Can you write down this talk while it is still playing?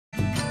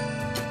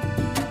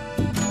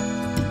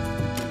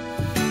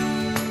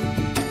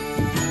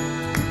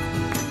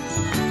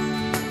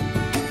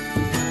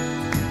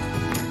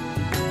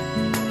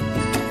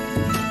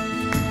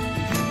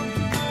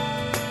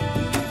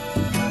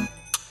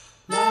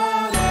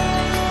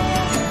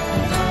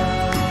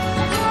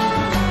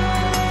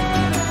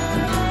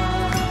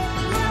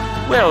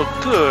Well,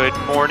 good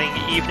morning,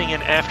 evening,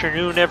 and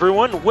afternoon,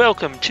 everyone.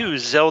 Welcome to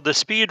Zelda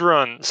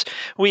Speedruns.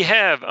 We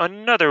have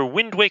another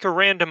Wind Waker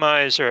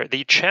Randomizer,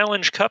 the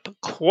Challenge Cup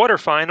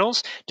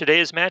Quarterfinals.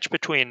 Today's match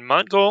between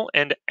Montgol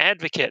and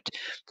Advocate.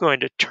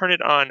 Going to turn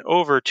it on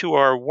over to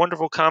our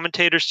wonderful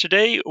commentators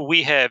today.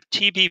 We have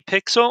TB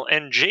Pixel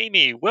and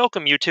Jamie.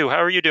 Welcome, you two.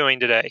 How are you doing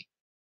today?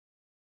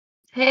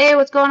 Hey,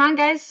 what's going on,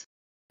 guys?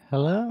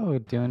 Hello,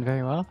 doing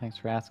very well. Thanks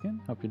for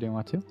asking. Hope you're doing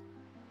well too.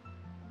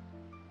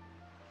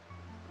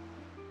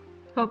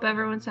 Hope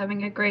everyone's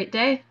having a great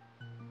day.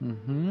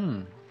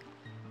 This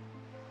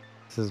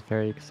is a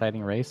very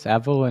exciting race.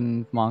 Avil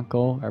and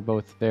Montgol are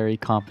both very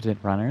competent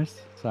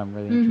runners, so I'm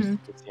really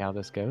interested to see how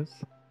this goes.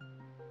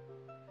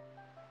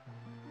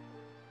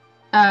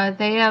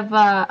 They have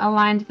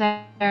aligned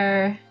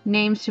their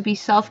names to be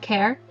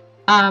self-care.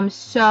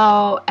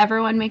 So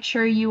everyone make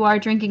sure you are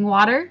drinking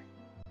water.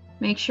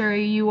 Make sure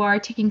you are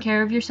taking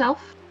care of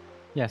yourself.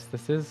 Yes,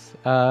 this is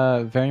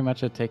very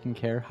much a taking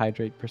care,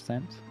 hydrate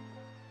 %.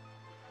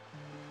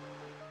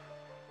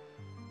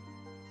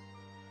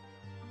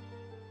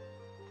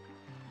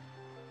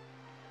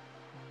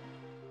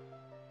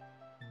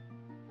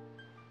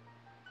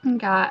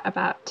 Got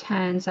about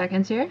 10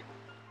 seconds here.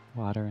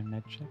 Water and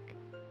med check.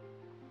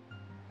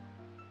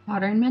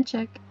 Water and med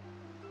check.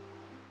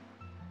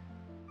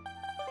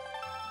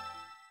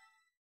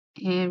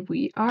 And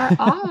we are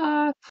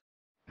off.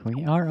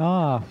 We are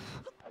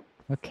off.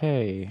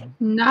 Okay.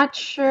 Not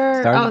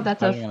sure. Oh,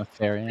 that's a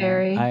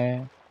ferry.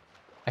 I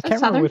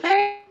can't remember which.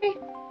 Ferry?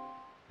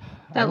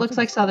 That looks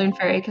like Southern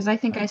Ferry because I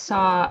think I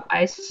saw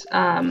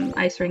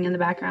ice ring in the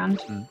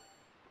background.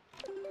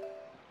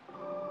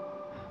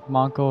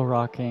 Montgol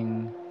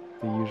rocking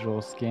the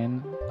usual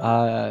skin.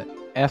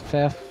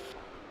 FF,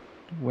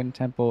 Wind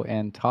Temple,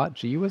 and Tot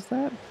G was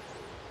that?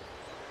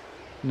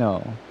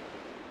 No.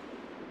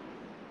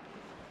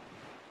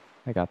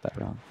 I got that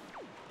wrong.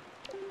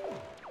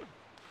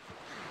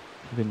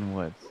 Forbidden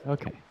Woods.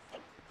 Okay.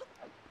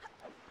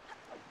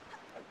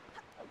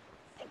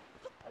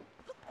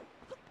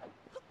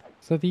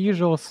 So the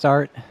usual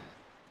start.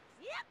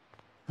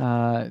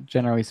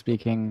 Generally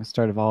speaking,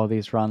 start of all of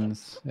these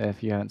runs,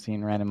 if you haven't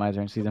seen Randomizer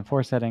in Season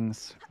 4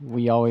 settings,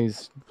 we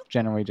always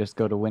generally just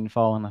go to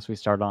Windfall unless we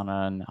start on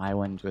an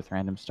island with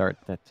random start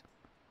that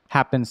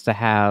happens to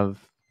have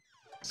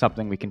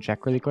something we can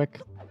check really quick.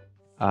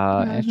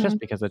 And it's just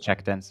because the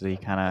check density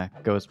kind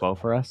of goes well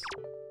for us.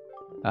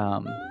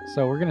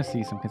 So we're going to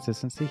see some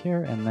consistency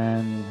here, and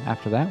then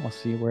after that, we'll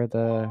see where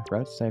the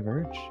routes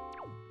diverge.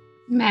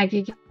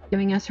 Maggie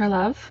giving us her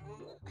love.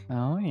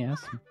 Oh, yes.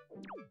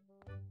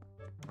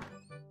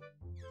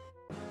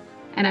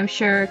 And I'm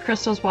sure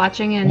Crystal's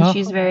watching and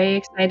she's very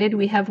excited.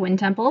 We have Wind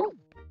Temple.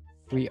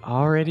 We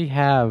already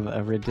have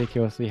a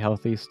ridiculously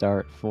healthy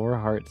start. 4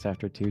 hearts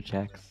after 2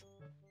 checks.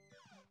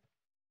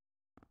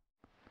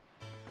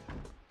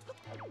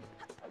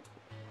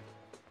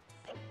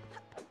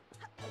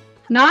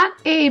 Not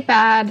a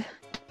bad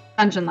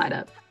dungeon light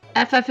up.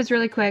 FF is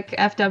really quick.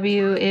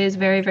 FW is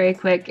very, very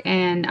quick.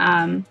 And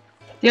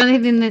the only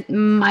thing that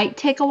might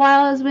take a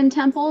while is Wind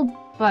Temple,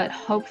 but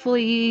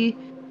hopefully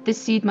this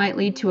seed might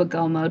lead to a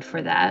go mode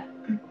for that.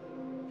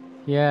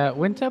 Yeah,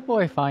 Wind Temple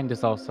I find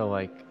is also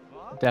like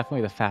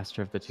definitely the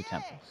faster of the 2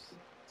 temples.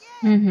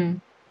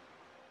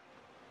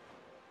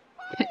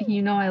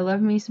 You know I love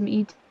me some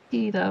ET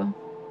though.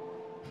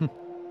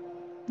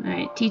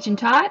 Alright, teach and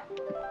taught.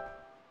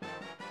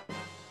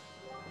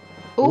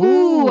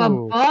 Ooh, a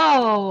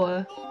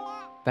bow!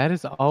 That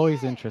is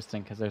always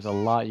interesting because there's a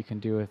lot you can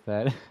do with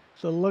that.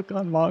 The look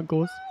on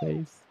Montgol's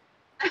face.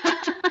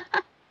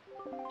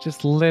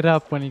 Just lit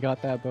up when he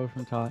got that bow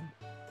from Tot.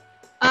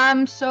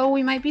 So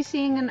we might be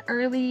seeing an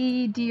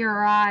early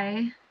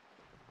DRI.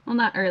 Well,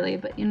 not early,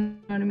 but you know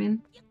what I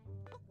mean.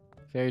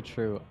 Very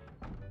true.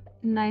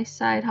 Nice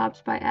side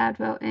hops by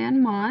Advo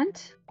and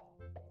Mont.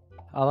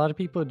 A lot of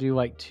people do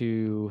like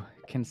to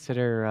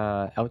consider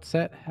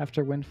outset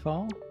after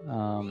Windfall,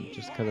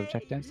 just because of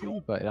check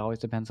density, but it always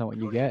depends on what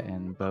you get,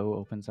 and bow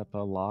opens up a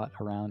lot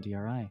around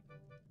DRI.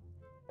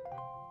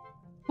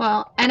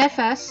 Well,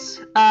 NFS,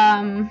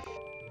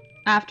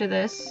 after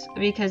this,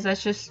 because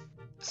that's just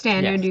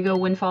standard. Yes. You go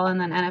Windfall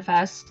and then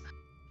NFS.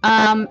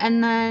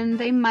 And then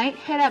they might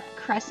hit up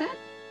Crescent.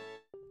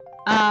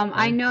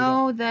 I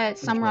know that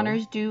some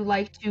runners do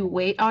like to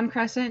wait on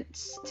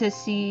Crescent to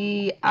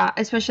see,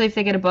 especially if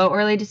they get a boat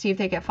early, to see if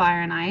they get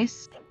fire and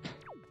ice.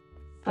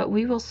 But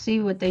we will see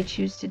what they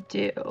choose to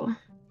do.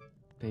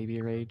 Baby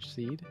Rage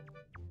Seed?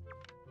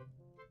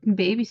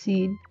 Baby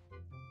Seed.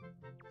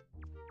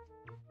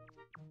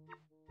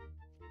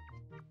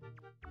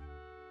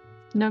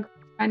 No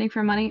grinding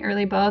for money,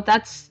 early bow.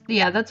 That's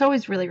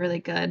always really, really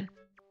good.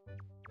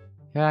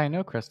 Yeah, I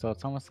know, Crystal.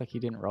 It's almost like he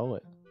didn't roll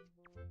it.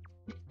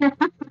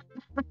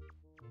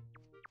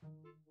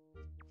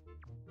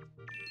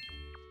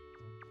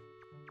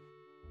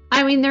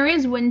 I mean, there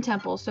is Wind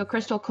Temple, so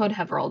Crystal could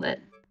have rolled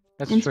it.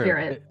 That's in true.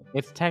 Spirit.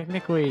 It's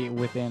technically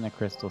within a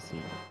Crystal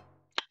Seed.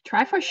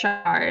 Try for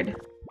Shard.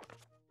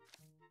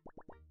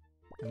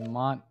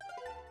 Mont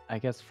I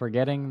guess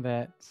forgetting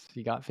that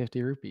you got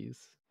 50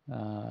 rupees.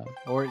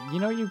 Or,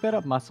 you bet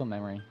up muscle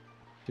memory,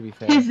 to be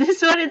fair. Is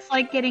this what it's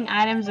like getting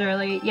items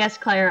early? Yes,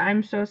 Claire,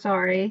 I'm so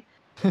sorry.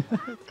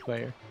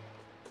 Claire.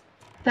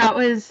 That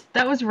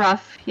was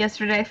rough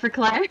yesterday for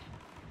Claire.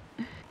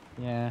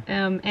 Yeah.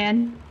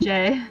 And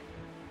Jay.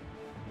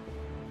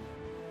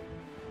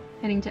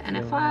 Heading to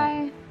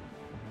NFI.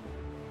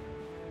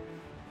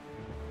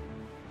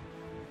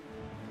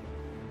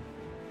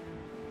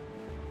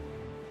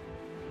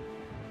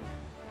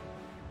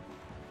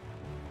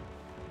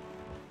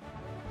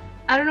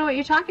 I don't know what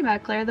you're talking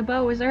about, Claire. The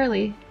bow was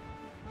early.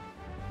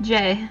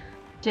 Jay,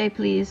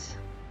 please.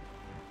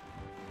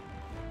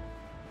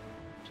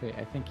 Jay,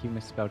 I think you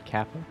misspelled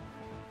Kappa.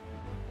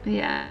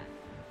 Yeah.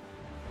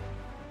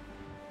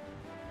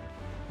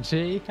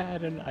 Jay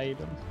had an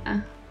item.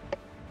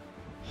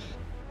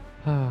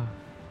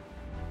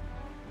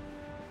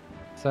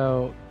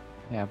 So,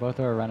 yeah, both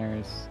our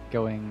runners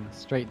going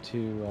straight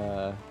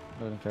to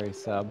Northern Ferry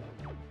sub.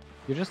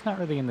 You're just not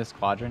really in this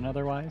quadrant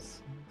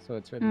otherwise, so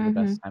it's really the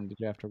best time to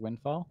do after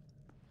Windfall.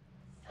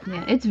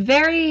 Yeah, it's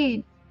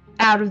very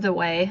out of the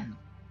way.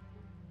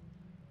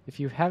 If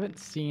you haven't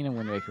seen a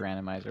Wind Waker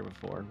randomizer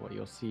before, what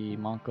you'll see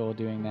Montgol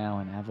doing now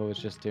and Avo is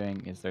just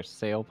doing is they're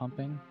sail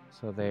pumping.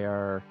 So they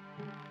are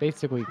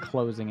basically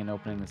closing and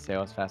opening the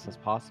sail as fast as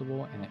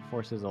possible, and it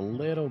forces a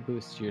little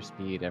boost to your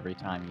speed every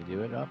time you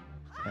do it up,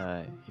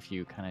 if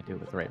you kind of do it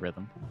with the right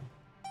rhythm.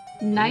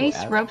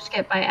 Nice rope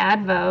skip by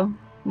Advo.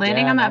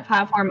 Landing on that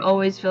platform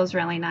always feels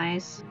really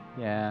nice.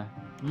 Yeah,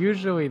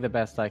 usually the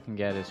best I can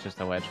get is just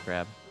a wedge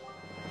grab.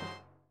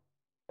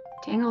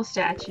 Tingle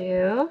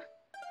statue.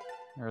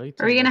 Early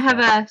Are we gonna have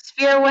a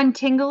Sphere 1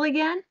 tingle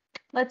again?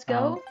 Let's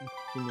go.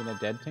 You mean a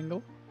dead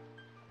tingle?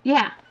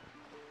 Yeah.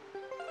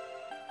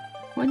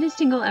 When does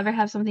tingle ever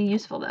have something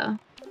useful, though?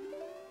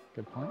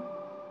 Good point.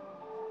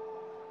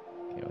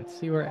 Okay, let's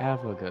see where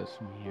Avo goes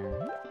from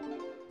here.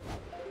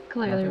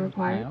 Clearly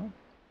required. No.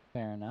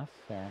 Fair enough,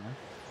 fair enough.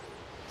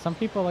 Some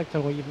people like to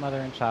leave mother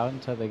and child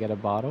until they get a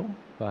bottle,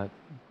 but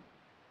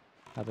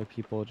other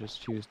people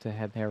just choose to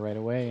head there right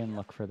away and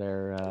look for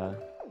their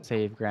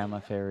save grandma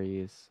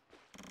fairies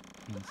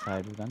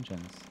inside the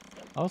dungeons.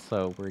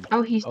 Also, we're...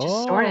 he's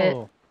just stored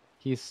it.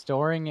 He's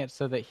storing it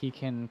so that he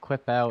can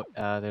quip out,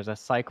 there's a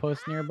Cyclos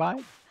nearby,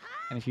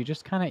 and if you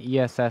just kind of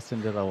ESS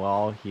into the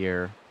wall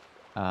here,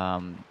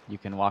 you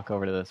can walk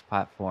over to this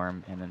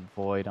platform and then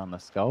void on the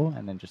skull,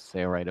 and then just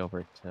sail right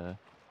over to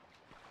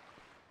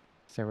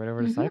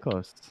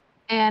Cyclos.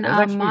 And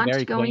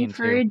Mont's going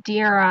for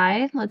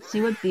DRI. Let's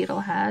see what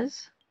Beetle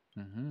has.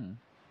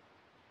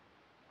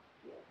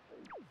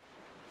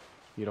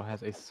 Beetle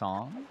has a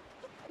song.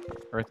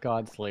 Earth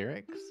God's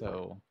lyric,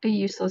 so... A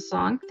useless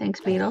song. Thanks,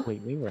 Beetle.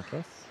 Completely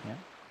worthless, yeah.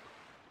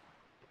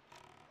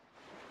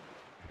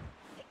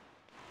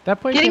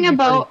 That place getting can a be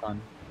pretty boat.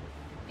 Fun.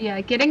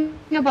 Yeah, getting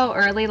a boat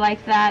early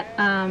like that,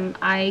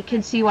 I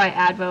could see why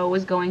Advo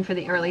was going for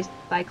the early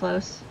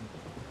Cyclos.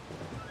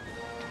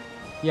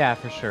 Yeah,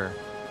 for sure.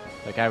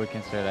 Like, I would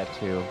consider that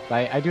too.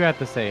 But I do have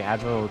to say,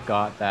 Advo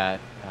got that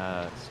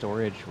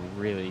storage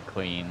really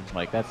clean.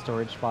 Like, that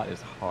storage spot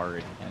is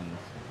hard, and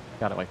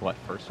got it like, what,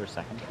 first or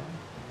second time?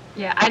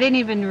 Yeah, I didn't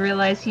even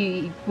realize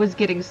he was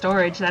getting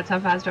storage. That's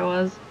how fast it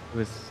was. It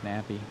was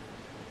snappy.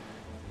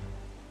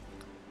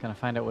 Gonna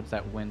find out what's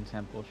that Wind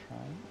Temple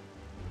Shrine?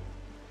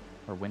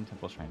 Or Wind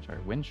Temple Shrine, sorry.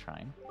 Wind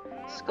Shrine.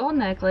 Skull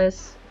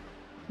Necklace.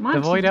 The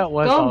Void Out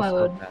was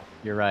also mode.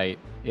 You're right.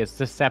 It's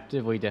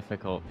deceptively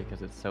difficult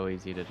because it's so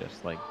easy to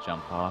just, like,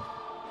 jump off.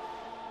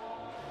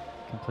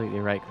 Completely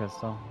right,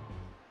 Crystal.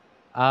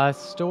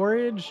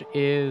 Storage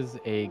is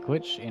a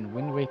glitch in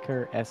Wind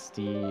Waker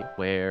SD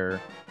where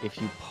if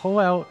you pull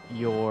out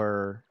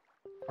your...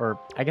 Or,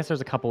 I guess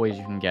there's a couple ways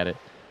you can get it.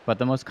 But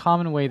the most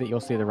common way that you'll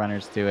see the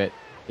runners do it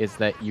is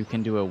that you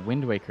can do a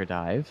Wind Waker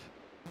dive,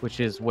 which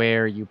is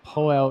where you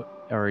pull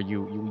out, or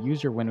you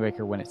use your Wind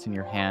Waker when it's in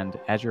your hand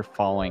as you're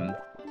falling,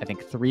 I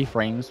think 3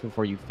 frames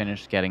before you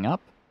finish getting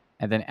up.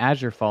 And then as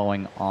you're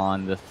falling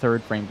on the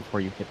 3rd frame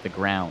before you hit the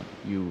ground,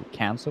 you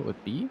cancel it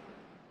with B.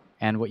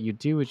 And what you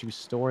do is you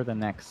store the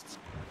next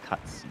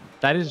cutscene.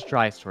 That is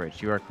dry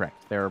storage. You are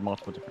correct. There are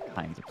multiple different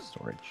kinds of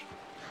storage.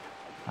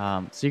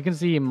 So you can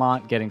see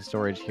Mont getting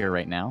storage here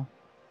right now.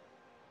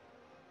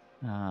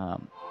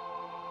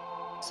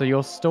 So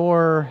you'll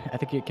store, I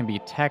think it can be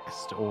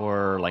text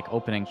or like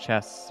opening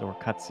chests or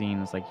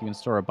cutscenes. Like you can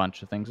store a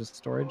bunch of things with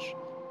storage.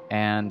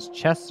 And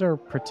chests are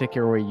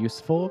particularly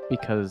useful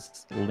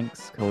because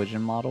Link's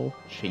collision model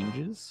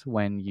changes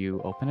when you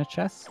open a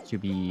chest to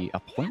be a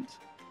point.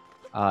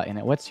 And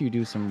it lets you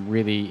do some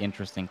really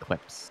interesting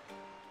clips.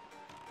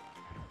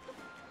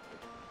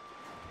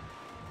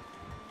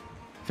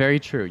 Very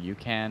true. You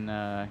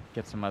can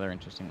get some other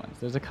interesting ones.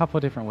 There's a couple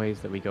of different ways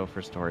that we go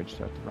for storage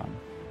throughout the run.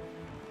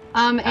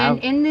 And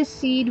in this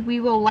seed, we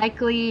will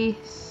likely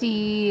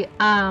see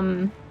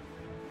Helmarock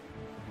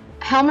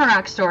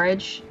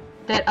storage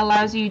that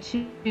allows you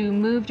to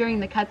move during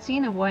the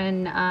cutscene of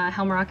when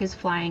Helmarock is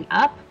flying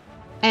up.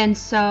 And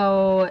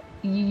so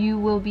you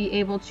will be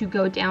able to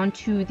go down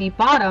to the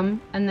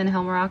bottom, and then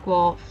Helmarock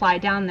will fly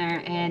down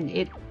there,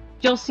 and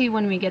you'll see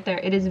when we get there,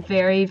 it is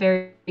very,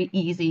 very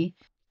easy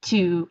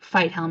to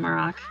fight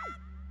Helmarock.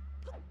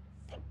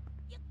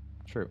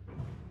 True.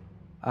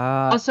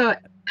 Also,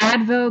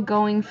 Advo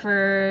going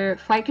for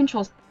flight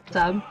control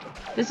sub.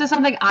 This is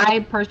something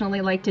I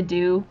personally like to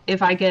do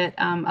if I get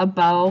a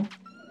bow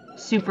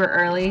super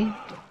early.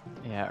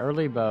 Yeah,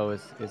 early bow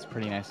is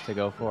pretty nice to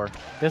go for.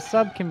 This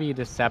sub can be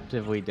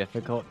deceptively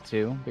difficult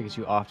too, because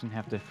you often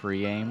have to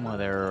free aim,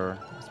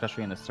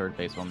 especially in the third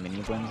phase while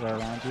mini blins are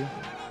around you.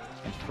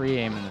 And free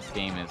aim in this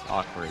game is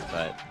awkward,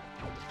 but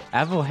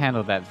Avo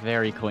handled that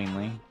very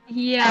cleanly.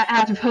 Yeah,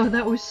 Advo,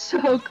 that was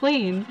so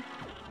clean.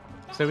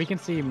 So we can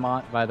see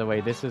Mont, by the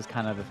way, this is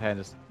kind of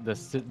the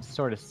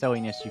sort of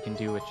silliness you can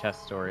do with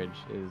chest storage,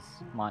 is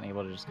Mont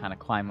able to just kind of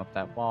climb up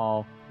that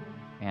wall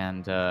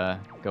and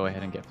go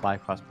ahead and get fly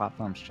across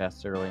platforms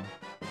chests early.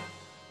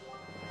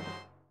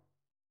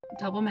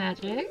 Double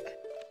magic.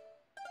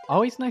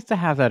 Always nice to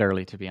have that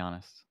early, to be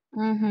honest.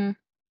 Mm-hmm.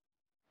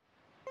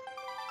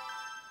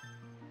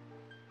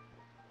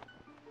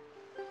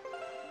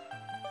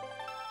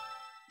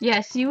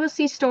 Yes, you will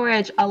see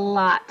storage a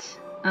lot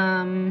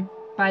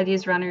by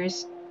these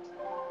runners.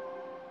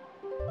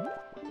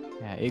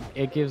 Yeah,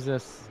 it gives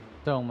us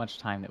so much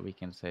time that we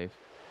can save.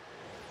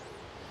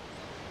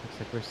 Looks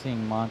like we're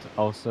seeing Mont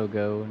also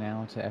go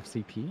now to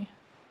FCP.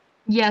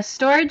 Yes,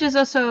 storage is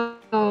also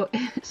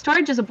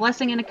storage is a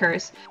blessing and a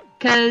curse,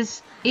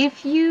 because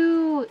if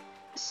you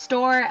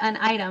store an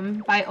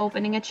item by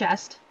opening a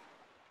chest,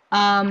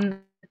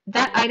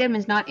 that item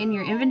is not in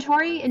your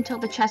inventory until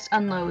the chest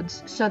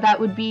unloads. So that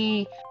would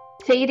be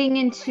fading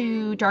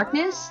into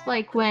darkness,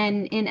 like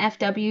when in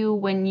FW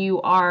when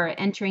you are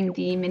entering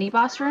the mini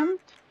boss room,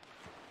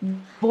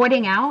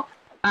 voiding out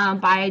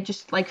by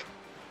just like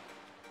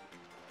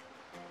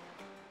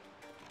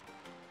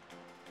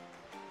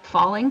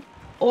falling,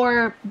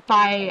 or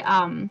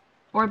by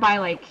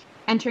like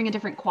entering a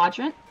different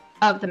quadrant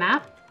of the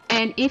map.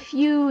 And if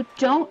you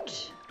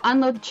don't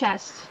unload the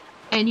chest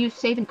and you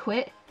save and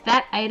quit,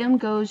 that item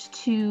goes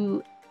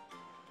to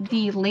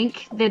the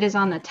link that is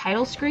on the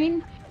title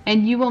screen,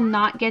 and you will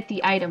not get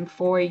the item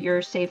for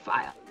your save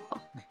file.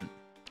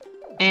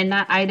 And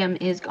that item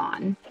is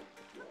gone.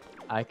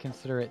 I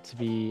consider it to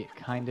be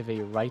kind of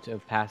a rite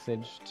of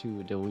passage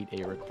to delete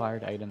a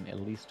required item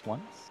at least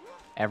once.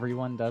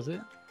 Everyone does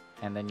it,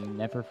 and then you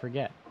never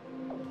forget.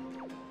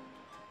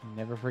 You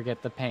never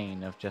forget the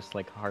pain of just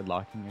like hard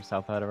locking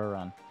yourself out of a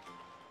run.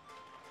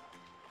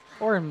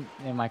 Or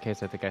in my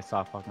case, I think I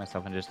soft locked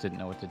myself and just didn't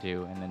know what to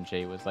do, and then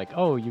Jay was like,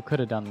 "Oh, you could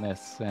have done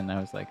this," and I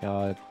was like,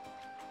 "Oh,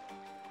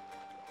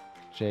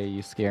 Jay,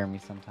 you scare me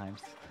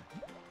sometimes."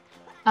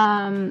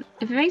 If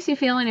it makes you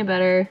feel any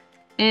better,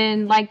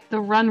 in like the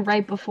run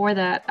right before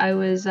that, I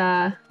was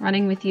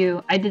running with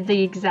you. I did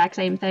the exact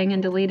same thing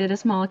and deleted a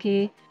small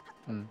key.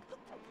 It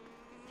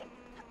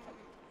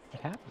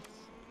happens.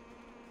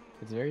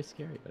 It's very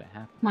scary, but it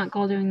happens.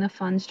 Montgol doing the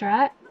fun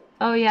strat.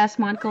 Oh yes,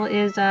 Montgol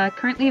is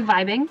currently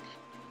vibing.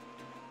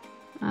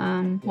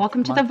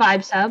 Welcome to the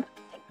vibe sub.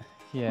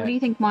 Yeah. What do you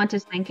think Mont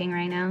is thinking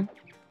right now?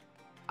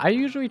 I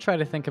usually try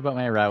to think about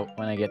my route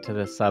when I get to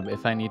this sub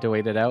if I need to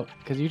wait it out,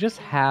 because you just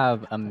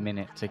have a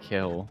minute to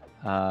kill.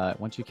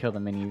 Once you kill the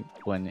mini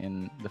blin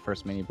in the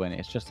first mini blin,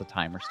 it's just a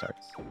timer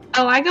starts.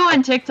 Oh, I go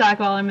on TikTok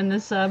while I'm in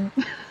this sub.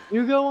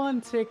 You go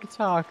on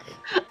TikTok.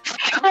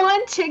 I go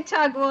on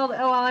TikTok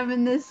while I'm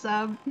in this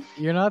sub.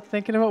 You're not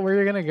thinking about where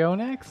you're gonna go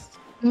next?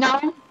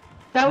 No,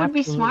 that would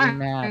be smart.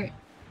 Mad.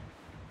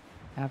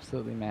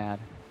 Absolutely mad.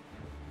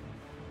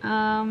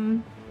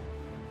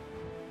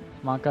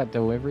 Mont got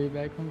delivery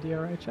back from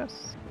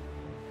DRHS?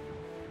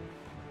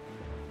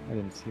 I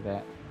didn't see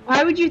that.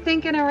 Why would you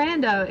think in a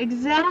rando?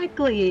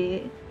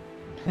 Exactly.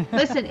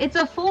 Listen, it's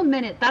a full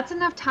minute. That's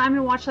enough time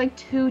to watch like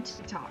 2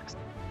 TikToks.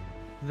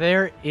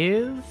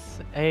 There's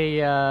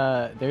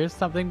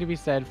something to be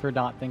said for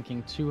not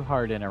thinking too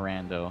hard in a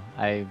rando.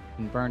 I've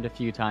been burned a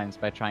few times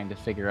by trying to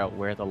figure out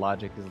where the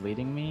logic is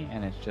leading me,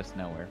 and it's just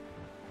nowhere.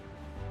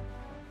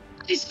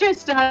 I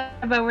stressed out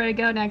about where to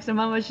go next, and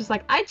Mom was just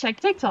like, I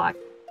checked TikTok.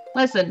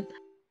 Listen,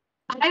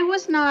 I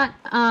was not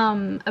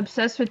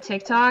obsessed with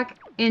TikTok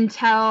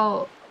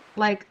until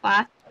like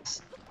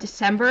last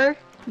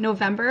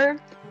November,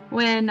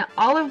 when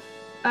all of,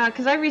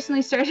 because I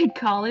recently started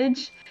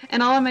college,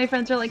 and all of my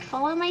friends are like,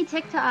 follow my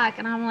TikTok,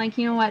 and I'm like,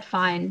 you know what,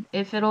 fine.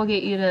 If it'll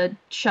get you to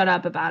shut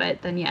up about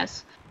it, then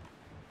yes.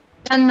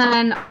 And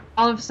then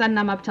all of a sudden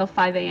I'm up till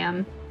 5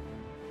 a.m.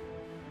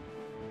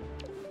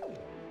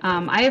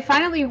 I have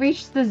finally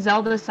reached the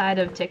Zelda side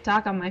of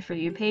TikTok on my For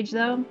You page,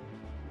 though.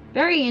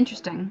 Very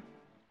interesting.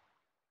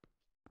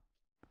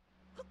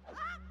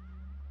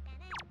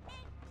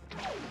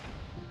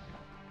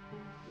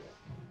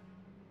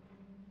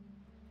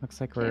 Looks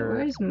like Okay, we're...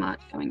 where's Mott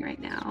going right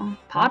now?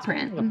 Paw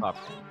print.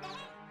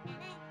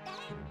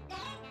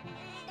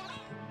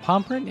 Paw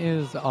print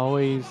is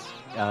always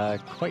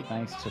quite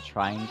nice to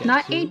try and get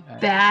Not to. a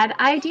bad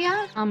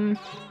idea. Yeah.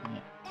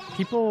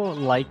 People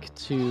like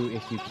to,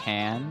 if you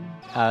can,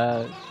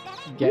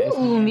 get as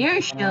Ooh, many mirror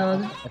as you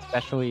can, shield.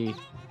 especially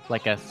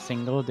like a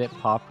single dip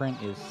paw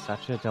print is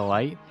such a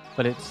delight,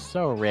 but it's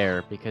so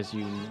rare because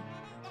you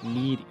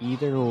need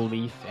either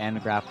leaf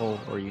and grapple,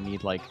 or you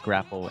need like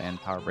grapple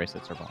and power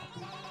bracelets or bombs.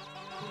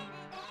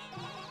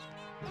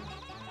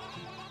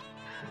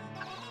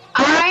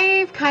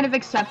 I've kind of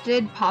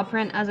accepted paw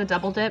print as a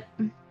double dip.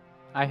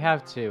 I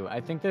have too.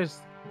 I think there's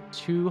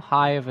too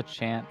high of a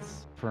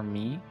chance for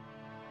me,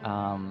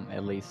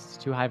 at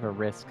least too high of a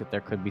risk that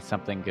there could be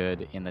something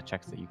good in the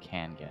checks that you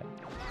can get.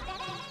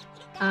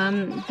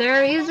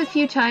 There is a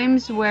few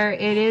times where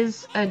it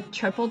is a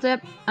triple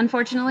dip,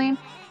 unfortunately,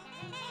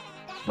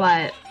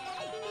 but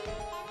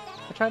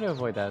I try to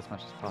avoid that as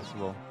much as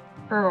possible.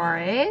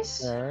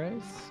 Ferraris?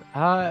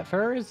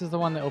 Ferraris is the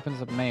one that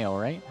opens up mail,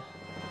 right?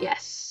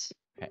 Yes.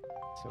 Okay,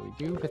 so we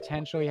do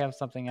potentially have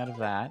something out of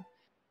that.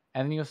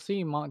 And then you'll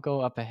see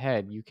Montgol up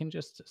ahead. You can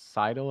just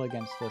sidle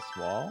against this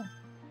wall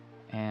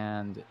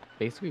and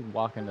basically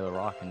walk into the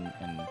rock and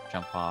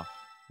jump off.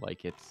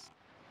 Like, it's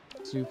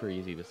super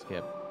easy to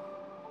skip.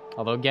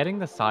 Although getting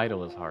the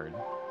sidle is hard.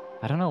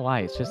 I don't know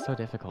why, it's just so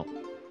difficult.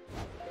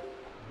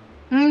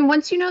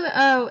 Once you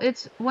know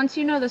once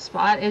you know the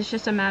spot, it's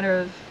just a matter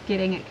of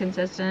getting it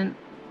consistent.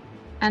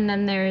 And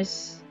then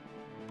there's...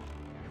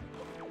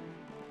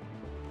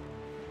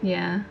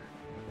 Yeah.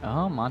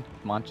 Oh, Mont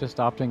just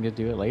opting to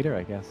do it later,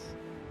 I guess.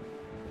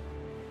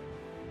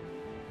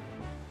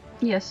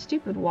 Yeah,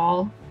 stupid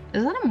wall.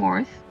 Is that a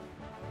Morph?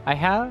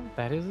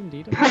 That is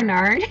indeed a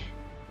Bernard?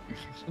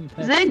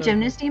 Is that a so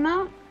gymnast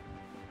emote?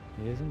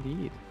 It is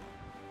indeed.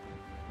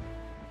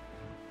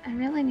 I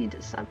really need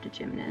to sub to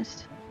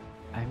gymnast.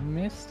 I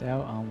missed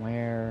out on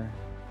where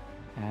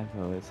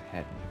Advo is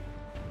heading.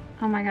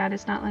 Oh my god,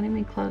 it's not letting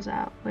me close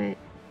out. Wait.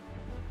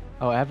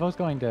 Oh, Advo's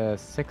going to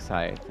 6i,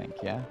 I think,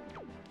 yeah?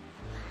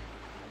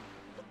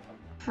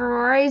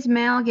 Ferrari's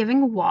mail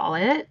giving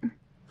wallet.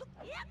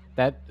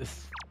 That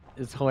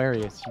is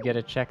hilarious. You get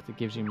a check that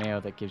gives you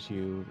mail that gives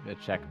you a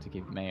check to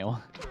give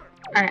mail.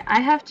 Alright, I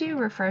have to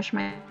refresh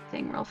my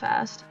thing real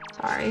fast.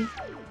 Sorry.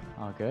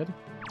 All good.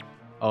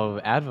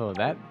 Oh, Advo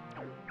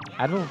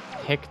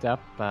picked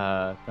up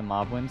the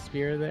Mobwind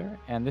Spear there,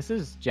 and this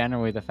is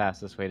generally the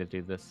fastest way to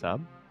do this sub,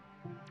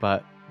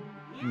 but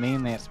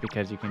mainly it's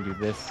because you can do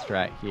this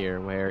strat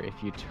here, where if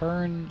you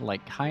turn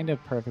like kind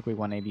of perfectly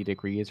 180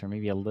 degrees or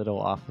maybe a little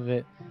off of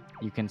it,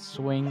 you can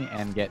swing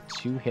and get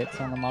 2 hits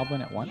on the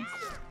Moblin at once,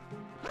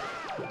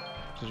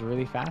 which is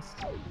really fast.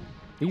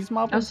 These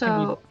Moblins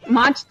Also,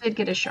 Mont did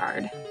get a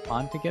shard.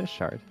 On to get a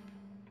shard.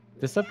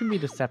 This sub can be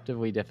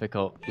deceptively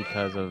difficult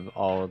because of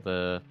all of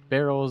the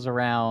barrels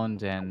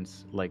around and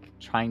like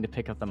trying to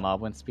pick up the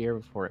Moblin Spear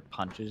before it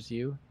punches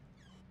you.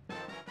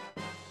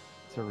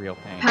 It's a real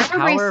pain.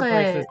 Power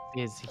bracelet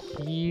is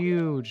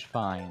huge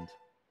find.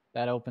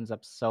 That opens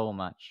up so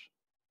much.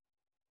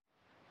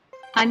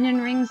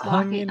 Onion rings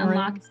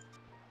unlock.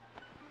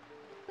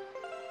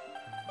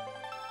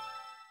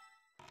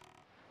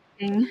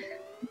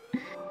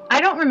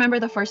 I don't remember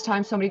the first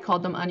time somebody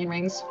called them onion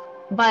rings,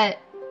 but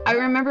I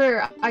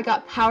remember I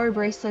got power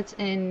bracelets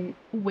in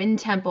Wind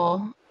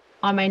Temple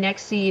on my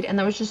next seed, and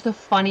that was just the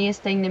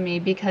funniest thing to me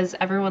because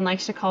everyone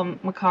likes to call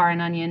Makar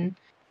an onion.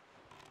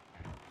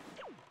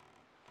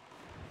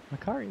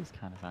 Makar is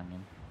kind of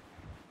onion.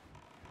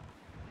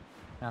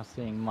 Now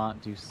seeing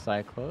Mont do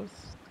Cyclos.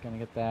 Gonna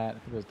get that, I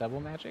think it was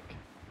double magic.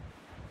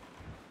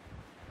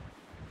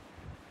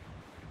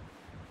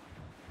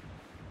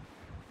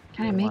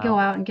 I may go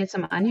out and get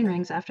some onion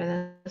rings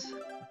after this.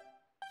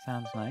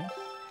 Sounds nice.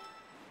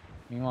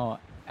 Meanwhile,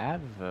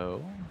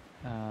 Advo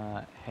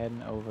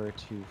heading over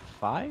to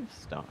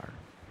 5-star.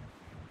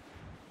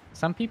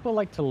 Some people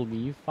like to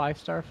leave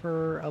 5-star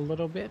for a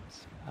little bit.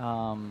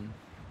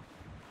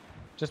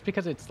 Just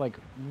because it's like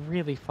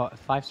really far.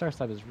 5-star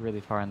sub is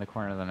really far in the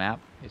corner of the map.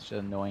 It's just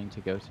annoying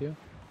to go to.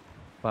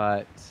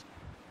 But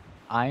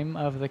I'm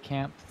of the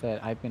camp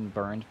that I've been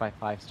burned by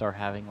 5-star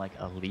having like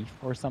a leaf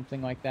or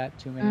something like that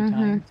too many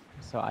times.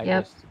 So I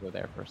just go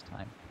there first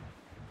time.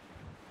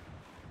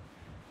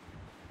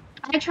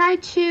 I try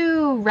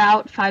to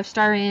route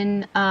 5-star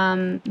in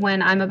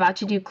when I'm about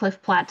to do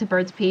Cliff Plat to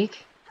Bird's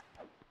Peak.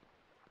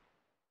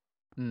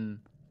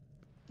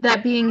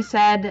 That being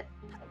said,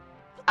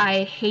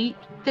 I hate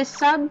this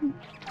sub,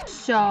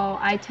 so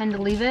I tend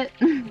to leave it.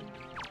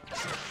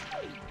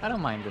 I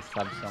don't mind this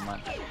sub so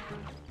much.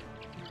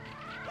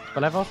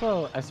 But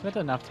I've spent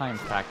enough time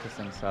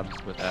practicing subs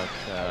without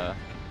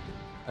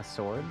a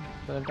sword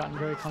that I've gotten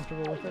very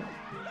comfortable with it.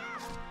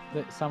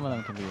 Some of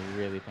them can be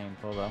really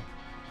painful though.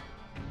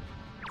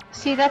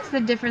 See, that's the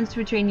difference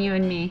between you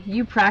and me.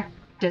 You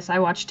practice, I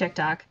watch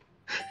TikTok.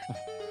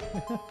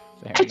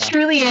 I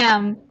truly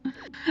am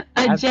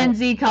a Gen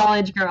Z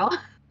college girl.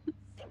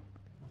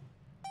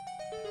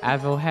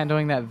 Advil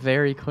handling that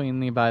very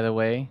cleanly, by the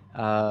way.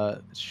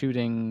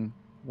 Shooting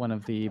one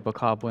of the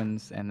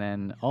Bokoblins and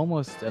then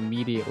almost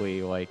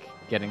immediately, like,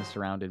 getting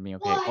surrounded me.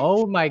 Okay. What?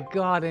 Oh my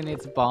god, and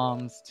it's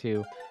bombs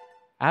too.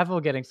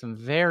 Advil getting some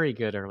very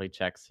good early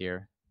checks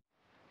here.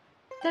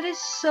 That is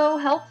so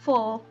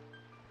helpful.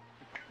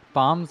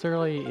 Bombs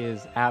early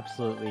is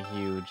absolutely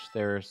huge.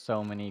 There are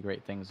so many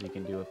great things you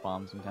can do with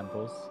bombs and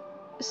temples.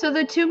 So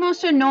the two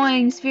most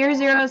annoying Sphere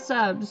Zero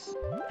subs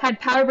had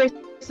power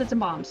bracelets and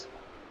bombs.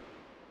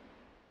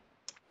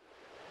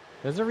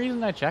 There's a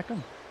reason I check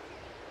them.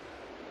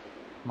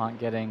 Not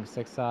getting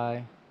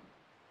 6-eye.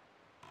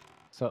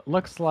 So it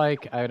looks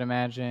like, I would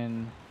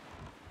imagine,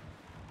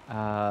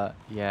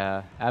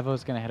 yeah,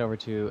 Avo's gonna head over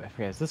to, I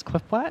forget, is this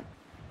Cliff Plat?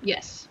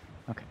 Yes.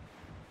 Okay.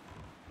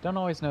 Don't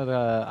always know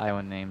the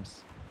island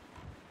names.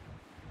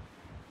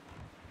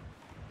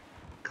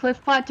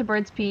 Cliff Plat to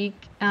Bird's Peak,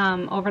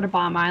 over to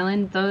Bomb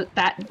Island.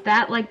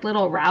 That like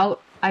little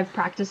route I've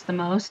practiced the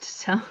most.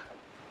 So.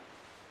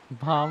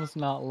 Bomb's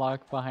not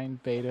locked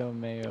behind Beto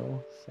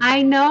Mayo. So.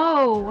 I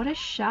know. What a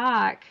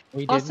shock.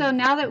 We Also, didn't-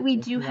 now that we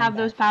do didn't have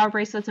run those back. power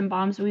bracelets and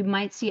bombs, we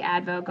might see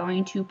Advo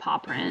going to Paw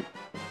Print.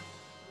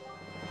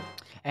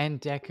 And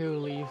Deku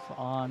Leaf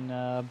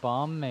on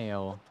Bomb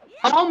Mail.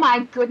 Oh my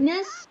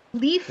goodness,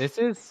 Leaf. This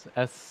is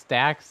a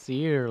stack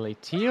seerly.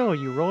 Teal,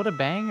 you rolled a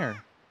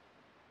banger.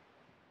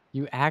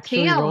 You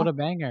actually Teal. rolled a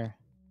banger.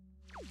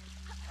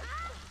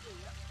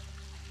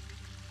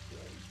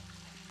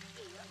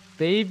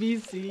 Baby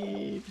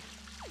seed.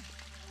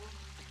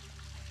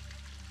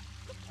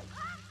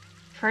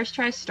 First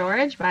try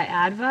storage by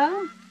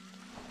Advo.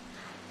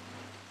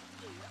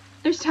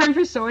 There's time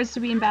for swords to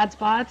be in bad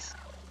spots.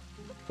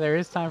 There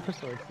is time for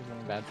swords to be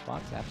in bad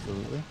spots,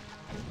 absolutely.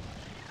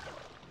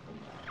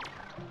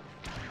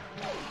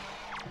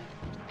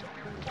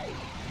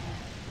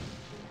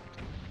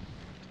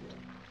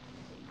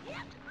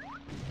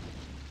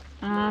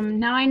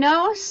 Now I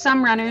know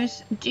some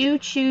runners do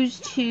choose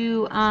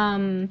to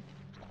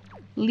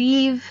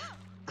leave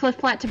Cliff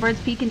Plat to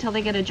Bird's Peak until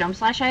they get a jump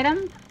slash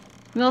item.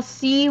 We'll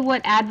see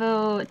what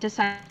Advo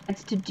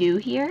decides to do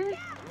here.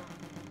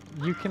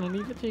 You can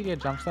leave it till you get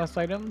a jump slash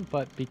item,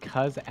 but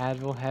because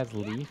Advil has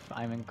Leaf,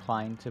 I'm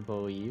inclined to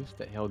believe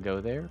that he'll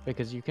go there,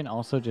 because you can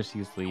also just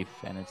use Leaf,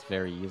 and it's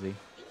very easy.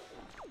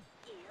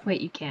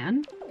 Wait, you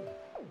can?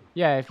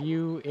 Yeah, if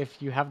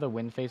you have the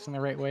wind facing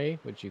the right way,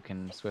 which you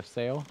can swift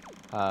sail,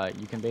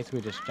 you can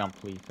basically just jump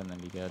Leaf and then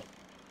be good.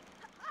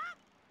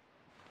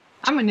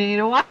 I'm gonna need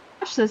to watch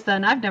this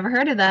then. I've never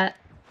heard of that.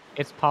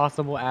 It's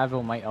possible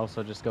Advil might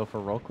also just go for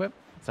roll clip.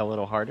 It's a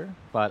little harder,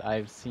 but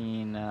I've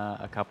seen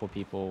a couple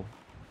people,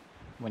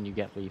 when you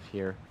get Leaf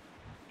here,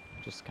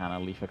 just kind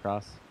of leaf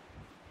across.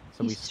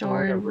 So we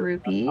stored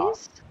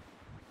rupees.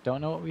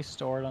 Don't know what we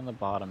stored on the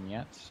bottom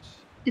yet.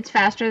 It's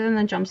faster than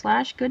the jump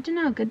slash. Good to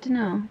know. Good to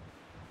know.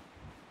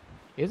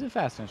 Is it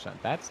fast and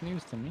shot? That's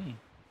news to me.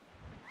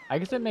 I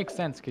guess it makes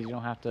sense because you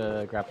don't have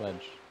to grapple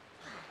edge.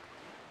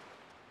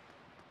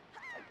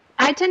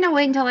 I tend to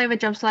wait until I have a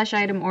jump slash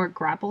item or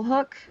grapple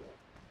hook.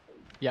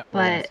 Yep.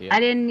 But I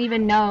didn't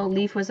even know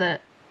Leaf was a...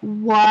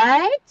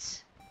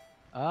 What?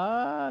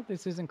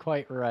 This isn't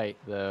quite right,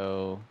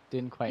 though.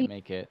 Didn't quite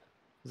make it.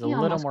 There's a He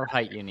little almost more got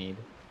height you need.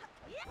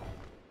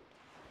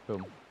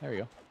 Boom. There we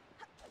go.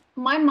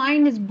 My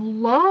mind is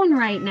blown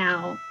right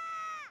now.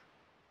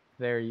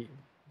 Very,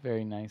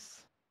 very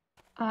nice.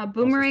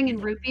 Boomerang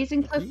and rupees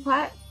in Cliff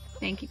Plat.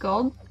 Thank you,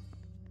 Gold.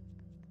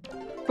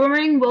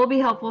 Boomerang will be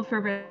helpful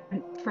for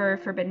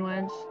Forbidden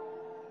Woods.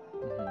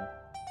 Mm-hmm.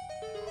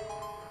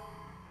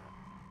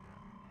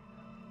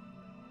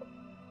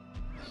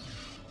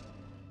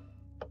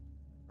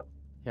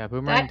 Yeah,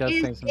 Boomerang does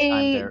save some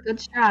time there. Good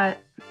strat.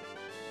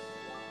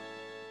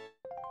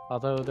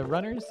 Although the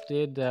runners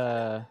did,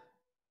 well,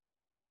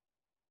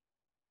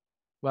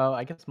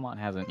 I guess Mont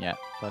hasn't yet,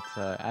 but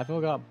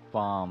Advil got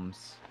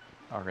bombs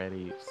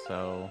already,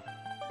 so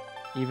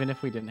even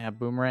if we didn't have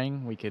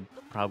Boomerang, we could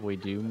probably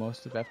do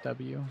most of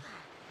FW.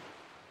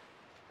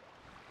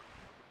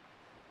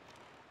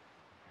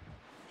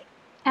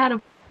 Out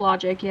of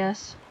logic,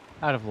 yes.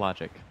 Out of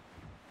logic.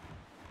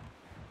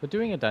 But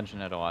doing a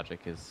dungeon out of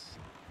logic is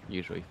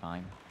usually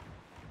fine.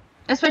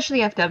 Especially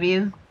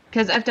FW,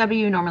 because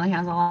FW normally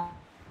has a lot.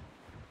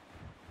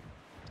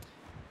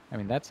 I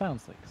mean, that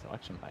sounds like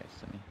selection bias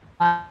to me.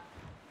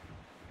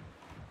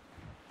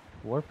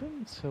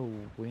 Warping to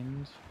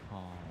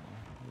Windfall.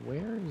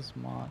 Where is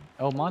Mont?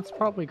 Oh, Mont's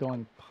probably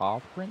going paw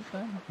print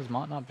then? Has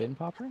Mont not been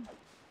paw print?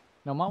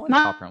 No, Mont went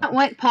paw print. Mont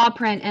went paw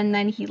print and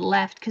then he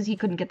left because he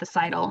couldn't get the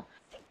Seidel.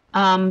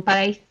 But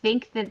I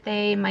think that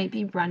they might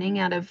be running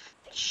out of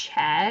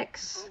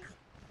checks.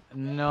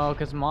 No,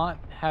 because Mont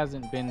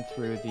hasn't been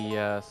through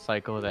the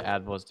cycle that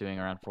Advil's doing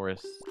around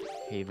Forest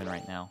Haven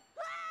right now.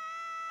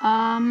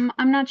 I'm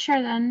not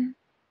sure then.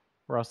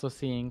 We're also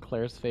seeing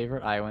Claire's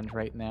favorite island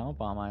right now,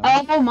 Bomb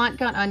Island. Oh, Mont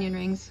got onion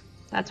rings.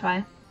 That's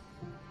why.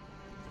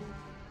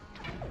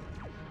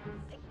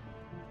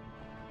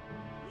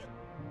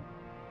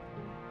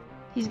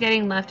 He's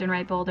getting left and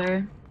right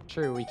boulder.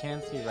 True, we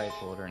can see right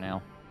boulder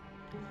now.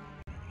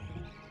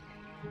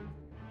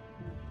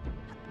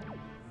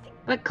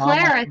 But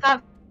Claire, I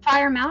thought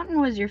Fire Mountain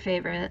was your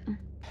favorite.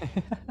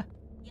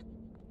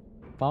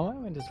 Bomb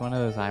Island is one of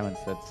those islands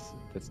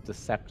that's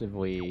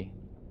deceptively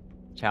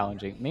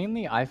challenging.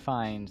 Mainly, I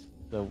find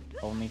the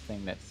only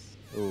thing that's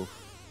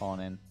fallen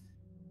in.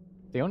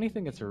 The only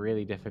thing that's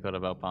really difficult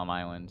about Bomb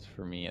Island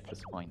for me at this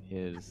point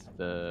is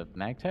the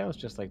Magtiles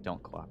just like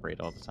don't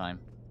cooperate all the time.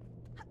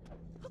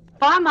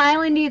 Bomb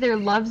Island either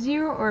loves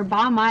you or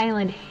Bomb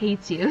Island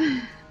hates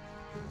you.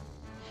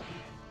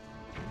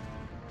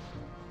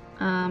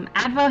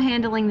 Advo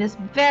handling this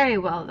very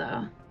well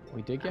though.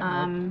 We did get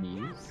more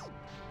keys.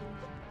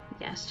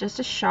 Yes, just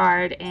a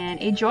shard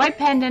and a joy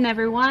pendant,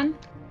 everyone.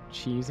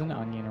 Cheese and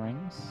onion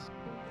rings.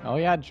 Oh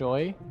yeah,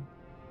 joy.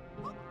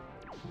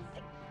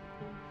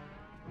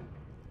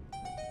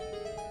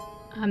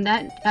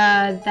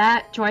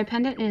 That joy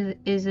pendant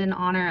is in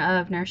honor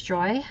of Nurse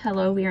Joy.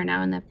 Hello, we are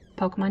now in the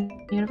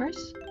Pokemon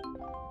universe.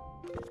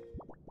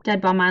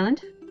 Dead Bomb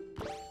Island.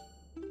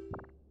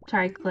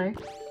 Sorry, Claire.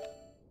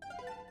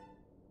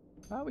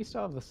 Oh, we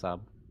still have the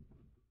sub.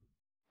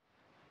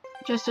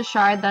 Just a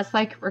shard, that's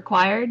like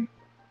required.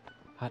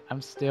 But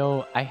I'm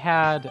still. I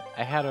had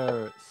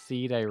a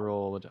seed I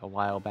rolled a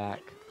while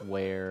back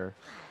where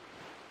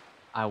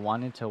I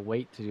wanted to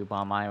wait to do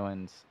Bomb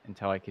Island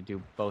until I could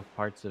do both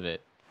parts of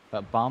it.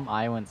 But Bomb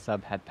Island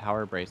sub had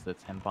power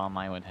bracelets and Bomb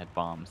Island had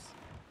bombs.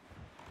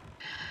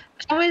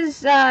 That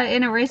was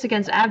in a race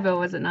against Advo,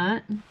 was it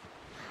not?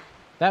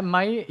 That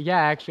might, yeah,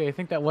 actually, I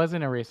think that was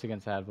in a race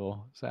against Advo,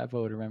 so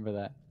Advo would remember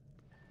that.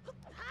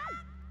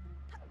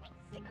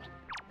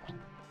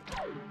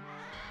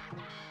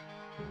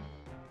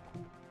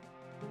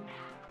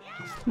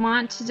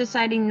 Mont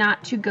deciding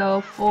not to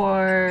go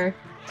for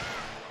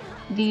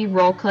the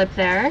roll clip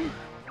there.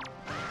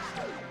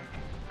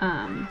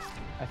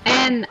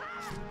 And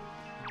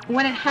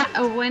when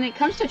it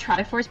comes to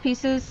Triforce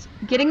pieces,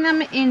 getting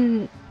them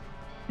in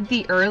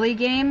the early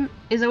game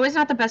is always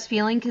not the best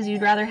feeling because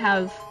you'd rather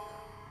have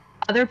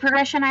other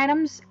progression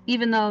items,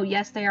 even though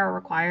yes, they are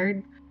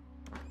required.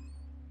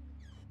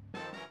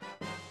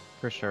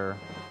 For sure.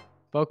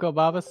 Boko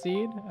Baba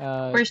Seed.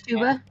 Where's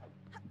Tuba?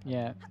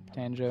 Yeah,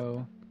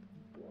 Tanjo.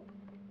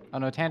 Oh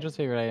no, Tanjo's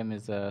favorite item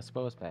is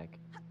Spo's bag.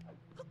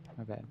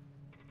 My bad.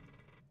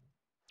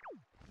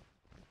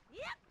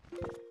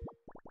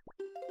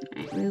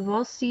 Alright, we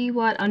will see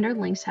what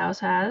Underling's house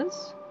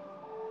has.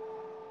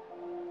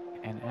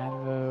 And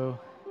Advo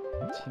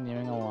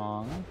continuing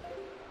along.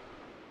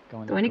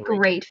 Going to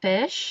Great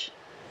Fish.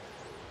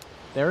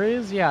 There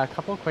is, yeah, a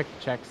couple quick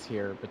checks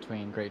here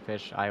between Great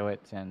Fish,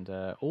 Iwit, and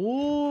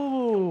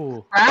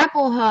ooh!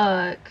 Grapple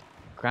hook!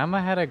 Grandma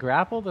had a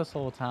grapple this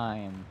whole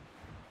time.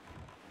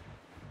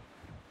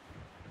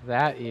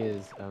 That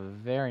is a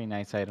very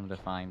nice item to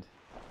find.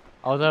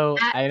 Although,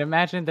 I'd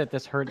imagine that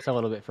this hurts a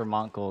little bit for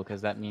Montgol,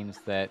 because that means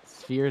that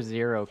Sphere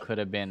 0 could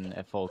have been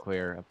a full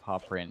clear, a paw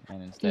print,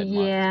 and instead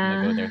Montgol's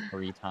gonna go there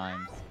 3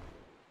 times.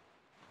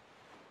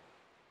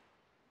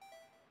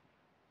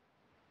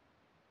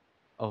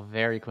 Oh,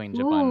 very clean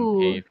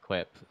Jabun cave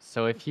clip.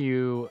 So if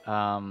you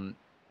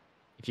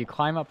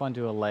climb up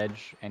onto a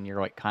ledge and you're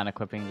like kind of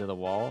clipping to the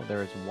wall,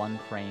 there is one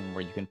frame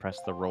where you can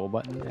press the roll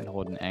button and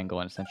hold an angle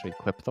and essentially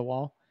clip the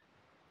wall.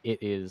 It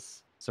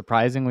is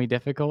surprisingly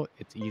difficult.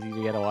 It's easy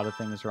to get a lot of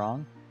things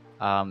wrong.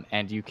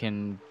 And you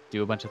can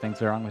do a bunch of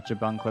things wrong with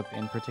Jabun clip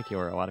in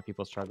particular. A lot of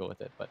people struggle with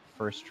it, but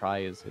first try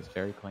is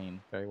very clean,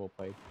 very well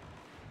played.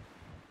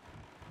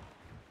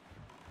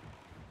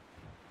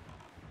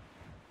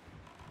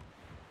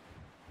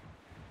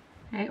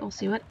 Alright, we'll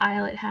see what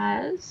Islet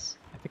has.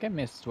 I think I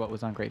missed what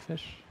was on Great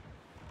Fish.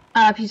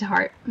 Piece of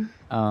heart.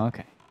 Oh,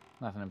 okay.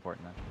 Nothing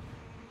important then.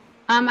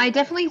 I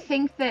definitely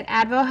think that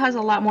Advo has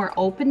a lot more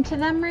open to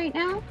them right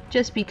now,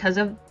 just because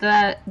of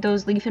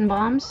those leaf and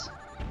bombs.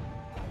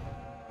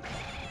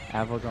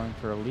 Advo going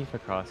for a leaf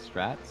across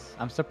strats.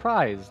 I'm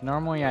surprised.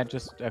 Normally I'd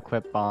just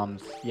equip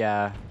bombs.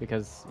 Yeah,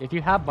 because if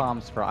you have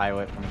bombs for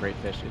Iwit from Great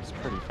Fish, it's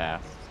pretty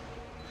fast.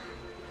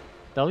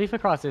 The leaf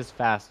across is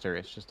faster,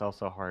 it's just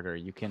also harder.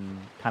 You can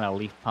kind of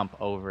leaf pump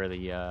over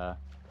the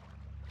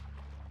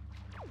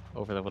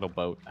little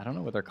boat. I don't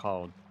know what they're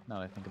called, now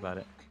that I think about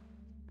it.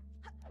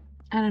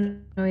 I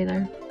don't know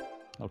either.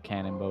 Little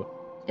cannon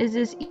boat. Is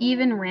this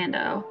even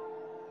rando?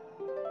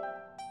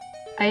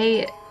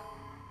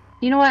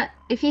 You know what?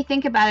 If you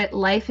think about it,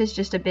 life is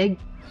just a big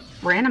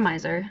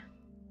randomizer.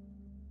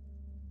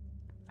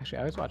 Actually,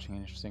 I was watching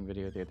an interesting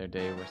video the other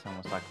day where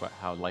someone was talking about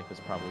how life is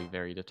probably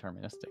very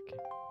deterministic.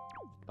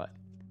 But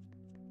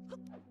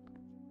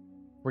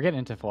we're getting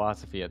into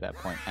philosophy at that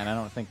point, and I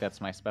don't think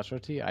that's my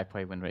specialty. I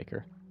play Wind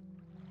Waker.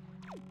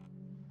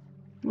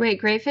 Wait,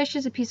 Great Fish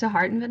is a piece of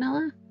heart in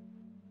vanilla?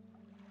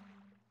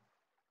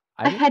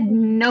 I had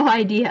no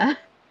idea.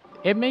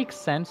 It makes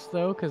sense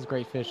though, because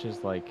Great Fish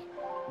is like,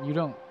 you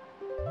don't,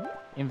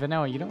 in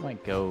vanilla, you don't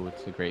like go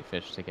to Great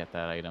Fish to get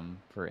that item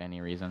for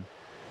any reason.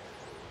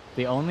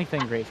 The only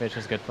thing Great Fish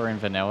is good for in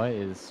vanilla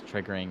is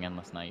triggering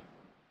Endless Night.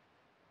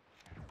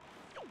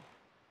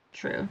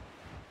 True.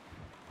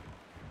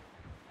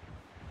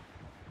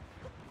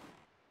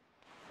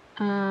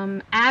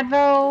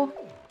 Advo,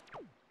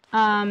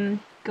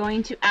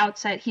 going to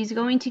outside. He's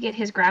going to get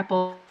his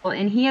grapple,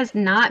 and he has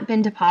not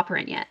been to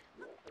Popperant yet.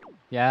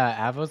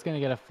 Yeah, Avo's gonna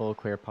get a full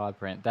clear pod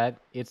print.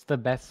 It's the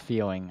best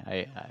feeling,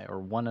 or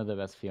one of the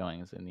best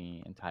feelings in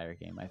the entire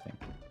game, I think.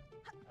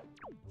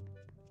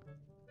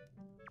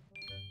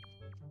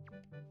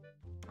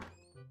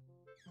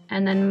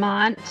 And then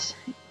Mont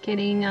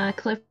getting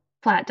Cliff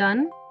Flat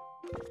done.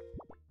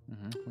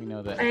 We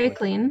know that very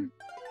clean.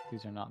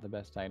 These are not the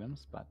best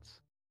items, but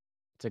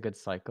it's a good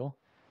cycle.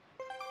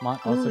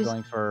 Mont also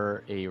going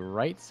for a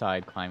right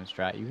side climb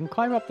strat. You can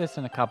climb up this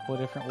in a couple of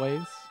different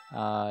ways.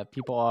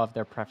 People all have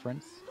their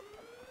preference.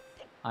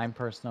 I'm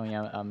personally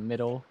a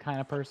middle kind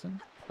of person,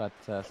 but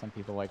some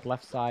people like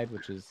left side,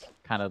 which is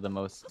kind of the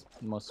most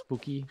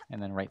spooky,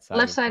 and then right side.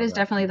 Left side is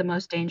definitely the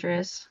most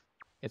dangerous.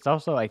 It's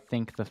also, I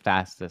think, the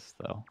fastest,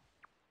 though.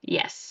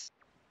 Yes.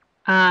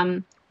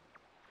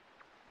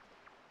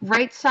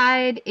 Right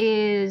side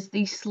is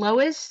the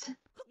slowest.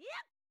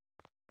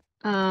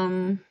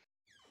 And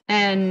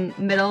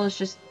middle is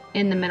just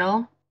in the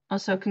middle.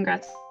 Also,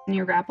 congrats on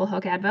your grapple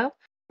hook, Advo.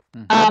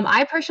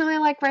 I personally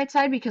like right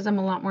side because I'm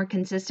a lot more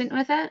consistent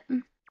with it.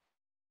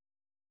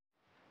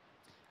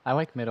 I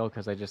like middle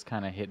because I just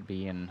kind of hit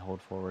B and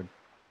hold forward.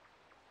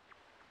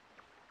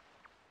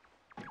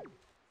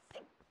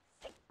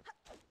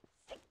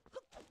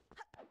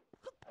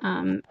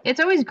 It's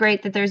always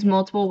great that there's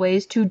multiple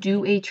ways to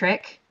do a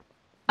trick.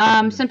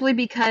 Simply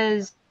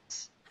because,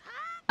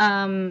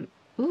 ooh,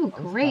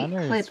 great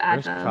clip, First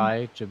Advo.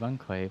 try,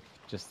 Jibunclave,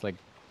 just like,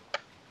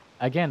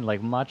 again,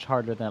 like much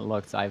harder than it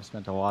looks. I've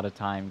spent a lot of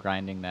time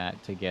grinding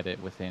that to get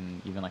it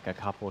within even like a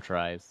couple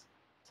tries.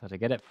 So to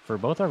get it, for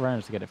both our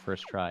runners to get it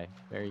first try,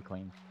 very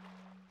clean.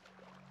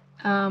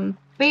 But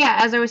yeah,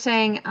 as I was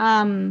saying,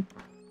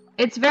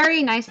 it's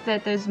very nice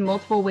that there's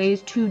multiple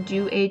ways to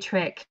do a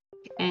trick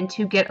and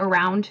to get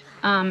around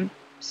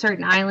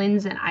certain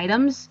islands and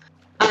items,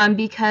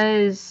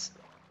 because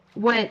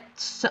what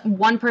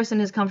one person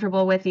is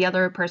comfortable with, the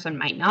other person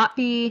might not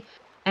be,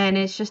 and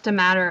it's just a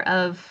matter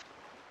of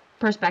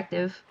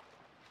perspective.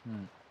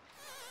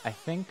 I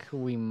think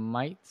we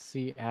might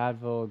see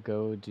Advo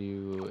go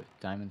do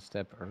Diamond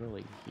Step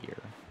early here.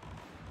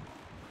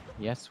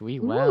 Yes, we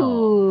will.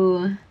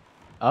 Ooh.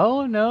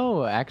 Oh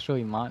no,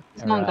 actually,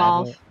 It's going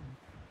golf.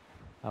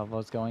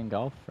 Advo's going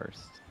golf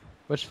first.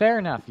 Which, fair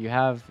enough. You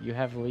have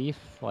Leaf,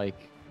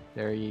 like,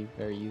 very,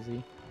 very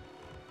easy.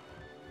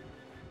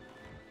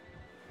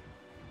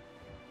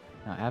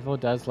 Now, Advo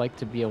does like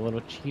to be a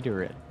little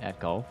cheater at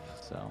golf,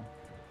 so...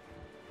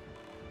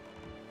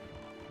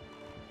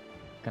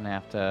 Gonna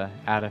have to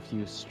add a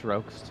few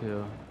strokes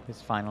to his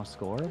final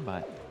score,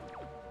 but...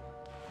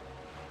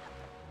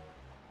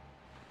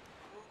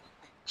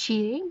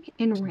 Cheating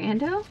in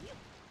rando?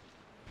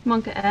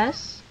 Monka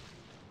S?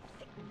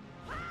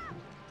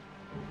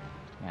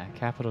 Yeah,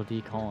 capital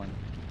D colon.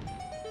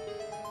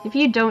 If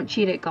you don't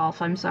cheat at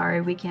golf, I'm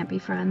sorry, we can't be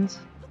friends.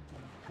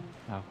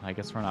 Oh, I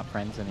guess we're not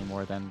friends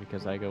anymore then,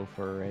 because I go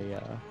for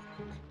a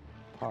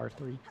par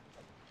 3.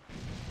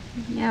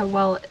 Yeah,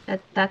 well,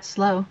 that's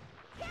slow.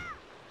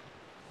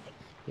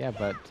 Yeah,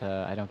 but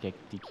I don't get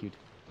DQ'd.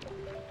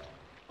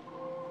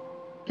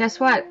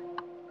 Guess what?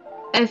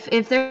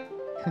 If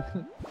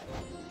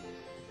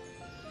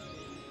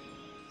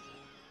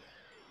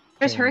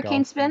there's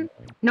Hurricane Spin,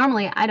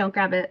 normally I don't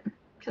grab it,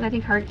 because I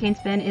think Hurricane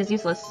Spin is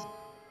useless.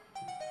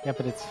 Yeah,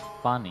 but it's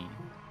funny.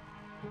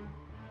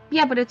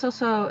 Yeah, but it's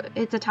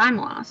a time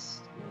loss.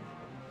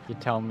 You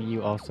tell me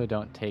you also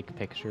don't take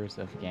pictures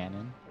of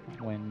Ganon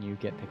when you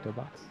get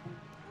Pictobox?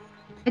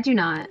 I do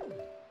not.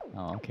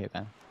 Oh, okay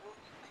then.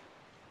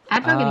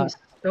 Advo getting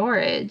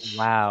storage.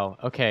 Wow.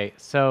 Okay,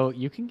 so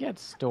you can get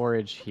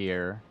storage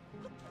here.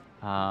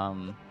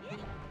 And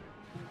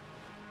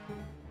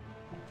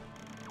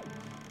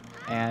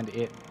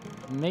it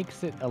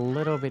makes it a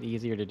little bit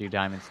easier to do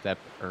Diamond Step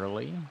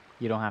early.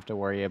 You don't have to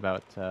worry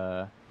about...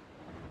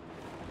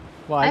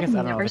 Well, I guess I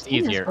don't know if it's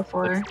easier.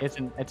 Before.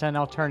 It's an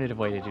alternative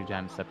way to do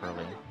Diamond Step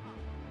early.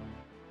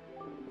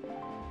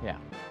 Yeah.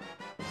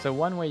 So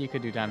one way you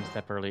could do Diamond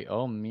Step early...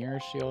 Oh,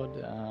 Mirror Shield...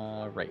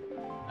 right.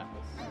 That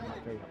was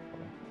not very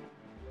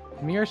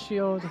helpful. Mirror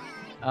Shield...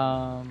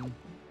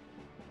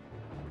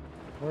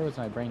 Where was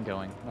my brain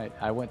going?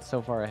 I went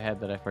so far ahead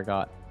that I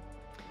forgot.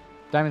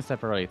 Diamond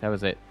Step early, that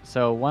was it.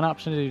 So one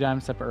option to do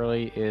Diamond Step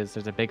early is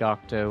there's a big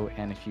octo,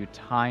 and if you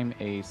time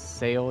a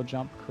sail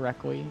jump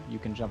correctly, you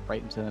can jump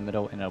right into the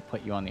middle and it'll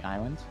put you on the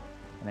island.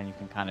 And then you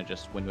can kind of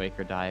just Wind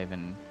Waker dive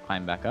and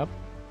climb back up.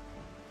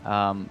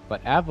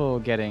 But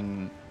Avo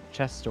getting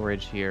chest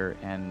storage here,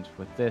 and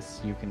with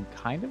this, you can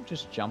kind of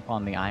just jump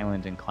on the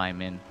island and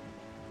climb in.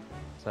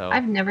 So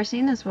I've never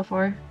seen this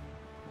before.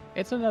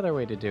 It's another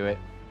way to do it.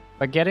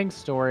 But getting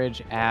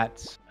storage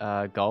at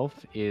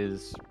Gulf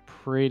is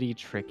pretty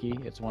tricky.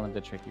 It's one of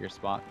the trickier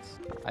spots,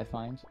 I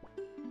find.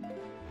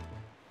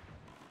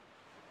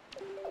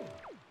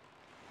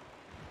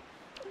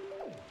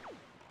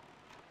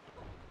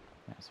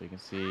 Yeah, so you can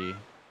see, you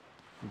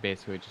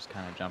basically just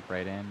kind of jump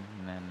right in,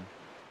 and then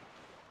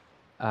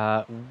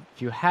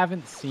if you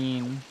haven't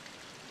seen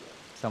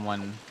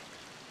someone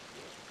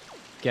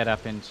get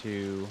up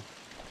into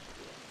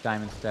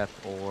Diamond Step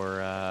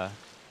or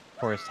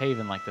Forest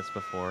Haven like this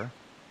before,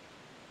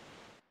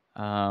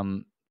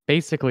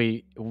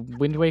 Basically,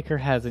 Wind Waker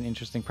has an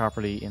interesting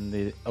property in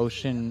the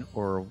ocean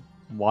or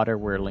water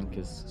where Link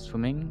is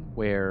swimming,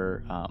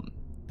 where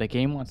the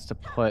game wants to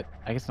put,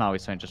 I guess not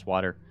always swimming, just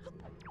water,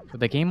 but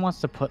the game wants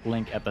to put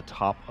Link at the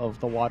top of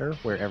the water,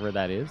 wherever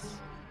that is.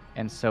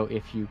 And so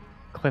if you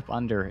clip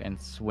under and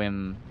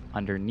swim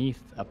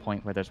underneath a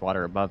point where there's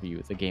water above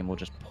you, the game will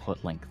just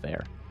put Link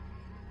there.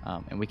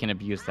 And we can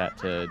abuse that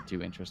to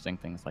do interesting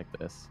things like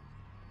this.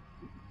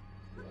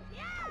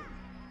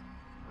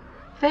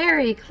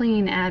 Very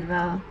clean,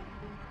 Advo.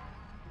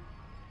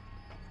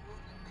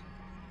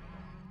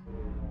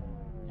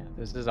 Yeah,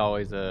 this is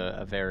always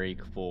a very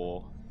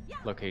cool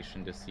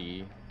location to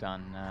see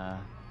done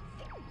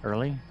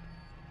early.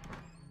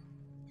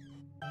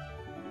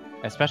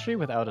 Especially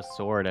without a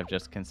sword, I've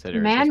just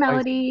considered. Man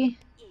Melody.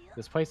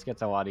 This place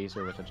gets a lot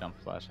easier with a jump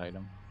flash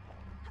item.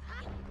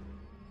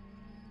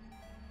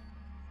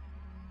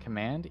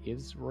 Command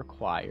is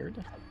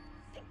required.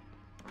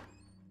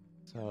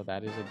 So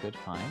that is a good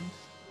find.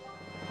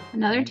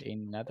 Another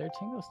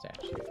Tingle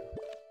statue.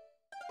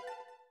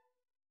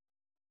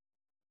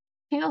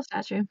 Tingle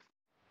statue.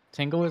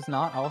 Tingle is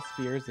not all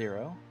Spear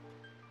 0.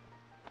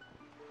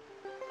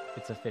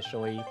 It's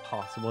officially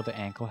possible that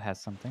Ankle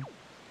has something.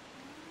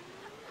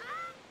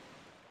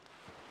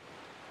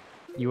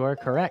 You are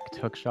correct.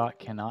 Hookshot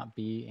cannot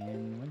be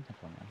in Wind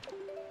Temple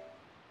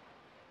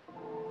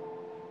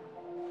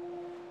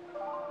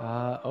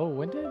now. Oh,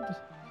 when did...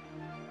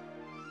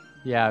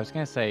 Yeah, I was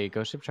going to say,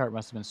 Ghost Ship chart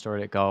must have been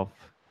stored at Gulf.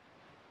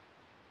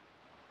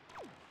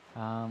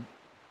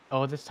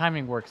 Oh, this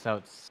timing works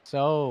out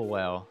so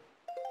well.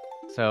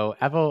 So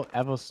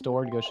Evo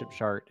stored Ghost Ship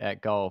chart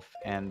at Gulf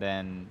and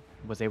then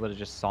was able to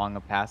just Song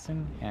of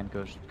Passing, and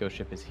Ghost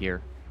Ship is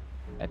here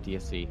at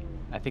DSC.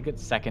 I think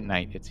it's second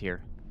night it's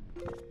here.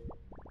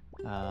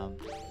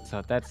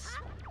 So that's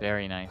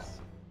very nice.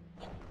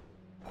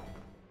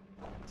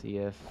 See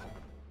if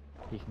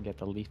he can get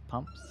the leaf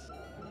pumps.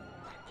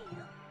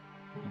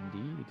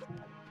 Indeed.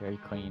 Very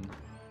clean.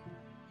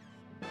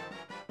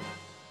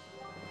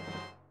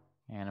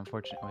 And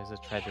unfortunately it was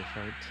a treasure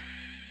fight.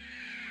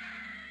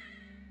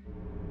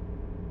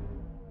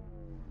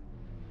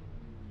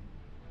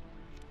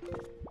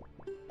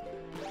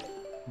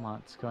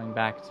 Mott's going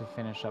back to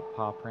finish up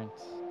paw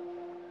prints.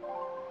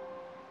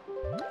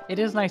 It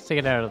is nice to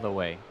get out of the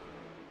way.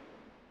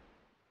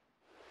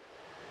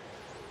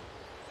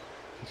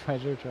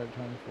 Treasure chart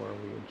 24,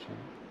 weird chant.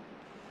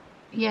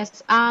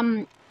 Yes,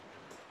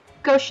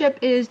 Ghost Ship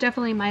is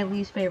definitely my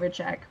least favorite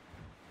check.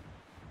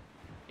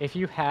 If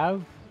you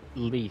have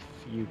Leaf,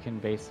 you can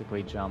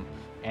basically jump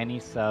any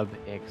sub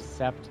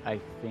except, I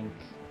think,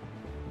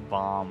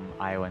 Bomb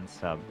Island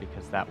sub,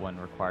 because that one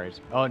requires...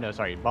 Oh, no,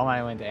 sorry, Bomb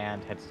Island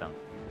and Headstone.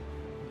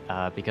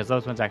 Because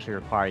those ones actually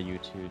require you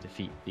to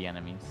defeat the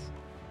enemies.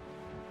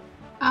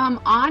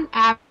 On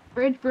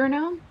average,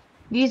 Bruno,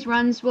 these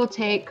runs will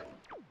take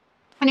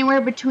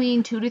anywhere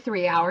between 2 to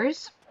 3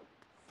 hours.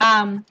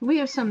 We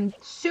have some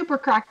super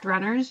cracked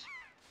runners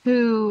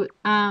who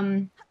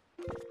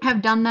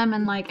have done them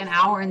in like an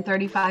hour and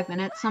 35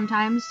 minutes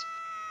sometimes.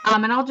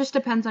 It all just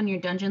depends on your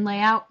dungeon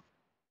layout.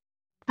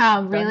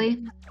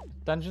 Really?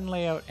 Dungeon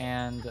layout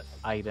and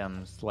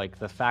items, like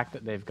the fact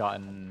that they've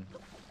gotten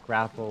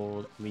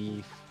grapple,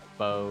 leaf,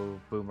 bow,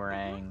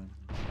 boomerang.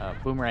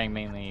 Boomerang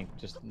mainly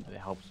just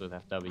helps with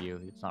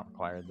FW. It's not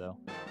required though.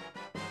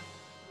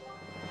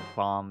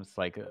 Bombs,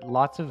 like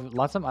lots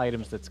of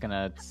items that's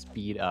gonna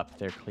speed up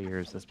their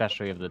clears,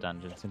 especially of the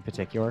dungeons in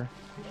particular.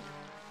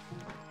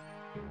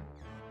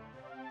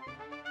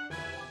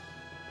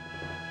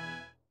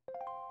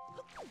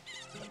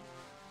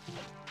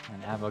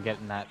 And Avo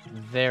getting that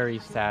very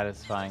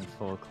satisfying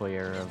full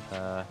clear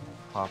of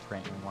paw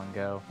print in one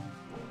go.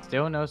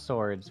 Still no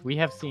swords. We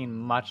have seen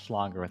much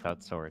longer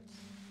without swords.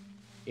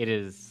 It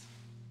is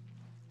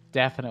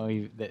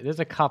definitely... There's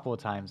a couple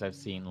of times I've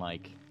seen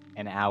like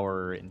an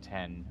hour and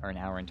 10 or an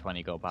hour and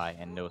 20 go by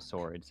and no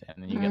swords,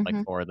 and then you get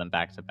like 4 of them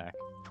back to back.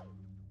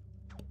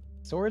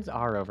 Swords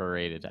are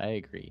overrated, I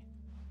agree.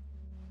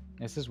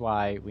 This is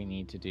why we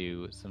need to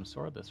do some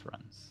swordless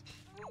runs.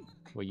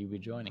 Will you be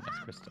joining us,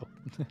 Crystal?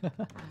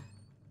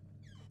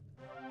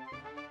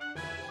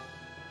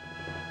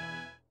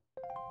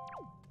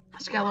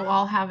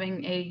 Skeletal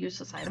having a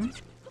useless item.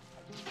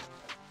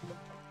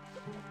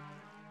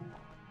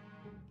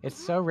 It's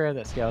so rare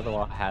that Scale of the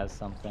Wall has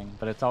something,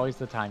 but it's always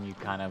the time you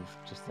kind of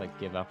just like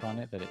give up on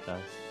it that it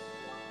does.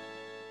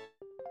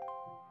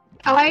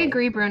 Oh, I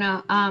agree,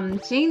 Bruno.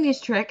 Seeing these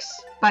tricks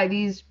by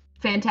these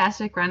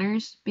fantastic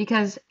runners,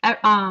 because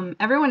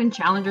everyone in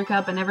Challenger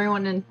Cup and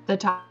everyone in the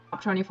top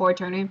 24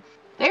 tournament,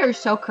 they are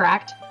so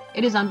cracked.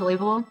 It is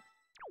unbelievable.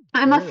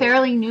 I'm a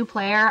fairly new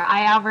player.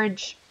 I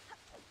average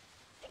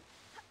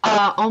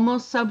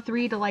almost sub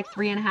 3 to like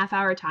 3.5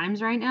 hour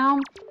times right now,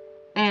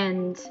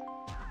 and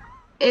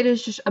it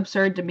is just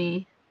absurd to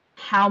me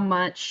how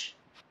much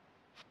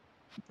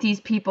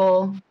these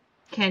people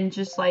can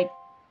just like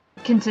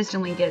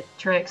consistently get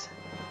tricks.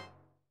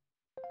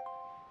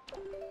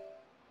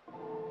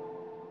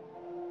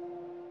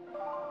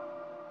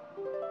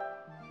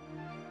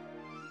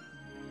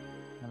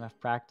 enough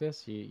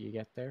practice, you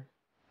get there.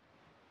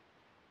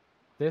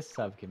 This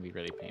sub can be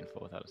really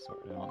painful without a sword,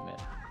 I'll admit.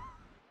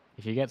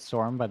 If you get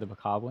stormed by the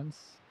Bokoblins,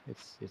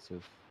 it's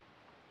oof.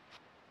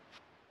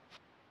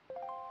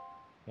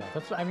 Yeah,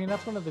 that's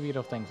one of the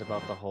beautiful things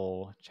about the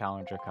whole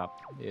Challenger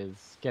Cup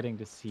is getting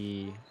to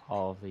see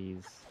all of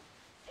these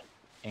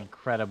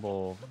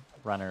incredible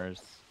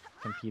runners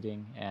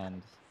competing,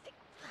 and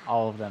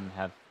all of them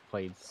have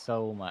played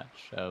so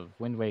much of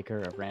Wind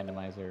Waker, of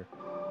Randomizer,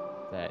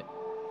 that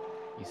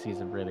you see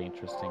some really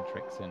interesting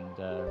tricks and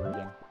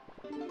routing.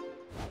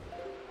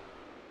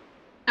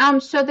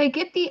 So they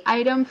get the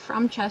item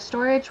from chest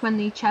storage when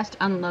the chest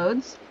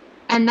unloads,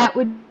 and that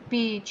would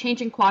be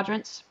changing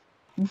quadrants,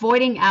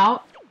 voiding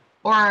out,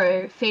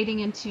 or fading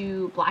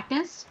into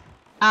blackness.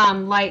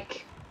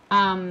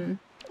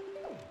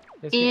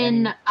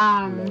 In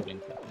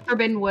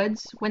Forbidden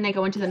Woods, when they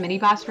go into the mini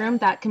boss room,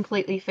 that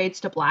completely fades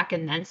to black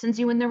and then sends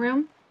you in the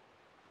room.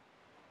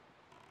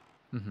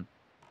 Mm-hmm.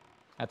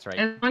 That's right.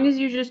 As long as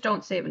you just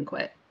don't save and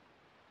quit.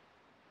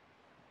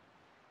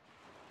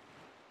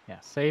 Yeah,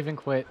 save and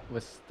quit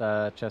with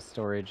the chest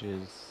storage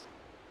is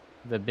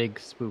the big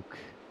spook.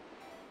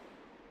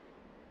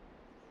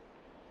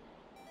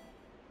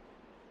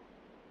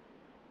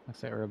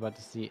 Looks like we're about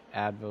to see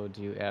Advo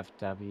do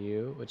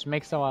FW, which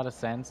makes a lot of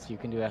sense. You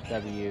can do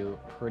FW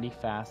pretty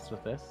fast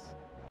with this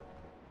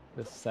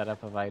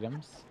setup of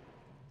items.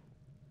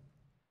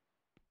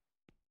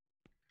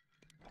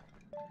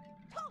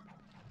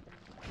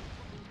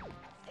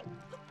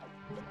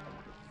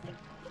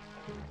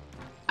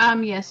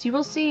 Yes, you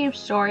will see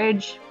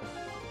storage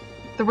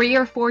 3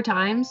 or 4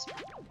 times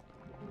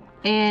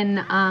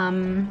in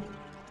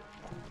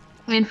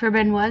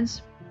Forbidden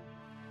Woods.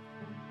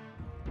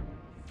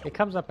 It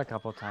comes up a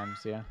couple times,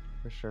 yeah,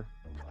 for sure.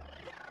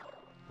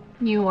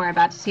 You are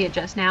about to see it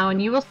just now,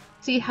 and you will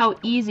see how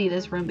easy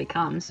this room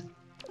becomes.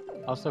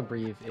 Also,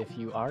 Breve, if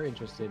you are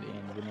interested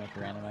in Wind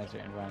Waker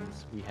Randomizer and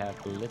runs, we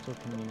have a little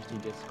community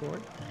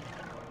Discord.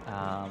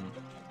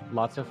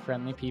 Lots of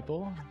friendly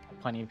people.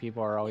 Plenty of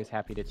people are always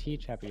happy to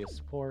teach, happy to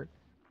support,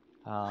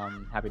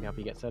 happy to help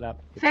you get set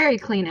up. Very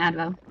clean,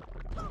 Advo.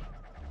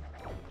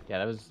 Yeah,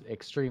 that was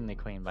extremely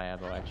clean by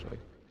Advo, actually.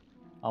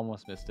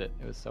 Almost missed it.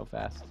 It was so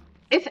fast.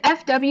 If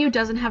FW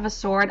doesn't have a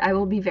sword, I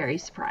will be very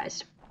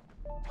surprised.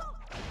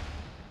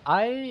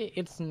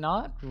 It's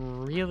not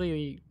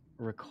really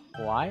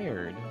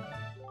required.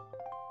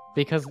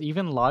 Because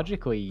even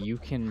logically, you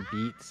can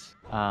beat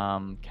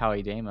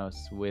Kawi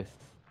Deimos with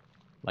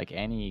like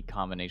any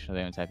combination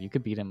of the type. You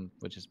could beat him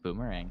with just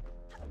Boomerang.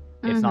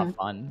 It's not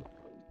fun.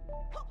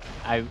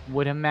 I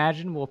would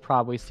imagine we'll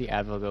probably see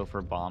Advo go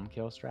for bomb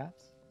kill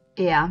strats.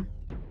 Yeah.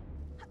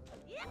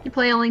 You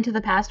play A Link to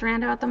the Past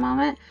Rando at the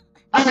moment?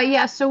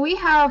 Yeah, so we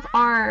have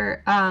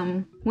our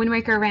Wind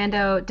Waker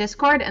Rando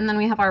Discord, and then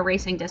we have our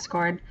racing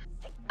Discord.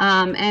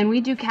 And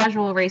we do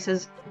casual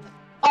races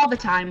all the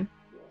time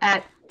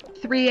at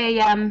 3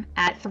 a.m.,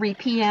 at 3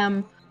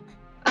 p.m.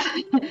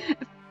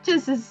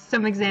 Just as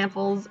some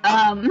examples.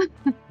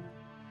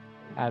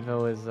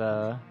 Advo is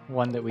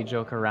one that we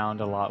joke around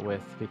a lot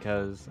with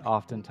because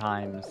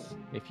oftentimes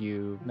if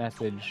you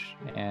message,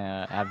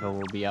 Advo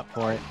will be up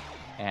for it.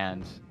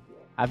 And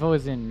Advo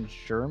is in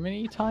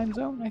Germany time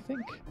zone, I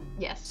think?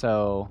 Yes.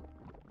 So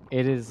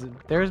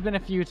there's been a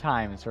few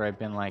times where I've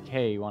been like,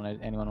 hey,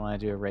 anyone want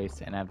to do a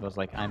race? And Advo's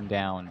like, I'm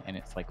down, and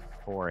it's like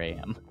 4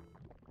 a.m.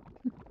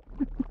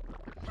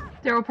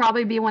 There will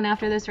probably be one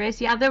after this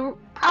race. Yeah, there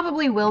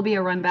probably will be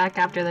a run back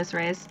after this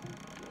race.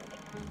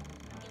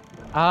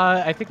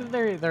 I think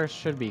that there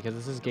should be, because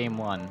this is game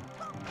 1.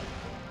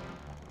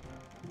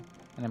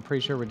 And I'm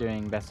pretty sure we're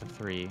doing best of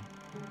 3.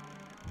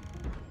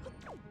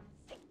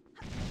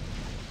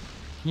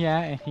 Yeah,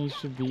 and he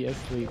should be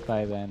asleep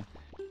by then.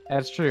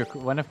 That's true.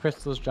 One of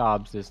Crystal's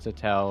jobs is to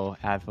tell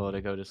Advo to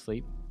go to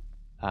sleep.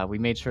 We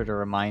made sure to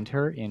remind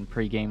her in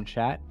pre-game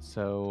chat,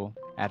 so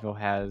Advo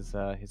has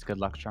his good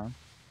luck charm.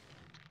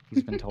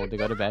 He's been told to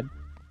go to bed.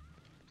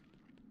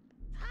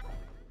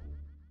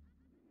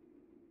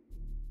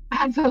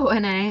 Advo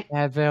NA.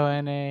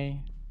 Advo NA.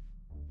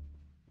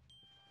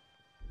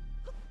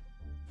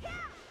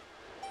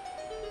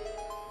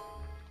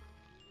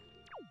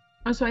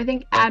 Oh, so I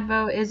think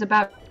Advo is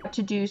about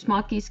to do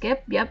small key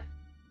skip. Yep.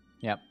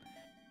 Yep.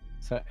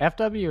 So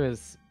FW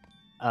is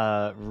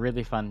a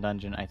really fun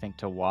dungeon, I think,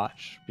 to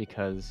watch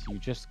because you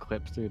just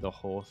clip through the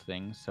whole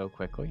thing so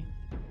quickly.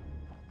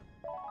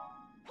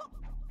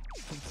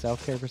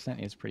 Self-care percent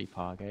is pretty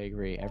pog, I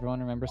agree. Everyone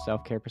remember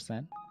self-care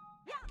percent?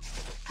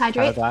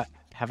 Hydrate.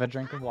 Have a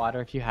drink of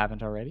water if you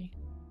haven't already.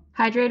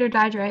 Hydrate or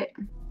dihydrate.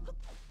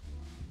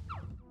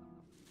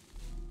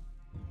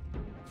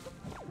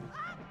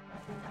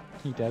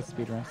 He does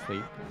speedrun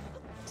sleep.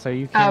 So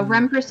you can...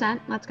 REM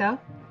percent, let's go.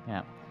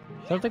 Yeah.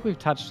 So I don't think we've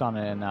touched on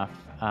it enough.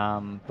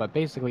 But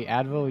basically,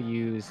 Advo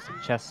used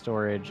chest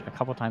storage a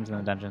couple times in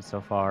the dungeon so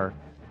far.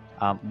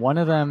 One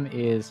of them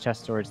is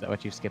chest storage that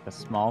lets you skip a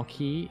small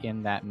key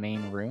in that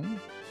main room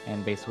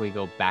and basically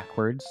go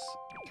backwards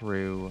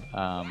through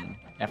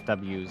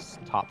FW's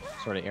top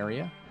sort of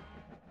area.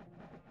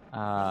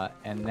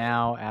 And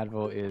now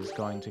Advil is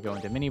going to go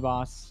into mini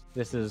boss.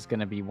 This is going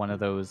to be one of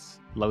those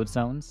load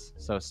zones,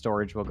 so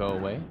storage will go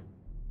away.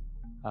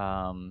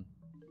 And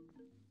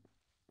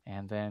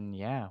then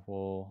yeah,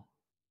 I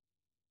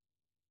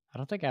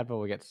don't think Advil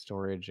will get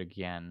storage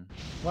again.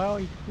 Well,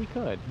 we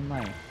could. He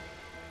might.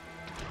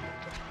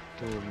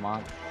 Ooh,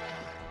 Mont.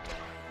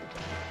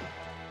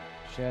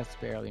 Just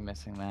barely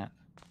missing that.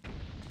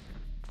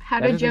 How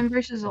did Jim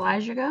versus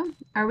Elijah go?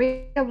 Are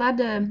we allowed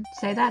to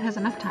say that? Has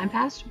enough time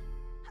passed?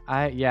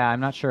 Yeah,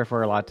 I'm not sure if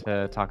we're allowed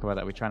to talk about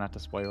that. We try not to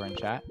spoiler in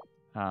chat.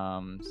 So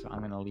I'm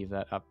going to leave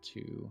that up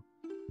to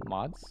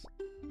mods.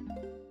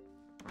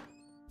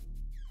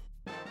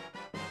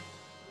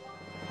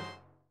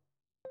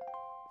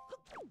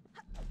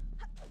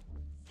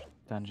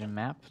 Dungeon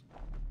map.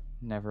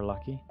 Never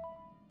lucky.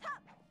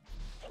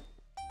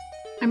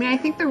 I mean, I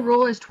think the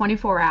rule is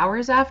 24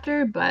 hours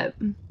after, but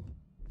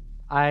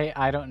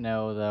I don't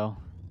know though.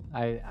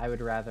 I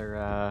would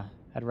rather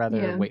I'd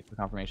rather wait for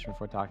confirmation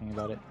before talking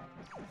about it.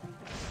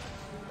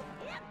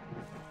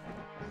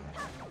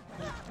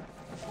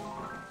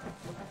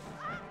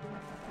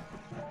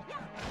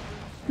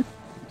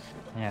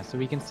 Yeah, so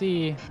we can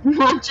see.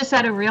 Mont just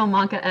had a real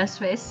Monka S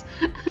face.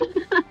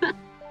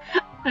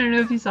 I don't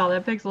know if you saw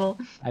that,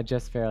 Pixel. I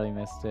just barely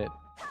missed it.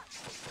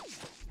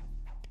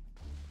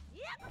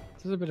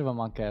 This is a bit of a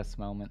Monka-esque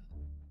moment.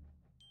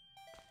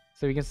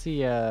 So we can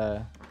see,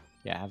 yeah,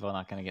 Advil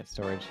not gonna get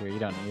storage here. You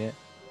don't need it.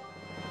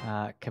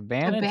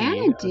 Cabana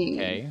D.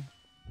 Okay.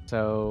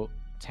 So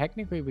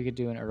technically we could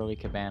do an early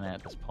Cabana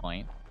at this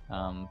point,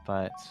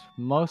 but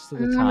most of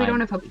the time we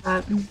don't have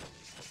hookshot.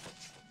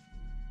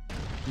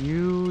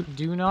 You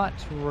do not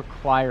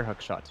require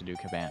hookshot to do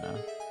Cabana.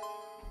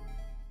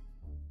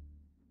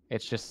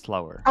 It's just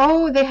slower.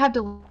 Oh, they have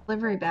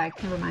delivery bag.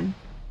 Never mind.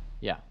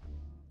 Yeah.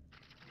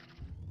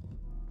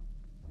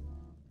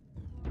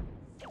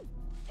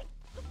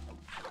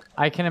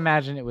 I can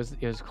imagine it was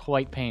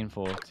quite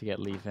painful to get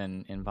Leaf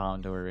in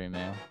involuntary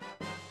mail.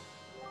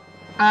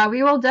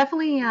 We will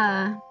definitely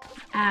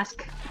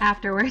ask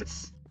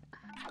afterwards.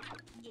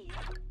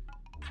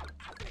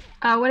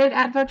 What did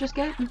Advo just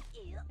get?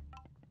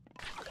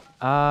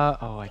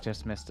 Oh, I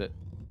just missed it.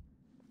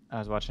 I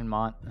was watching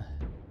Mont.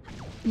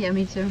 Yeah,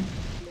 me too.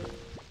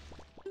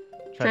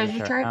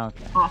 Treasure chart? Oh,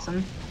 okay.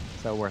 Awesome.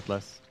 So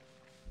worthless.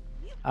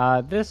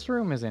 This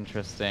room is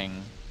interesting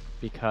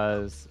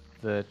because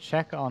the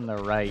check on the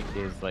right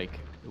is like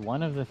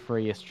one of the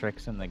freest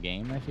tricks in the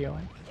game, I feel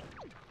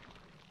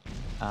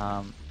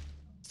like.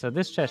 So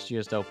this chest you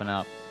just open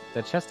up.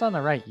 The chest on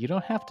the right, you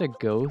don't have to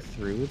go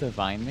through the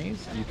vine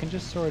maze. You can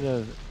just sort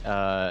of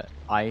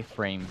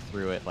iframe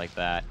through it like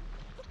that.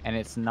 And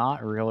it's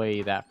not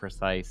really that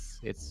precise.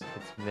 It's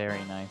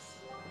very nice.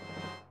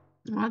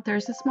 Well,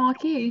 there's a small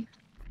key.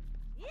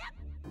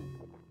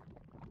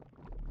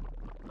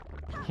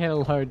 He had a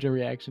larger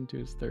reaction to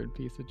his third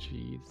piece of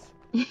cheese.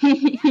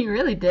 He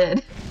really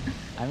did.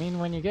 I mean,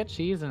 when you get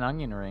cheese and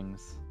onion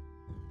rings,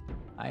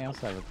 I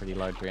also have a pretty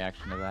large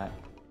reaction to that.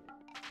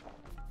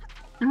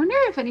 I wonder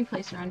if any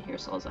place around here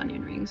sells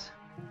onion rings.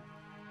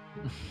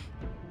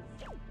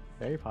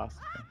 Very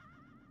possibly.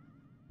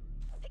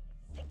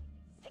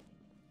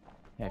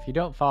 Yeah, if you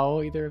don't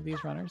follow either of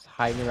these runners,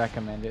 highly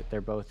recommend it.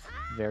 They're both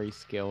very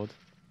skilled.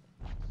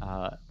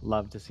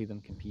 Love to see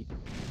them compete.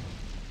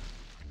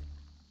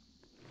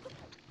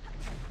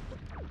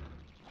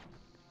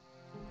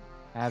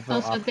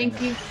 Advil also,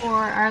 thank you for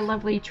our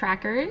lovely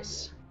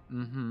trackers.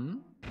 Mm-hmm.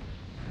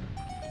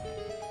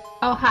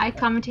 Oh, hi,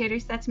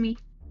 commentators. That's me.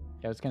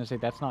 Yeah, I was going to say,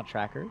 that's not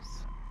trackers.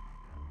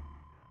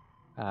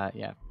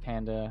 Yeah,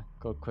 Panda,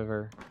 Gold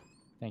Quiver.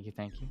 Thank you,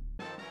 thank you.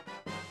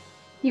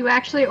 You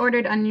actually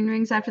ordered onion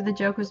rings after the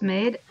joke was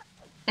made,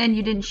 and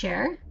you didn't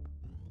share?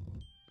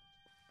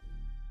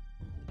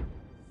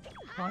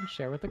 Come on,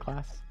 share with the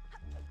class.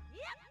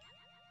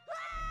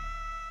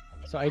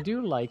 So I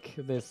do like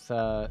this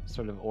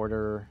sort of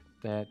order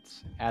that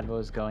Advo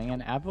is going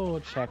in.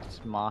 Advo checked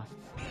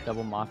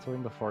double moth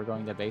room before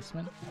going to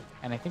basement,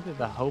 and I think that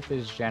the hope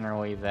is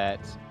generally that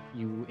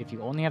if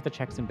you only have the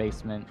checks in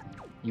basement,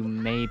 you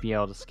may be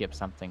able to skip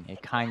something.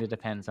 It kind of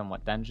depends on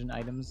what dungeon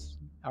items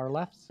are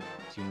left.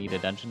 So you need a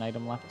dungeon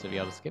item left to be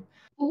able to skip.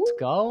 Ooh.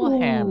 Skull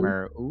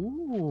Hammer.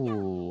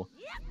 Ooh.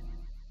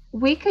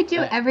 We could do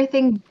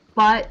everything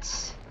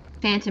but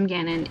Phantom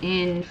Ganon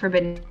in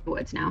Forbidden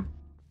Woods now.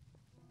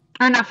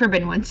 Or not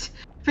Forbidden Woods.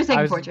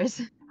 Forsaken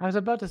Fortress. I was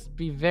about to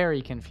be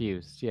very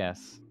confused,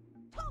 yes.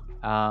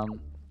 Yeah,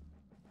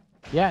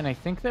 and I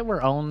think that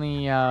we're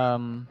only...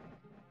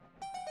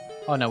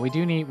 Oh no, we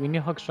need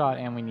Hookshot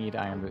and we need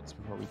Iron Boots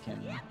before we can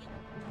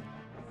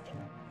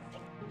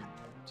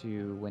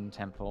do Wind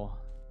Temple.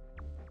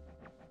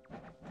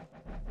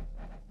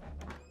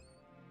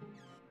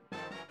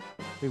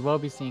 We will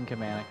be seeing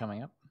Cabana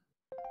coming up.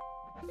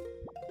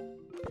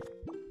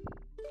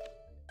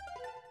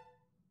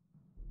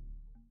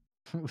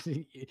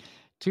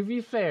 To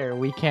be fair,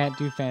 we can't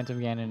do Phantom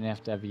Ganon in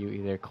FW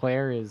either.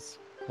 Claire is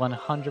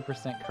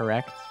 100%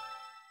 correct.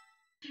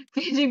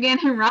 Phantom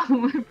Ganon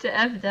wrong move to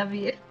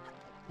FW.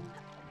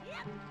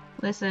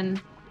 Listen,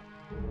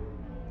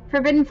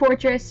 Forbidden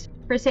Fortress,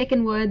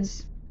 Forsaken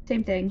Woods,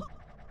 same thing.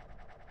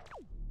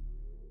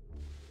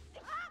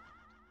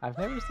 I've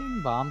never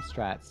seen bomb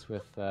strats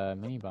with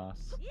mini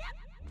boss.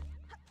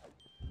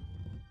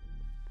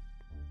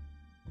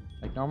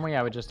 Like normally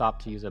I would just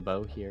opt to use a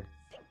bow here.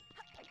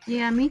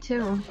 Yeah, me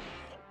too.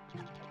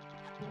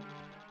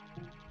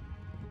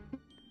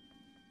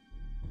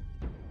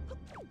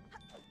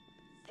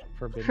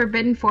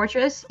 Forbidden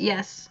Fortress?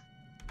 Yes.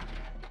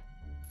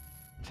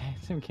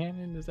 Phantom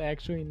Cannon is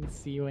actually in the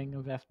ceiling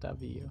of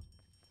FW.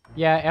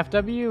 Yeah,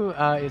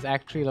 FW is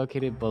actually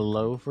located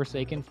below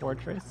Forsaken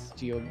Fortress,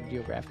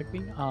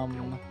 geographically.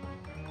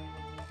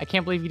 I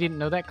can't believe you didn't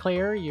know that,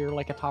 Claire. You're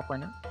like a top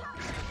runner.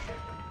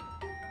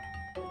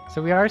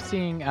 So we are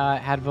seeing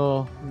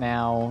Advil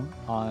now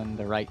on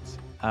the right.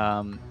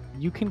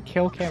 You can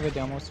kill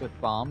Cavadomos with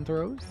bomb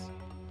throws.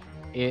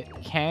 It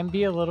can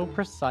be a little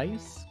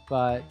precise,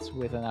 but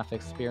with enough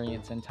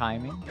experience and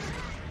timing,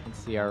 you can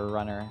see our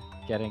runner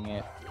getting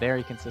it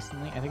very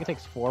consistently. I think it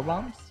takes 4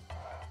 bombs.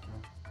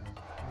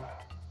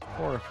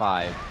 4 or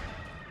 5.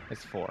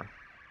 It's 4.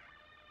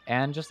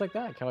 And just like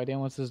that,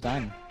 Kalidamos is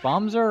done.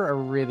 Bombs are a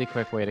really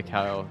quick way to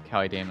KO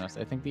Kalidamos.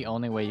 I think the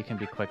only way you can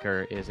be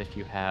quicker is if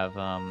you have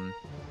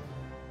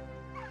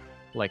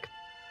like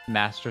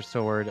Master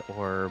Sword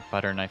or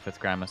Butter Knife with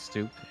Grandma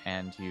Stoop,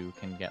 and you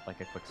can get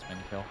like a quick spin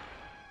kill.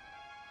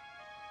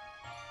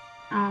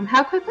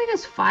 How quickly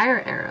does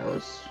fire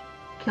arrows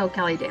kill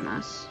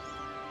Kalidamos?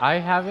 I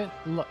haven't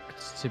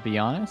looked, to be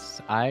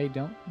honest. I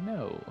don't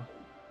know.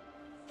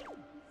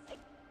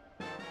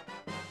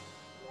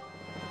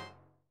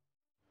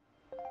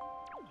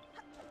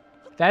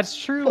 That's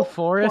true.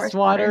 Forest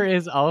water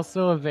is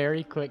also a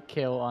very quick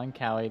kill on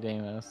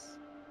Kalidamos.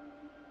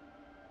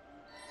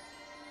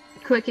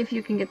 Quick if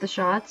you can get the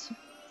shots.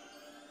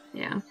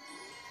 Yeah.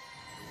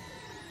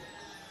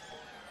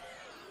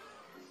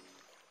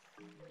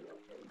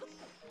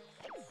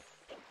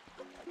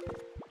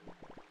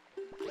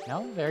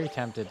 Now I'm very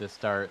tempted to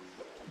start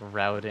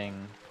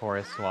routing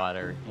forest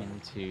water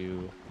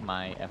into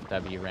my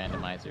FW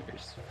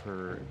randomizers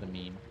for the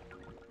meme.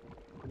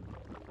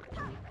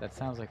 That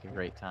sounds like a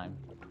great time.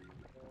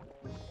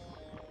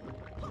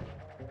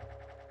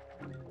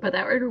 But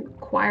that would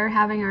require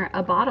having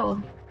a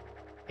bottle.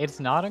 It's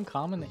not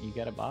uncommon that you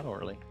get a bottle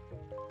early.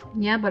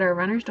 Yeah, but our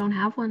runners don't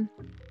have one.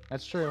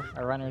 That's true.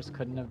 Our runners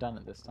couldn't have done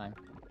it this time.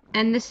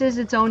 And this is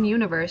its own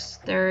universe.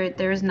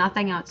 There's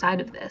nothing outside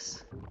of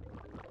this.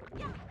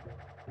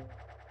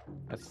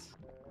 That's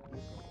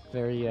a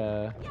very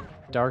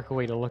dark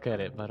way to look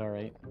at it, but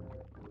alright.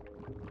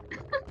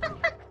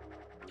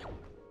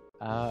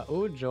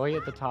 Oh, Joy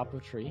at the top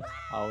of tree.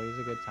 Always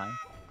a good time.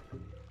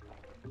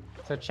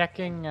 So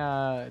checking,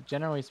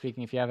 generally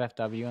speaking, if you have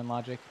FW in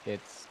Logic,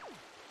 it's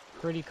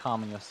pretty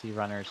common you'll see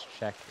runners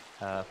check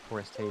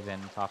Forest Haven,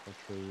 top of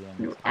tree,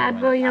 and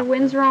Advo, your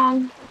wind's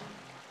wrong.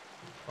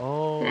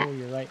 Oh,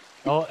 you're right.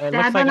 Oh, it Did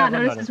looks Advo like not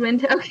Advo notice his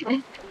wind?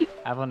 Okay.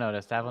 Advo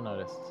noticed, Advo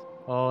noticed.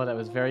 Oh, that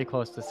was very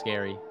close to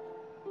scary.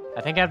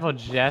 I think Advo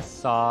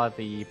just saw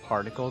the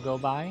particle go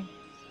by,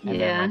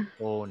 and then went,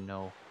 oh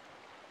no.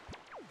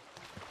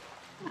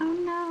 Oh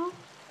no.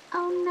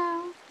 Oh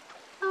no.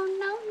 Oh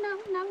no, no,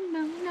 no,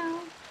 no, no.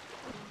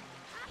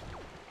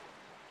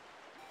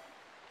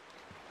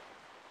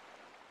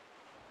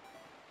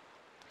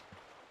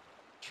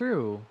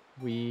 True.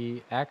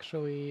 We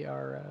actually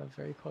are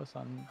very close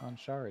on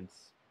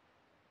shards.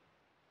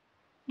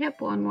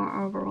 Yep, one more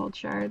overworld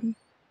shard.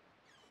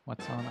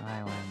 What's on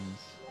islands?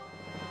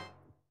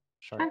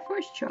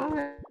 Triforce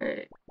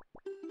shard.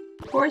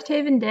 Forest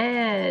Haven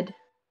dead.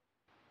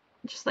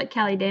 Just like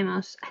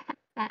Kalidamos.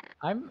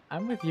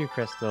 I'm with you,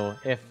 Crystal.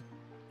 If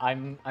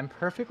I'm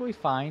perfectly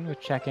fine with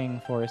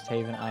checking Forest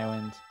Haven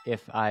Island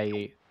if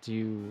I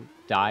do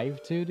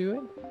dive to do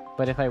it,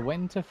 but if I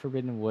went into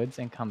Forbidden Woods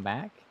and come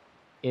back,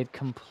 it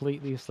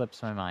completely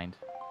slips my mind.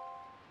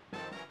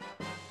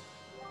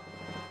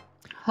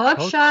 Hook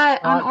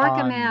shot on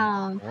Orca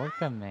Mail.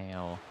 Orca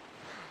Mail.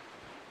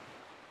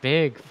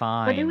 Big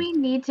find. What do we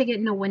need to get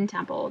into Wind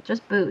Temple?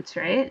 Just boots,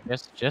 right?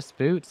 Just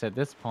boots at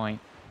this point.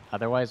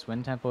 Otherwise,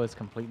 Wind Temple is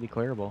completely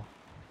clearable.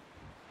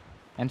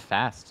 And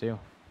fast, too.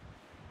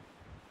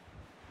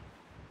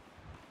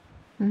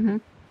 Mm-hmm.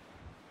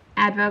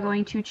 Advo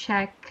going to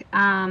check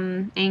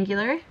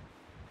Angular.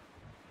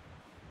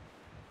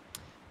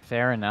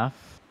 Fair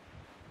enough.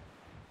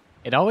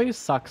 It always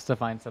sucks to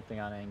find something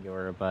on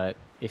Angular, but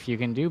if you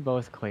can do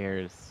both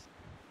clears,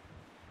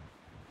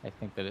 I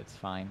think that it's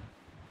fine.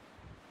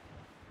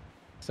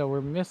 So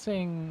we're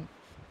missing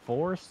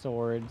 4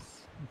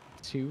 swords,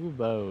 2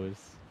 bows,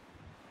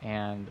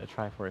 and a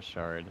Triforce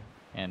shard,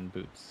 and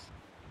boots.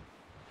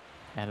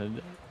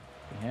 And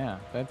yeah,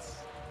 that's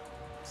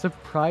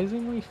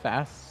surprisingly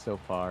fast so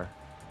far.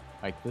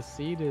 Like the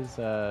seed has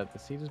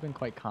been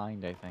quite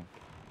kind, I think.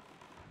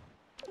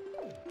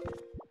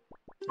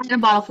 And a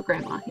bottle for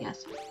Grandma,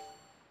 yes.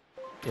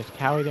 If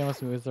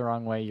Kalidamos moves the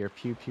wrong way, your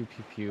pew pew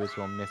pew pews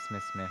will miss.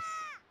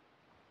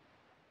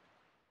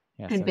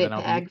 Yes, and big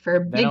tag for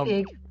big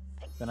pig.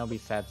 Then I'll be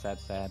sad.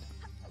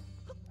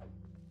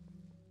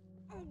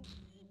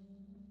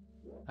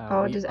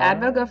 Oh, does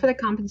Advo go for the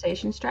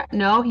compensation strat?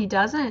 No, he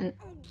doesn't.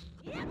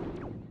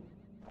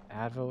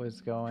 Advo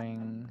is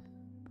going...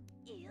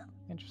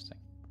 Interesting.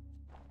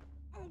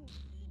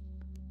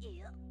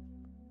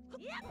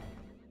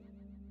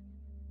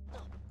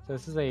 So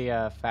this is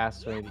a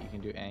fast way that you can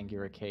do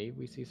Angular Cave,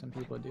 we see some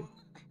people do.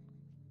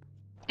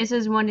 This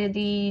is one of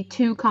the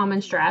 2 common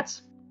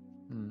strats.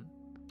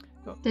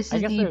 Well, This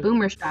is the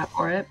boomer strat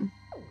for it.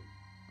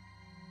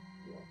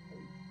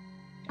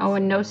 Oh,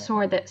 and no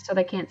sword so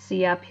they can't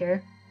see up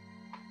here.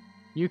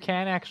 You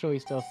can actually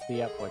still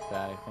see up like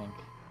that, I think.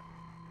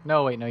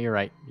 No, wait, no, you're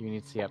right. You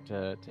need to see up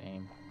to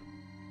aim.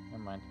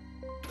 Never mind.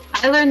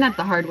 I learned that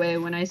the hard way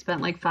when I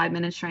spent like 5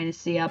 minutes trying to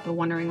see up and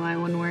wondering why it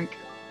wouldn't work.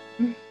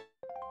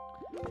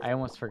 I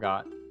almost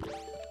forgot.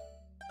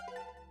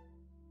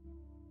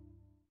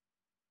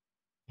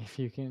 If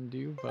you can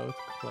do both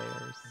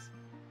players.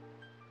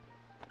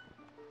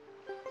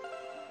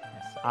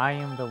 Yes, I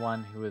am the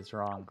one who is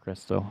wrong,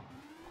 Crystal.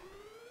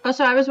 Oh,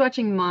 so I was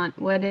watching Mont.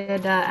 What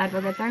did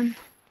Advo get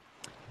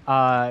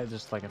there?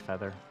 Just like a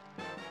feather.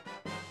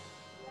 I'm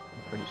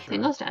pretty sure.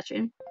 Single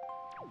statue.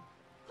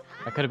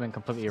 I could have been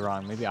completely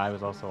wrong. Maybe I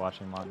was also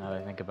watching Mont now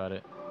that I think about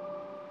it.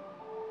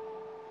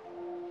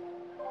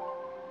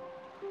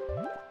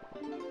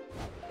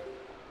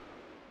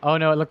 Oh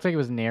no, it looked like it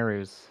was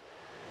Neru's.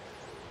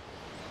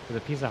 Was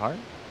it a piece of heart?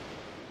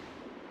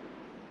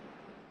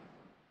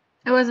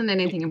 It wasn't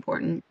anything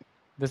important.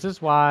 This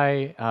is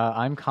why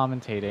I'm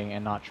commentating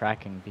and not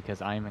tracking,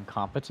 because I'm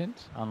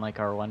incompetent, unlike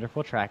our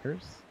wonderful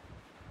trackers.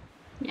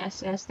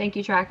 Yes, yes. Thank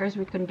you, trackers.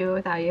 We couldn't do it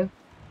without you.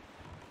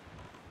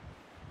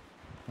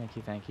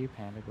 Thank you,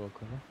 Panda Gold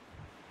Quiver.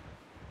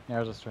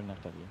 There's a certain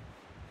FW.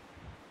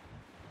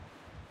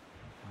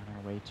 On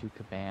our way to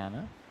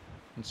Cabana.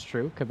 It's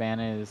true,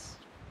 Cabana is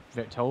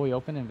totally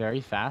open and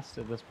very fast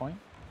at this point.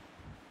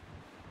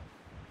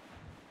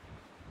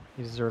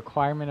 It is a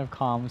requirement of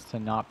comms to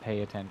not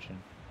pay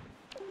attention.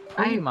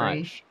 Pretty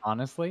much,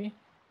 honestly.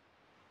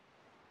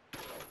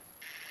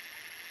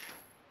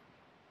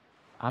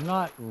 I'm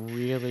not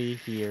really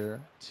here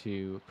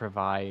to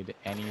provide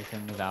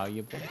anything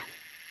valuable.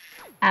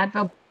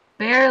 Advo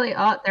barely.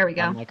 Oh, there we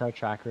go. Unlike our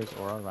trackers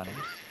or our runners.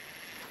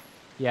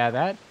 Yeah,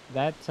 that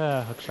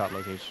hookshot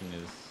location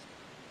is.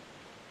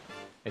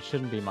 It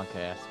shouldn't be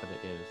Monka-S, but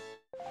it is.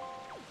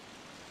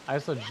 I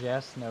also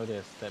just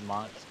noticed that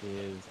Mont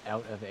is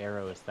out of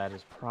arrows. That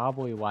is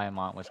probably why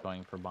Mont was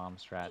going for bomb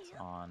strats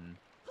on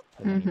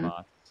the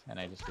mini-boss, and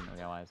I just didn't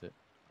realize it.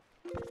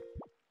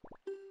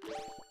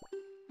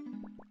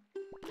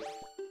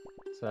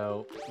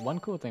 So, one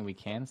cool thing we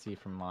can see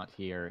from Mont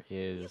here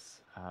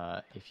is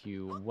if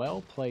you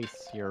well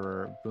place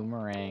your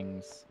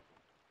boomerang's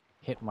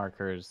hit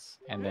markers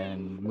and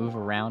then move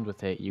around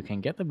with it, you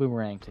can get the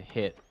boomerang to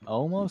hit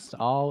almost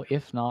all,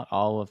 if not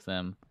all of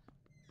them,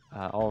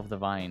 all of the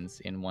vines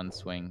in one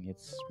swing.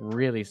 It's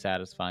really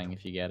satisfying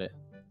if you get it.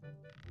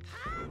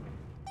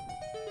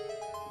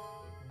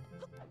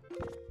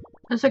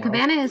 So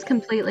Cabana is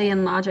completely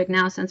in logic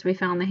now since we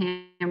found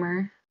the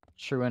hammer.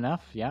 True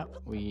enough, yeah.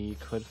 We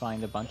could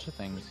find a bunch of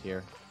things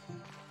here.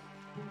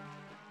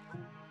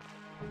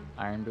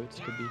 Iron boots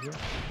could be here.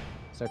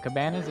 So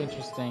Cabana is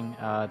interesting.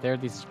 There are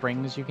these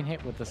springs you can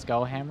hit with the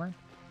skull hammer,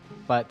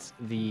 but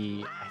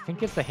I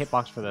think it's the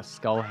hitbox for the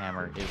skull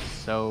hammer is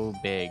so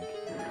big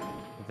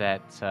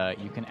that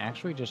you can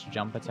actually just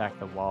jump attack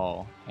the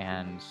wall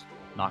and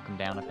knock him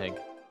down a peg.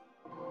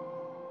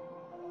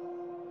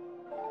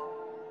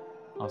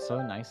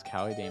 Also, nice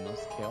Kawi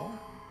Deimos kill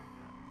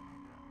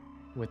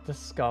with the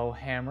skull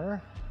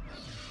hammer.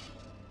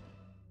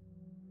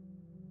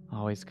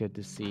 Always good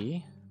to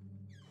see.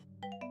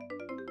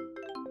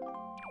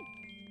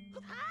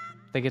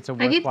 I think it's a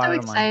worthwhile I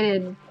get so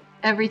excited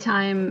every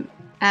time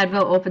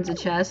Advo opens a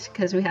chest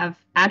because we have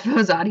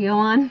Advo's audio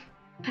on,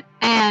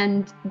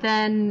 and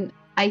then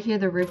I hear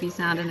the rupee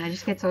sound and I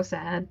just get so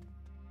sad.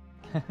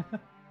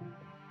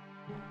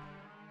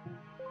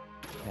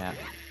 Yeah.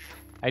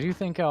 I do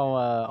think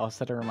I'll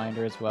set a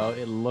reminder as well.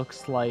 It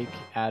looks like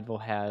Advo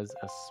has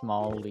a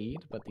small lead,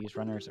 but these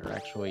runners are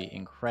actually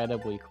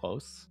incredibly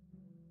close.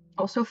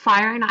 Also,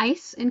 Fire and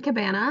Ice in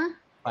Cabana.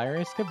 Fire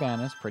Ice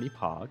Cabana is pretty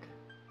pog.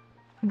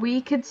 We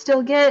could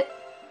still get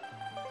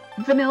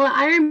vanilla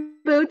iron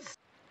boots.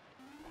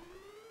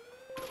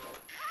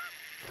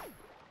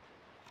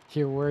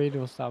 You're worried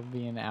we'll stop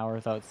being an hour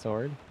without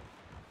sword?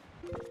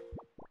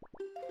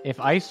 If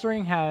Ice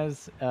Ring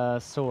has a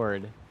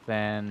sword,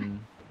 then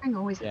Ring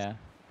always has. yeah.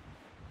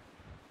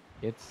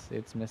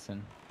 It's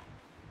missing.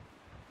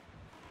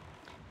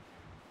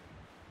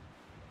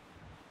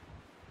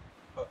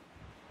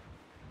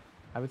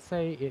 I would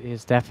say it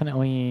is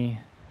definitely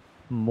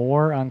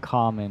more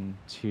uncommon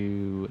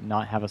to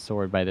not have a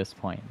sword by this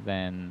point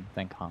than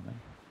common.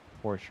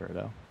 For sure,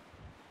 though.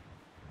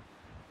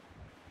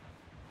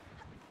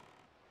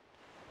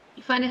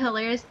 You find it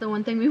hilarious? The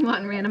one thing we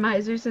want in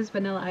randomizers is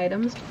vanilla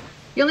items.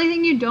 The only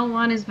thing you don't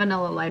want is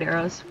vanilla light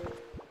arrows.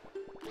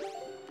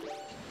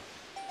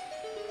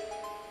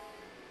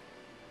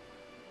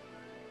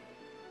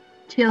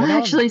 Teal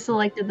actually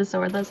selected the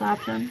swordless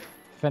option.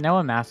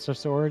 Vanilla Master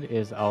Sword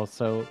is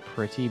also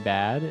pretty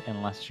bad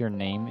unless your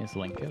name is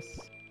Linkus.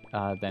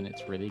 Then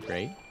it's really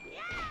great.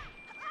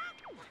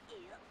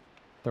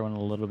 Throwing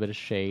a little bit of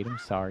shade, I'm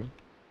sorry.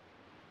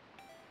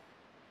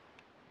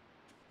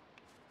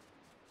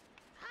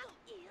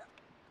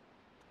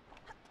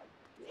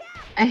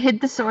 I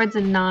hid the swords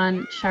in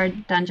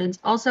non-shard dungeons.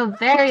 Also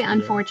very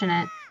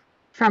unfortunate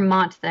for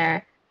Mont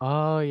there.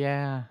 Oh,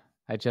 yeah.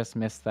 I just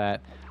missed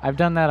that. I've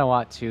done that a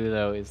lot too,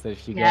 though, is that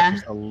if you get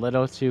just a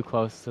little too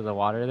close to the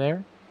water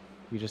there,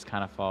 you just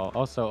kind of fall.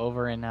 Also,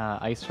 over in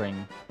Ice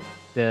Ring,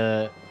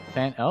 the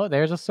fan... Oh,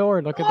 there's a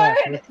sword. Look at that.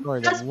 First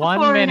sword. Just 1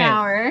 before minute. an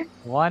hour.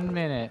 1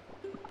 minute.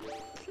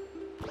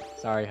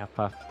 Sorry,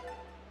 Huffpuff.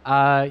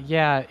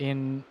 Yeah,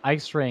 in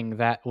Ice Ring,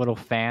 that little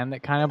fan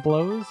that kind of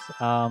blows,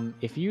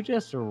 if you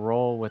just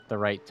roll with the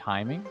right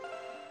timing,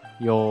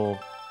 you'll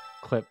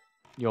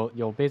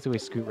basically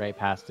scoot right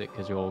past it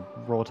because you'll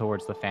roll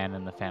towards the fan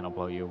and the fan will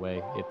blow you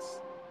away. It's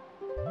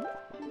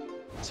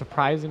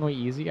surprisingly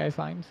easy, I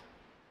find.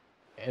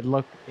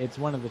 It's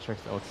one of the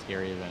tricks that looks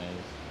scarier than it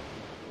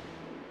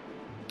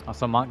is.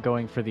 Also, I'm not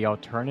going for the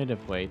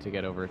alternative way to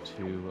get over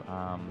to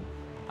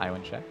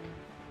Island Check.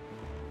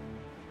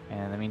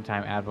 And in the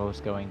meantime, Advo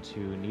is going to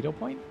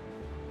Needlepoint.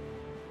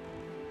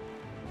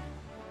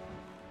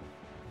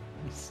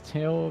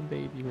 Still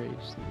baby rage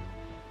seed.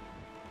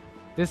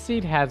 This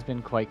seed has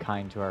been quite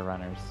kind to our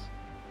runners.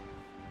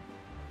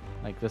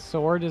 Like, the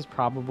sword is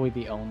probably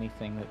the only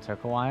thing that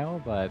took a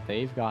while, but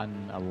they've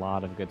gotten a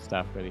lot of good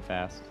stuff really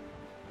fast.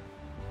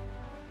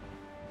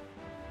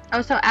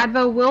 Oh, so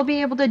Advo will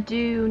be able to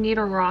do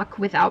Needle Rock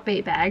without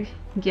bait bag,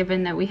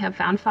 given that we have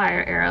found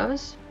fire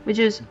arrows, which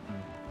is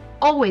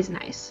always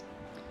nice.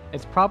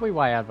 It's probably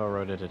why Advo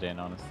rotated it in,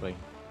 honestly.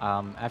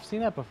 I've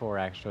seen that before,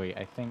 actually.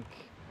 I think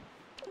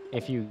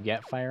if you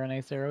get fire and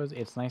ice arrows,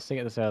 it's nice to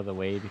get this out of the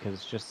way because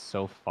it's just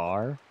so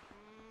far.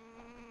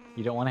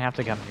 You don't want to have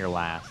to come here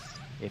last.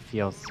 It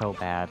feels so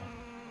bad.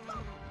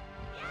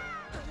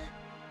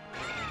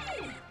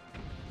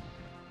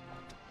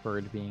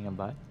 Bird being a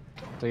butt.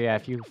 So yeah,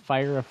 if you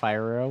fire a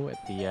fire arrow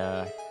at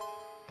the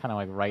kind of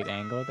like right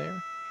angle there,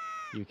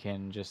 you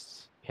can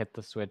just hit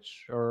the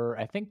switch, or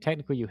I think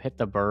technically you hit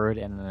the bird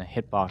and then the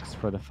hitbox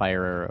for the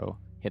fire arrow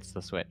hits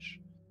the switch.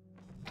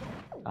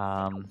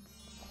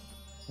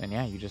 And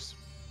yeah, you just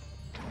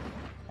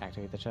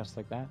activate the chest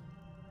like that.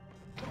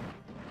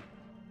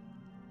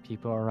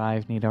 People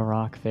arrive, need a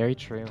rock. Very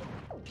true.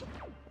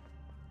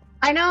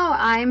 I know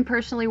I'm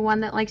personally one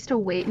that likes to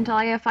wait until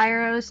I have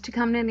fire arrows to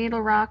come to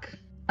Needle Rock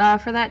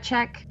for that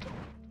check,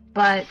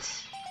 but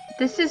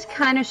this is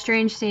kind of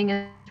strange seeing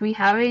as we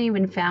haven't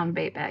even found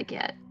bait bag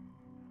yet.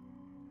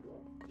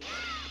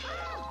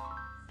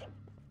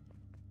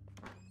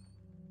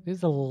 It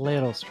is a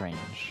little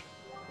strange.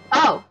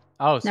 Oh,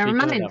 Never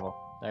mind. The devil.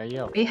 There you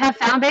go. We have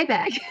found bait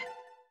bag.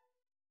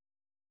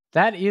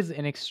 That is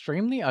an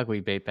extremely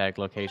ugly bait bag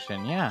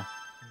location, yeah.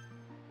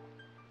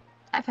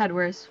 I've had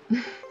worse.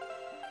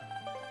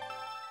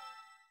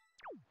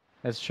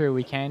 That's true,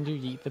 we can do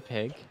Yeet the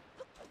Pig.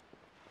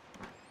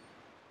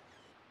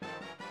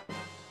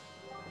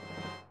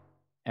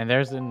 And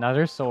there's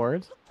another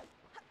sword.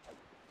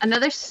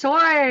 Another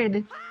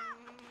sword!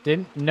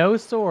 No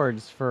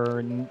swords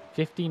for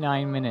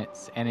 59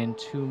 minutes, and in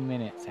 2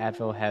 minutes,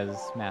 Advil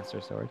has Master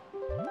Sword.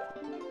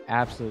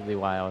 Absolutely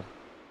wild.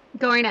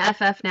 Going to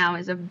FF now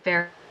is a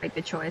very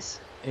good choice.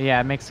 Yeah,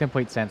 it makes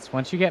complete sense.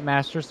 Once you get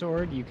Master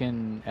Sword, you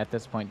can, at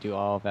this point, do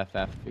all of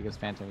FF, because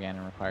Phantom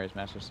Ganon requires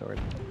Master Sword.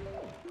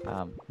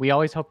 We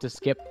always hope to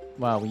skip,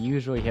 well, we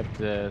usually hit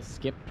to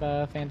skip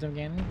Phantom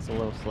Ganon. It's a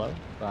little slow,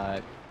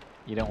 but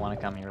you don't want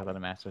to come here without a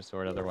Master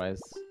Sword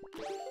otherwise.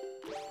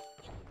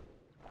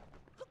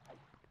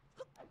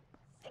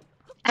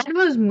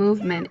 Advo's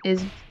movement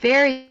is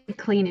very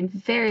clean and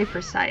very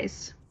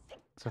precise.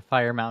 So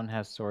Fire Mountain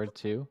has sword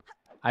too.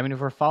 I mean, if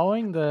we're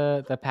following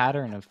the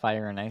pattern of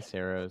fire and ice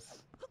arrows,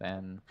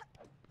 then...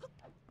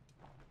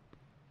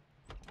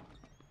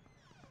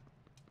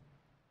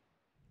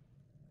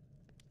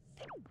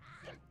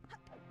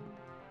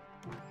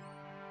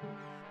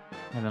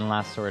 And then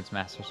last sword's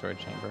Master Sword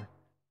Chamber.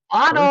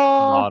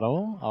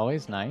 Bottle,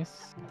 always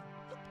nice.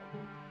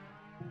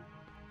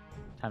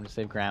 Time to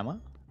save Grandma.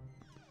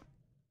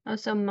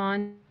 Also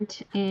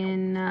Mont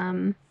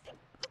in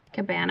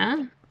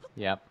Cabana.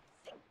 Yep.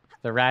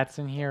 The rats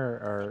in here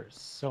are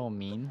so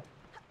mean.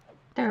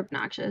 They're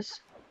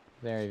obnoxious.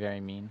 Very, very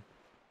mean.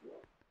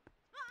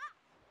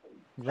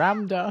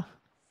 Gramda.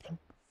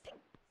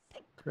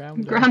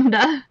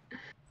 Gramda.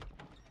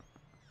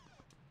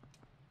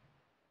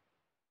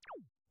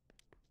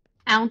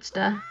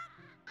 Ounceda.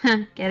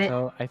 Get it?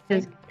 So I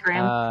think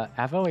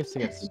Avo waits to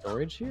get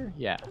storage here?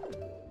 Yeah.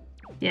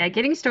 Yeah,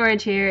 getting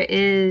storage here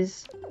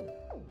is...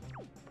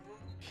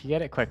 If you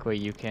get it quickly,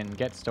 you can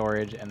get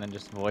storage and then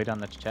just void on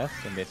the chest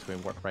and basically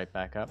warp right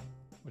back up,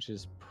 which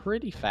is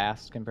pretty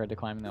fast compared to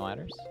climbing the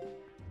ladders.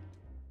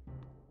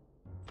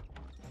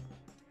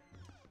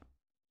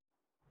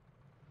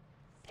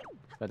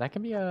 But that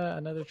can be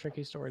another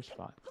tricky storage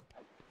spot.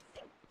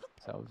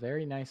 So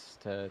very nice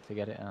to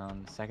get it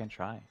on second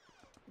try.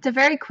 It's a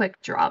very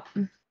quick drop.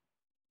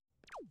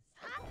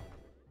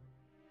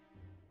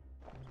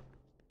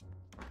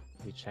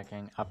 Be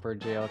checking upper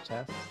jail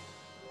chest.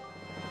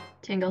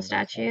 Tingle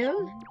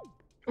statue.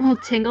 Will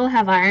Tingle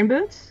have iron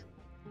boots?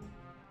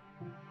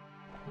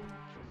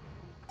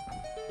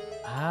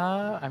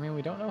 I mean,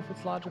 we don't know if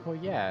it's logical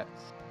yet.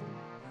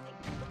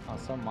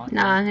 Also, Montgol.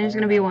 Nah, there's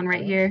gonna be one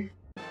right here.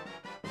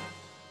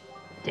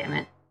 Damn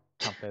it.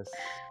 Compass.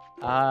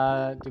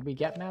 Did we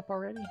get map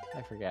already?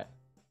 I forget.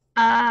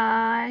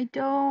 I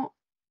don't...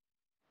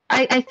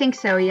 I think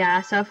so,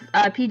 yeah. So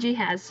PG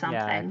has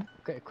something.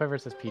 Yeah, Quiver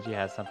says PG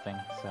has something,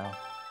 so...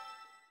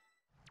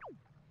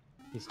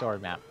 He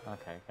stored map.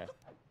 Okay.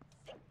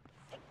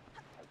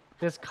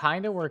 This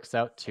kind of works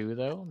out too,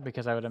 though,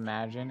 because I would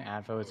imagine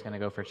Advo is going to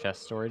go for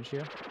chest storage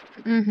here.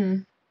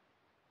 Mm-hmm.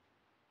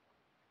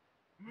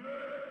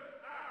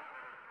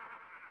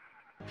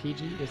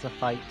 PG is a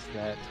fight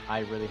that I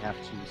really have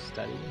to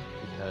study,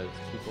 because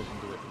people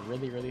can do it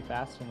really, really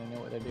fast when they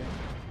know what they're doing.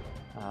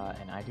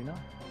 And I do not.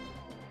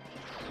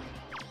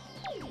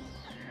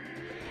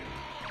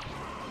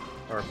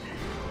 Or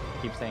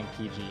keep saying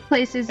PG.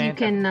 Places you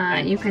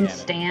can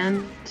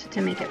stand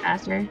to make it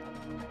faster.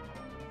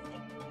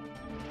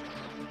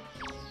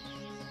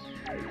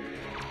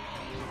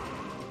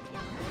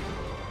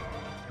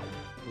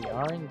 We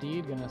are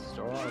indeed gonna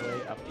store our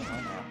way up the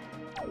home.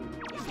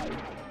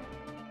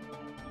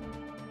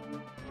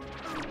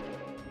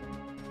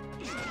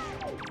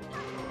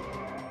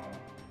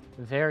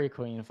 Very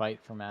clean fight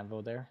from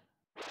Advo there.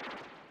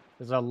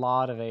 There's a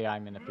lot of AI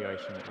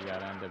manipulation that you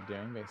gotta end up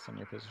doing based on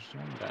your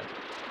positioning, but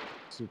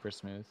super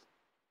smooth.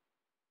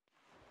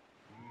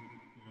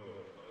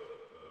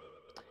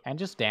 And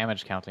just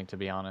damage counting, to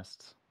be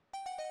honest.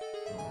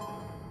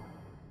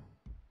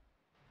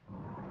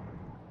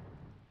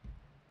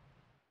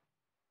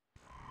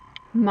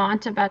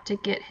 Mont about to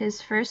get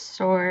his first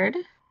sword.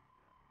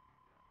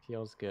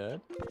 Feels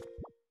good.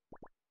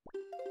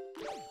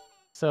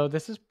 So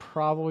this is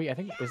probably, I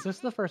think, is this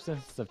the first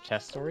instance of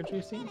chest storage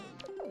we've seen?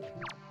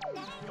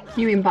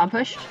 You mean bomb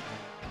push?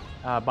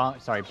 Bomb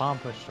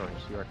push storage,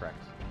 you are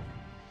correct.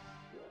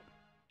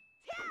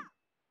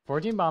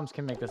 14 bombs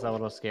can make this a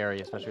little scary,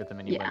 especially with the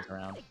mini blends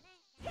around.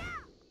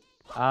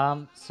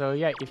 So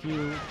yeah, if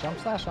you jump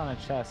slash on a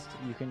chest,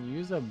 you can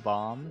use a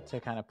bomb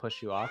to kind of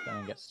push you off and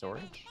then get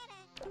storage.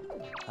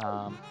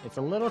 It's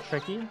a little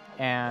tricky,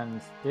 and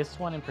this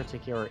one in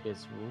particular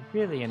is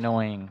really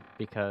annoying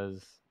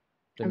because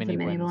the mini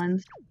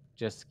blends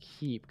just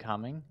keep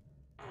coming.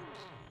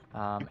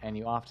 And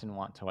you often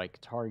want to like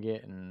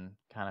target and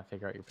kind of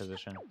figure out your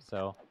position.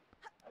 So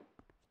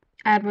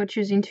Advo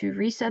choosing to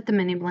reset the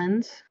mini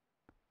blends.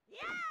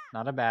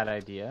 Not a bad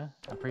idea.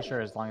 I'm pretty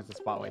sure as long as the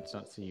spotlights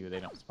don't see you, they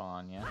don't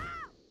spawn, yeah?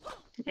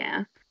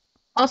 Yeah.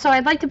 Also,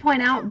 I'd like to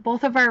point out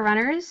both of our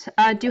runners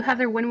do have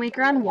their Wind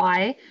Waker on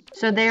Y,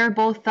 so they are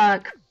both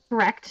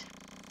correct.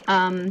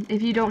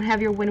 If you don't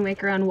have your Wind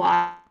Waker on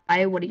Y,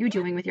 what are you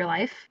doing with your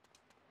life?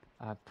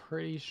 I'm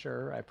pretty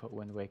sure I put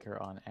Wind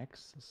Waker on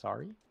X,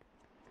 sorry.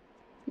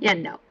 Yeah,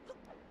 no.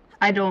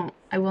 I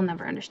will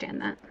never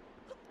understand that.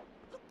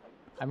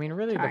 I mean,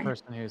 really, the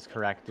person who's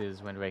correct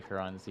is Wind Waker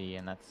on Z,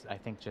 and that's, I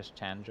think, just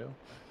Chanjo.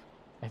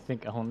 I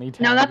think only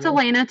Chanjo. No, that's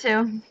Elena,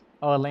 too.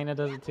 Oh, Elena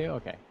does it, too?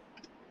 Okay.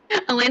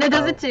 Elena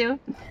does it, too.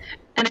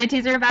 And I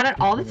tease her about it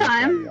all the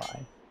time.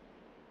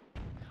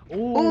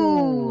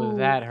 Ooh,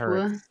 that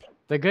hurts.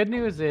 The good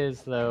news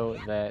is, though,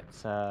 that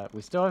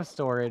we still have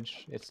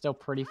storage. It's still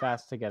pretty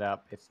fast to get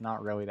up. It's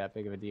not really that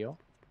big of a deal.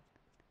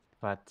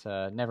 But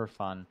never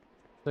fun.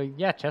 So,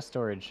 yeah, chest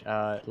storage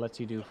lets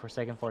you do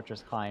Forsaken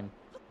Fortress climb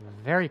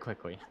very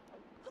quickly.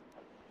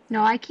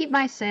 No, I keep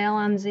my sail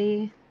on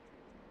Z.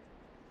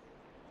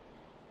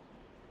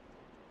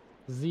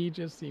 Z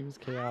just seems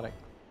chaotic.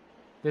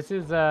 This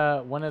is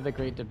one of the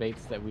great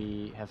debates that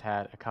we have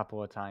had a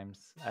couple of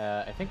times.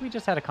 I think we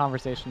just had a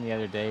conversation the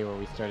other day where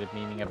we started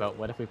meaning about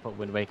what if we put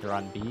Wind Waker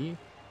on B,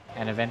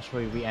 and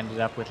eventually we ended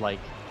up with like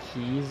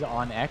keys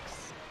on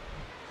X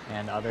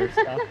and other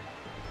stuff.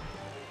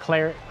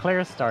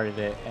 Claire started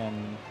it,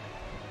 and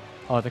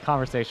oh, the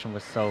conversation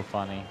was so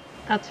funny.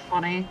 That's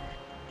funny.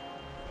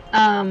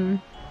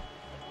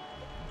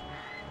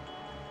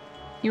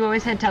 You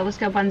always had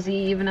Telescope on Z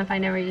even if I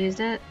never used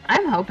it.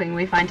 I'm hoping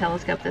we find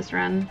Telescope this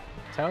run.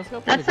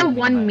 Telescope. That's the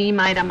one meme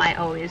item I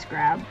always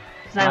grab,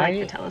 because I like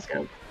the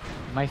Telescope.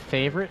 My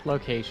favorite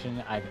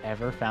location I've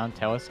ever found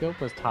Telescope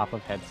was top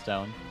of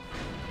Headstone.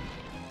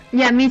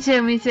 Yeah, me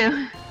too, me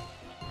too.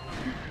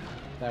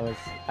 That was,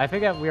 I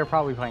think that we were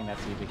probably playing that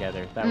scene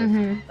together. That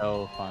was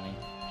so funny.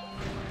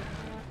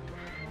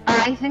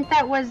 I think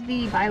that was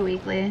the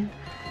bi-weekly.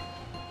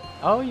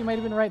 Oh, you might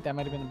have been right. That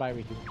might have been the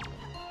bi-weekly.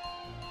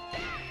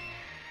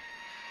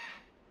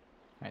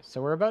 Alright,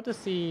 so we're about to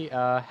see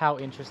how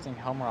interesting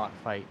Helmrock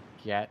fight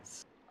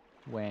gets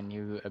when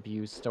you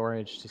abuse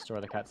storage to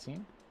store the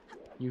cutscene.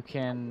 You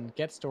can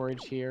get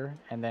storage here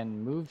and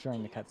then move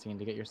during the cutscene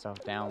to get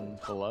yourself down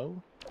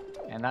below,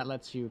 and that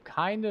lets you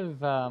kind of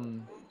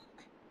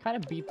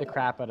beat the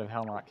crap out of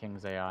Helmrock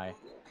King's AI.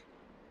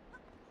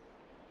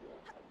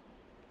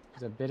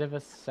 It's a bit of a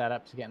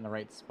setup to get in the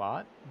right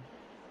spot.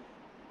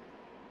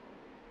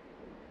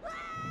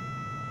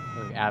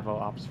 Look, Advo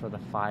opts for the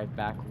 5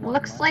 back 1.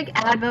 Looks like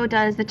Advo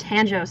does the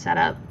Tanjo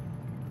setup.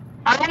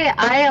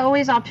 I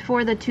always opt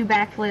for the 2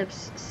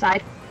 backflips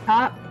side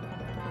top.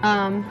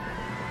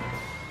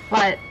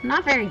 But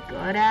not very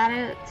good at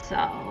it, so...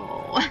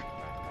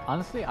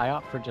 Honestly, I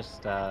opt for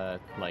just,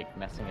 like,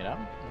 messing it up.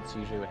 That's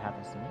usually what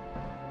happens to me.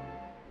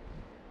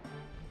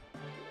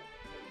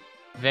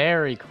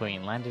 Very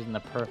clean. Landed in the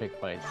perfect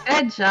place.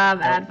 Good job,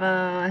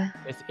 Advo.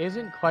 This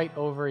isn't quite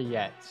over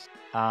yet.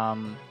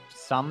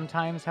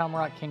 Sometimes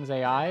Helmrock King's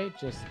AI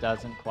just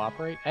doesn't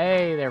cooperate.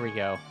 Hey, there we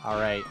go.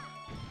 Alright.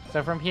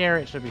 So from here,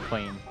 it should be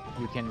clean.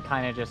 You can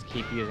kind of just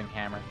keep using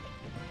hammer.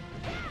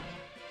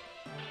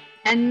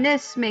 And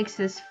this makes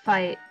this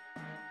fight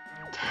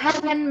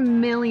 10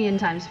 million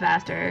times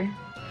faster.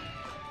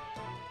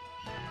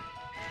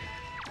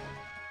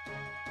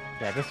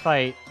 Yeah, this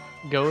fight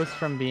goes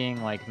from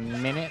being like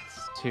minutes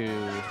to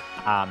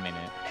a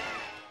minute.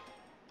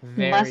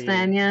 Less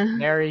than, yeah.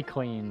 Very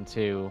clean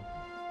too.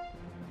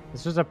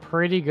 This was a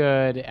pretty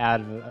good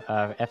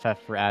FF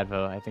for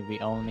Advo. I think the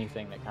only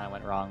thing that kind of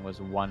went wrong was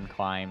one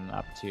climb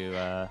up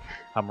to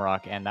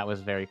Humrock, and that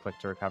was very quick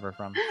to recover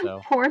from.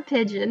 So poor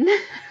pigeon.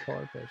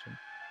 Poor pigeon.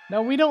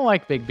 No, we don't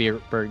like Big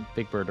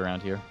Bird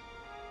around here.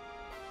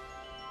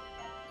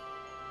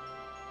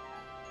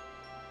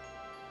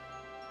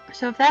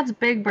 So if that's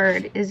Big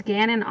Bird, is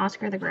Ganon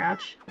Oscar the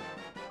Grouch?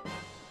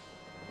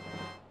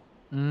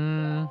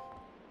 And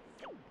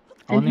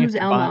who's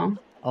Elmo?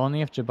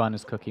 Only if Jabun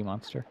is Cookie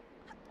Monster.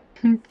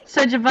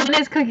 So Jabun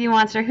is Cookie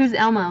Monster. Who's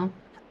Elmo?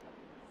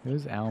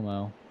 Who's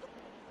Elmo?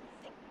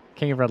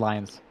 King of Red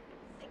Lions.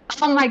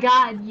 Oh my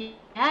god,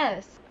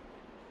 yes.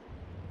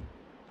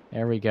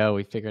 There we go.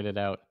 We figured it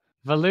out.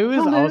 Valoo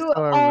is also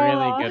a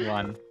really good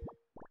one.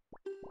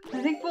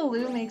 I think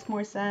Valoo makes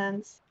more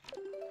sense.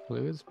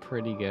 Valoo is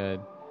pretty good.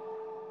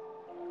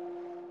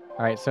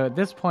 Alright, so at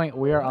this point,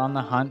 we are on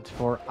the hunt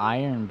for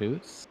Iron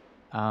Boots.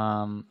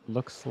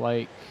 Looks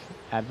like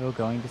Advo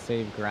going to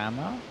save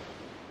Grandma.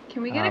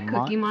 Can we get a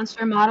Cookie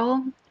Monster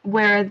model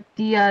where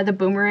the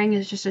boomerang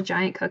is just a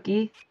giant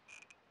cookie?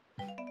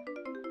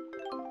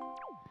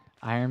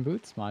 Iron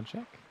Boots mod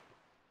check.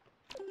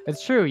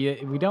 It's true.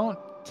 We don't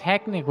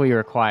technically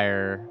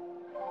require.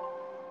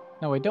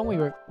 No, wait, don't we?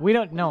 We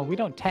don't. No, we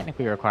don't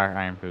technically require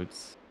Iron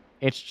Boots.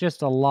 It's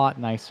just a lot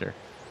nicer.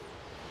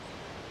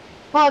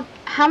 Well,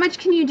 how much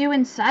can you do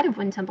inside of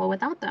Wind Temple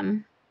without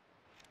them?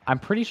 I'm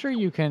pretty sure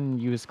you can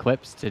use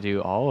clips to do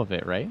all of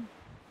it, right?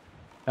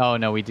 Oh,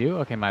 no, we do?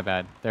 Okay, my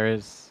bad. There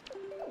is...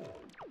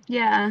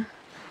 Yeah.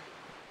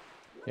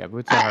 Yeah,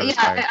 boots are hard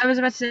required. Yeah, I was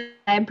about to say,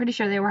 I'm pretty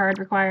sure they were hard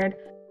required.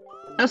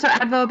 Also,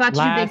 Advo, about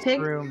you, Big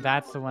Pig. Room,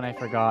 that's the one I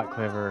forgot,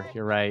 Quiver.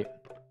 You're right.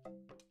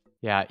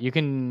 Yeah, you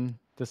can...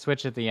 The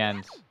switch at the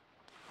end.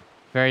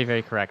 Very,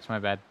 very correct. My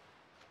bad.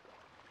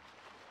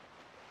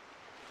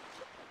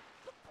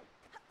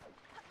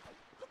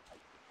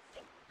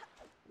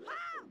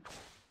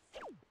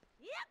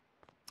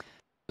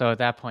 So at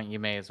that point, you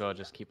may as well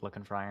just keep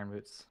looking for Iron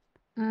Boots.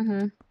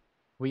 Mm-hmm.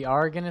 We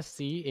are going to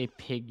see a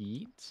pig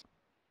yeet.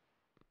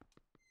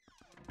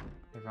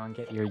 Everyone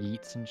get your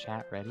yeets in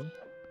chat ready.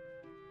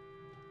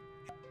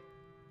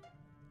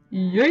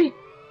 Yeet!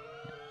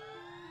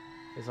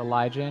 Is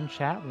Elijah in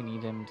chat? We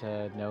need him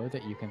to know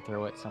that you can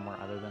throw it somewhere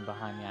other than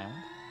behind the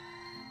island.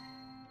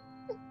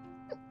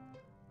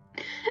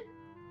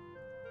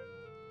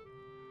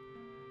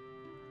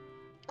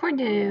 According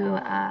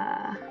to,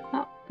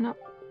 oh, no.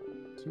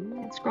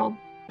 It scrolled.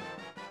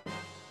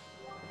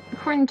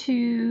 According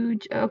to...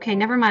 Okay,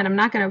 never mind. I'm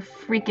not gonna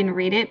freaking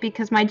read it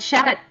because my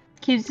chat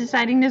keeps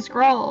deciding to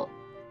scroll.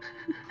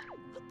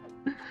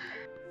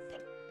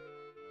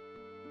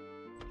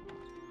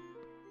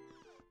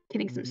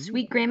 Getting some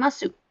sweet grandma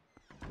soup.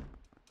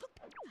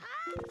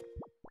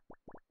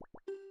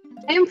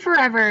 I am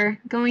forever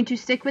going to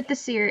stick with the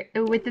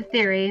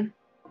theory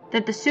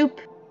that the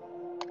soup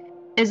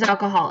is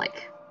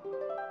alcoholic.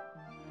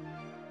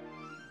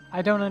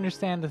 I don't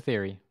understand the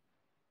theory.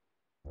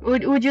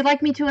 Would you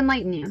like me to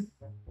enlighten you?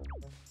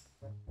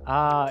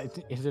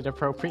 Is it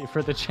appropriate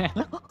for the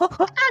channel?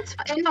 That's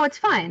fine. No, it's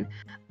fine.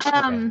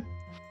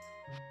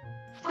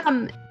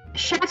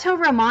 Chateau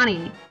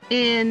Romani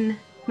in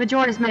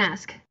Majora's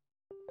Mask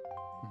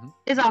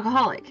is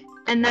alcoholic,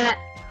 and that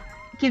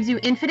gives you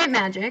infinite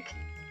magic.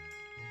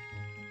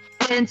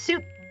 And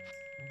soup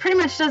pretty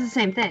much does the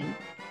same thing.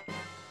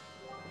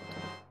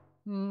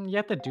 You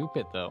have to dupe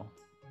it though.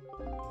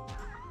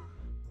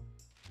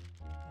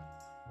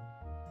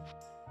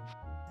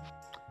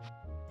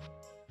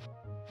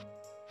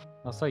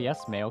 Also,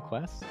 yes, mail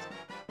quest.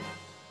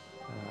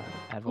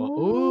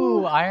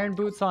 Ooh, Iron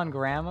Boots on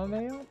Grandma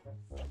mail?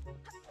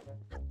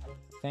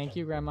 Thank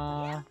you,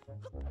 Grandma.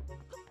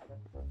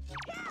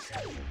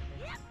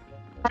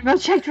 I'll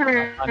check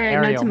for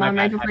note to Mom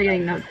right before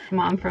getting note to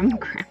Mom from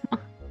Grandma.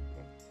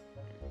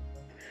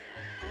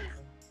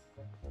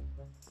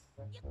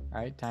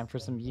 Alright, time for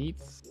some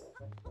yeets.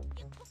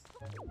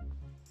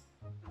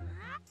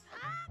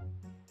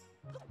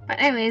 But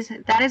anyways,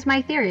 that is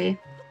my theory.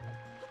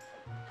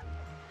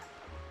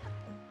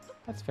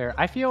 That's fair.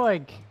 I feel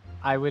like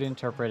I would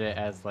interpret it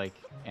as like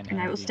an And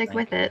I will energy stick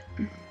drink. with it.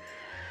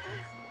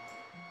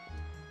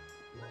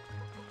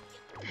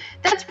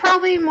 That's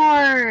probably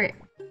more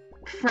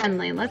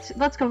friendly. Let's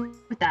go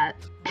with that.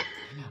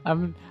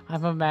 I'm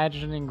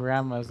imagining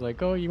grandma's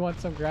like, oh, you want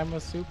some grandma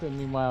soup? And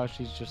meanwhile,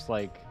 she's just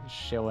like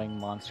shilling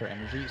Monster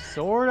Energy.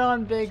 Sword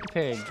on Big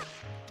Pig.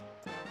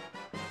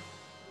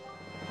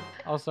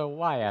 Also,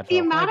 why Advil? The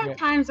amount of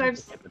times I've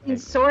seen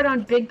Sword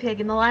on Big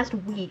Pig in the last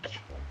week.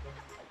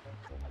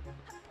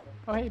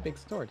 Oh, hey, Big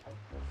Sword.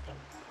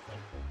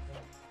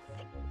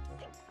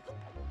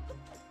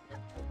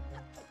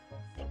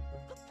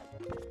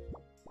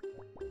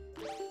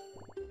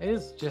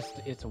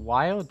 It's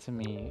wild to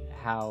me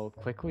how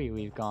quickly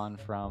we've gone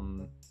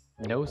from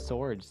no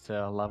swords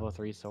to a level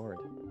 3 sword.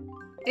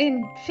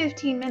 In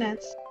 15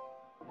 minutes.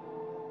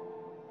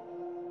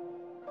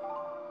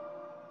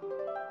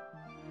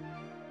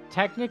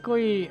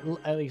 Technically,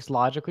 at least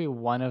logically,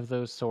 one of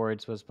those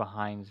swords was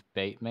behind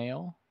Bait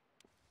Mail.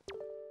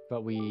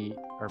 But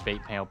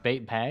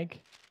Bait Peg.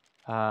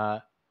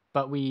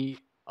 But we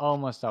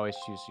almost always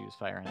choose to use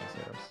Fire and Ice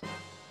Arrows.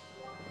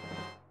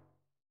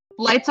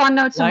 Lights on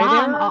Note to Light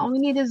Mom. arrows? All we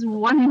need is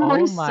one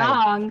more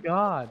song.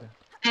 God.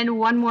 And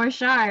one more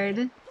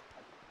shard.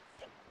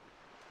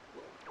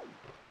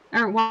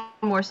 Or one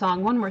more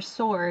song, one more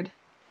sword.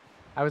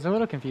 I was a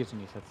little confused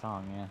when you said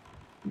song, yeah.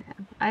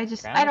 I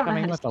don't know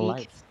how to speak.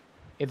 Lights.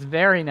 It's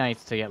very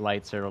nice to get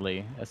lights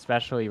early,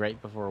 especially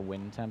right before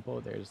Wind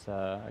Temple. There's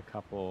a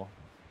couple...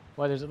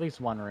 Well, there's at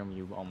least one room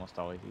you almost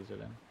always use it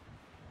in.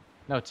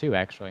 No, two,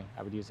 actually.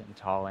 I would use it in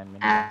Tall and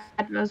Mini Boss.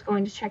 I was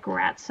going to check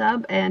Rat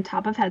Sub and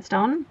Top of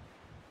Headstone.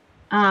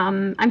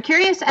 I'm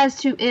curious as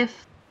to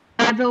if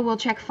Advil will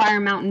check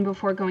Fire Mountain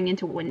before going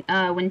into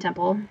Wind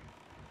Temple.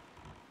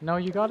 No,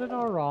 you got it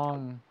all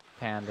wrong,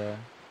 Panda.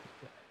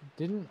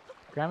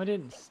 Grandma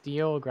didn't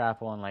steal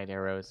grapple and light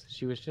arrows.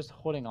 She was just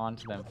holding on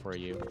to them for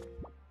you.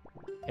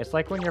 It's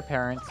like when your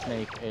parents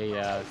make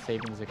a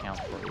savings account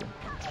for you.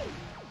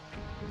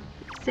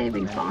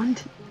 Savings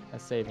bond. A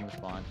savings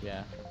bond,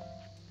 yeah.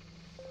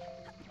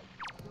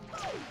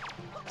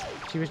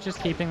 She was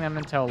just keeping them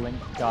until Link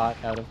got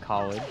out of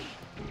college.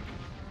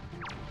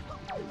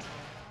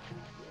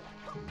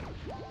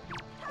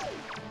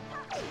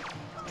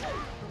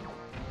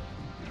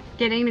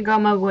 Getting to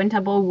Goma Wind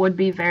Temple would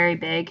be very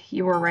big.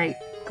 You were right,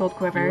 Gold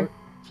Quiver.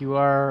 You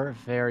are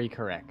very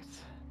correct.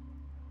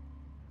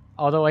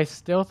 Although I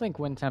still think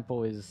Wind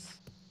Temple is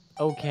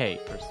okay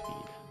for speed.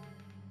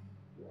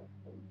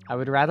 I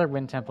would rather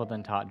Wind Temple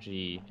than Tot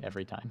G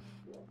every time.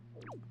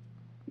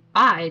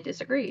 I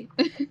disagree.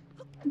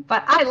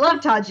 But I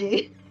love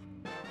Taji.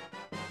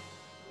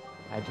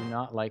 I do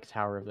not like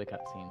Tower of the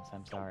Cutscenes,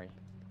 I'm sorry.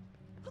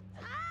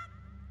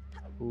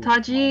 Ooh,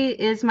 Taji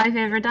is my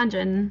favorite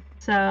dungeon,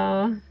 so...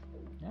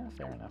 Yeah,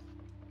 fair enough.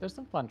 There's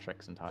some fun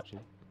tricks in Tachi.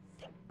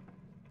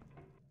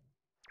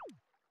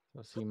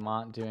 We'll see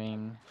Mont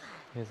doing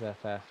his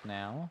FF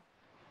now.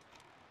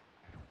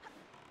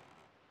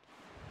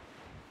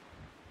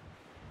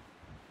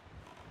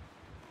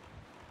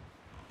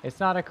 It's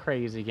not a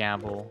crazy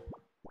gamble.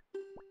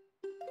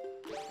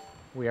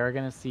 We are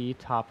going to see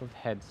Top of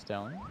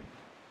Headstone.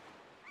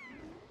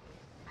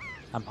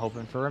 I'm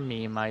hoping for a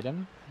meme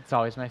item. It's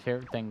always my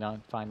favorite thing to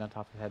find on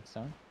Top of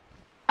Headstone.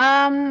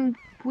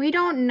 We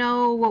don't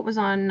know what was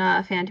on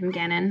Phantom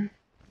Ganon.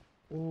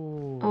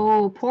 Ooh.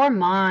 Oh, poor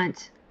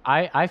Mont.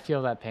 I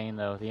feel that pain,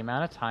 though. The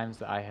amount of times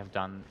that I have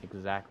done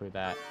exactly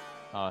that.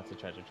 Oh, it's a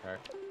treasure chart.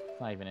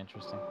 It's not even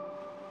interesting.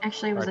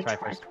 Actually, it was a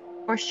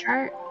Triforce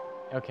chart.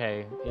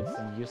 Okay, it's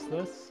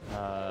useless.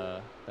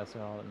 That's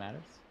all that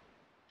matters.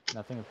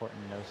 Nothing important,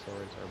 no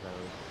swords or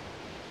bows.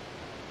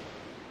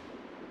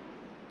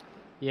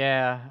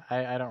 Yeah,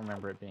 I don't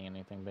remember it being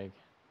anything big.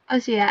 Oh,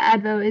 so yeah,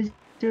 Advo is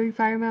doing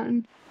Fire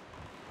Mountain.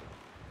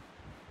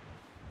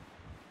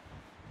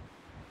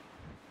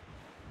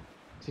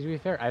 To be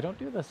fair, I don't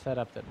do the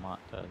setup that Mont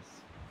does.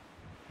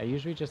 I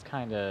usually just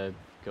kind of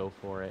go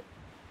for it.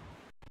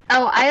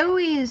 Oh, I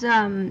always,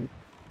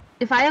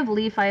 if I have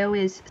Leaf, I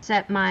always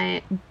set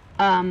my,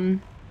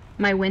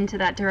 my wind to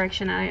that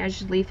direction, and I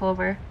just leaf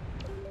over.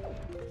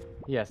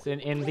 Yes,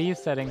 in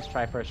these settings,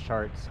 Triforce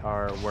charts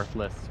are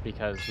worthless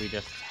because we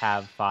just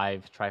have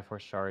 5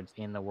 Triforce shards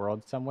in the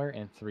world somewhere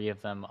and 3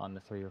 of them on the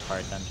 3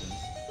 required dungeons.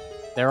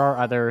 There are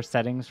other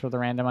settings for the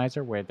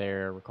randomizer where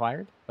they're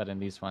required, but in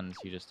these ones,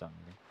 you just don't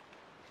need.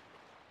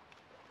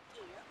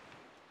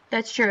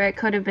 That's true. It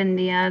could have been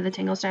the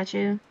Tingle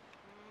statue.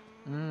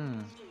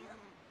 I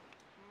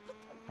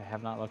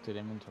have not looked at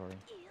inventory.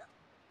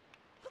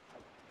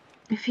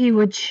 If he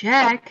would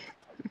check.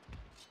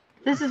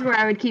 This is where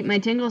I would keep my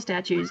Tingle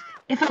statues,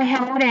 if I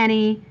had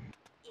any.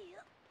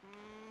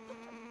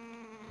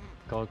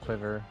 Gold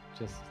Quiver,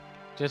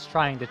 just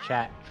trying to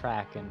track,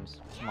 and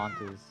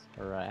Montes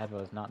or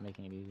Evo is not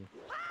making it easy.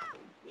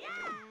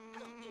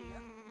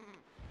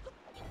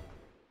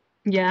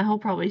 Yeah, he'll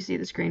probably see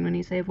the screen when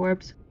he save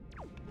warps.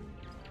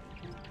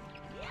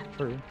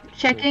 True.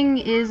 Checking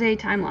is a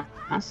time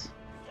loss.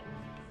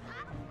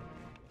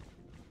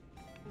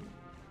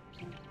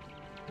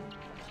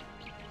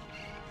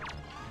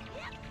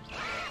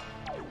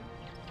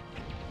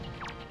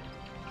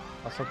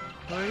 Also,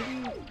 pretty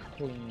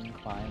clean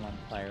climb on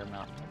Fire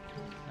Mountain.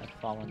 I've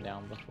fallen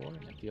down before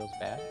and it feels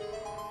bad.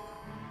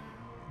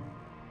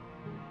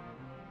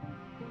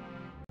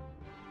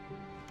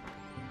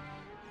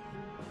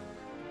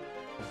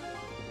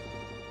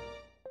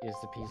 Is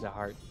the piece of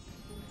heart.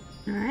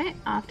 Alright,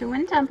 off to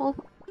Wind Temple.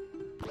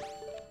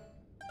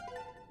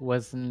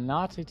 Was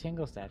not a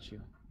Tingle statue.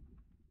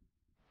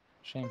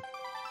 Shame.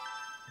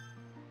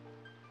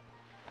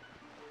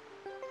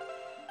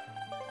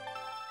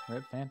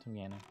 Rip Phantom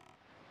Ganon.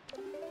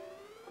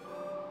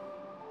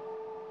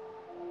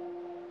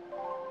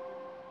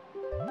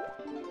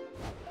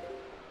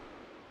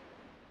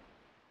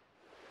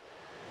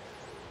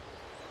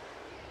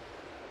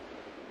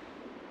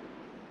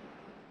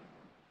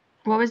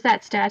 What was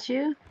that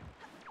statue?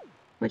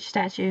 Which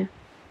statue?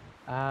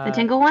 The The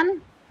Tingle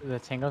one? The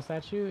Tingle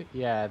statue?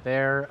 Yeah,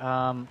 there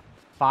are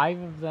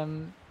 5 of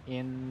them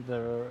in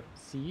the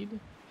seed,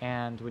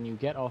 and when you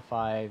get all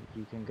 5,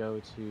 you can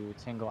go to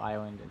Tingle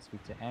Island and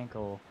speak to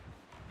Ankle,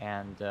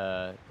 and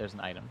there's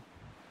an item.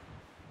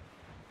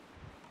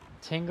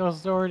 Tingle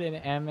Sword and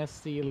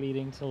MSC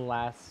leading to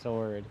Last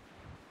Sword.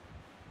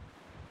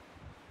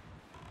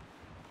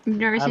 You've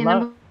never seen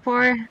them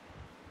before?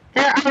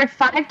 There are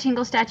 5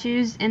 Tingle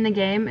statues in the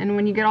game, and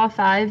when you get all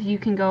 5, you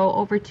can go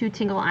over to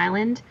Tingle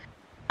Island.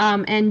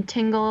 And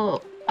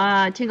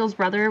Tingle's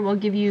brother will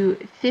give you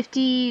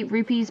 50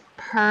 rupees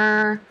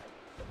per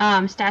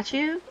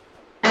statue,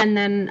 and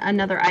then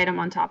another item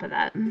on top of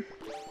that.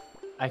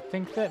 I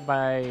think that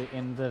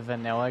in the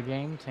vanilla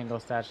game, Tingle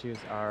statues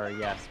are,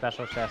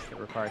 special chests that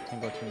require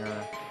Tingle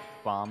Tuner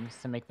bombs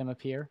to make them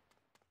appear.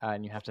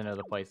 And you have to know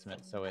the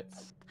placement, so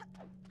it's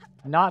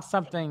not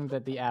something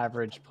that the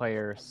average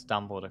player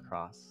stumbled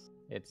across.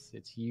 It's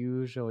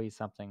usually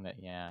something that,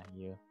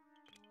 you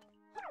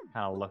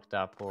kind of looked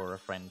up or a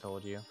friend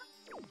told you.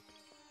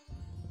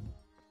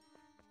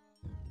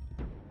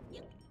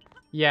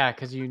 Yeah,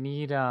 because you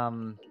need,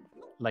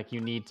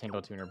 you need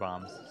Tingle Tuner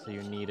bombs, so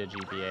you need a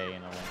GPA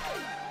and a link.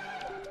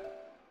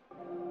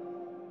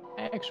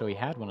 I actually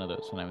had one of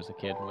those when I was a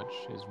kid,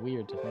 which is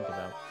weird to think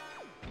about.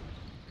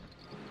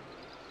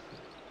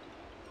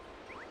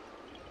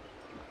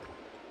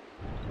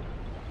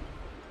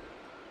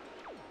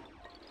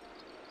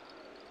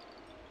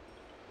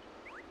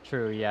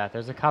 True, yeah.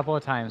 There's a couple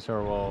of times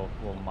where we'll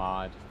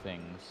mod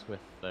things with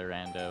the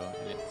rando,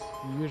 and it's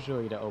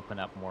usually to open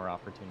up more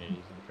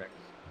opportunities and tricks.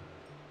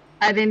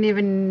 I didn't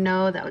even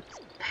know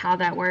how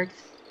that works.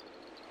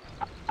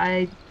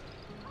 At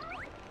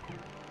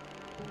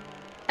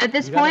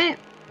this point,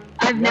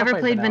 I've never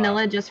played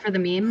vanilla just for the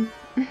meme.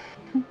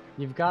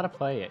 You've got to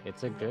play it.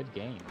 It's a good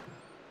game.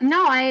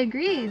 No, I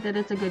agree that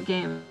it's a good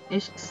game.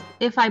 It's just,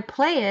 if I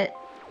play it,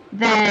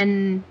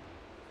 then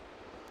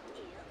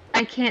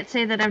I can't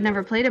say that I've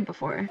never played it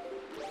before.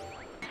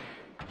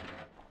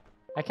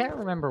 I can't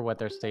remember what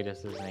their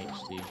status is in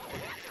HD.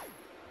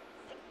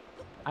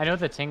 I know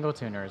the Tingle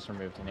Tuner is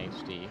removed in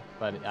HD,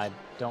 but I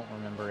don't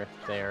remember if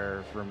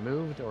they're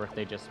removed or if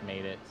they just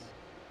made it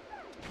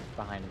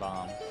behind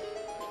bombs.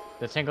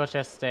 The Tingle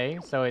chests stay,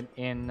 so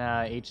in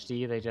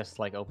HD they just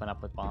open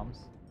up with bombs?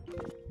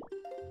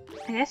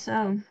 I guess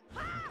so.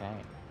 Okay.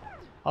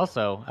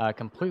 Also,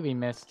 completely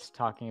missed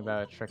talking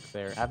about a trick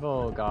there.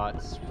 Evel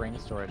got spring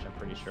storage, I'm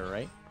pretty sure,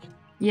 right?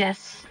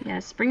 Yes,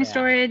 spring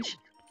storage.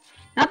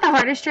 Not the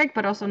hardest trick,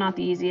 but also not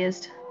the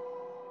easiest.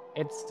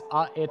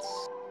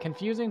 It's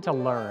confusing to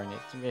learn.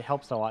 It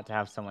helps a lot to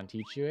have someone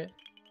teach you it.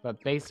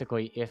 But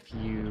basically, if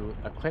you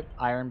equip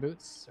Iron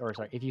Boots,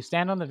 if you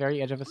stand on the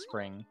very edge of a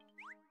spring,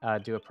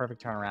 do a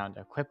perfect turnaround,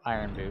 equip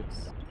Iron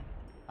Boots,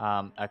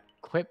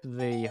 equip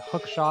the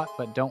hook shot,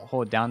 but don't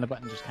hold down the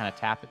button, just kind of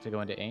tap it to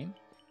go into aim.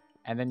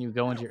 And then you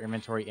go into your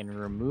inventory and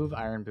remove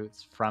Iron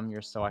Boots from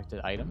your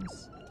selected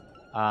items.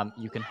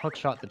 You can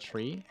hookshot the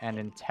tree, and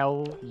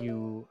until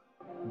you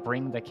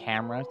bring the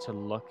camera to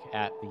look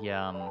at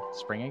the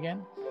spring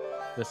again,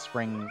 the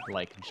spring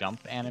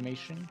jump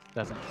animation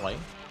doesn't play.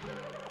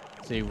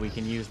 So we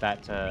can use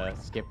that to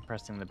skip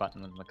pressing the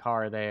button in the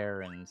car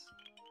there, and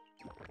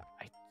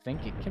I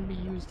think it can be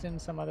used in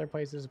some other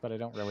places, but I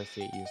don't really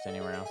see it used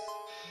anywhere else.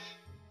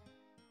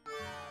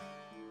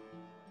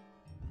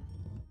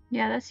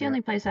 Yeah, that's the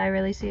only place I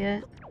really see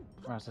it.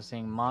 We're also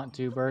seeing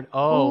Montgol.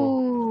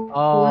 Ooh.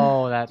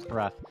 Oh, that's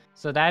rough.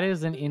 So that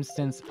is an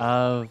instance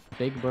of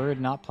Big Bird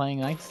not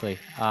playing nicely.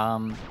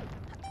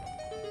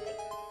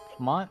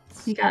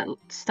 He got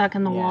stuck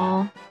in the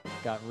wall.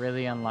 Got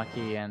really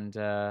unlucky, and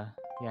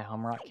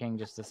Homerock King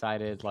just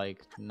decided,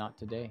 not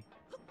today.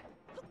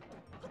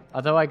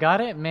 Although I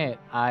gotta admit,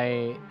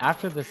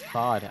 after this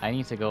VOD, I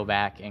need to go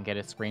back and get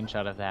a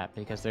screenshot of that,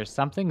 because there's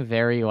something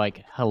very,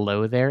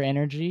 hello there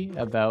energy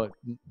about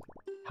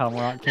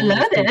Homerock King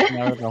just taking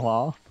out of the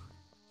wall.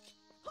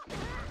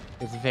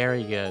 It's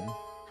very good.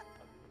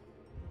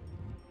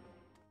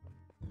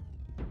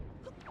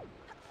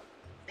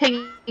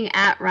 pinging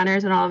at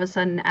runners, and all of a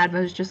sudden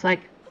Advo's just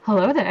like,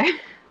 hello there.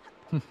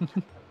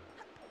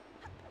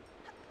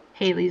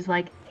 Haley's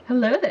like,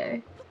 hello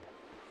there.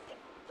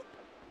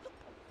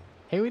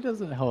 Haley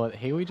doesn't hold it.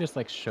 Haley just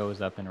like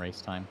shows up in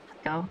race time.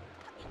 Go.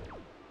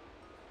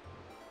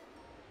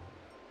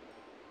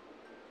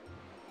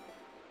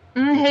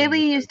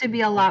 Haley used to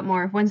be a lot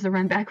more. When's the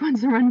run back? When's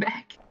the run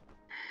back?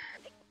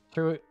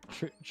 True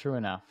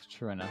enough.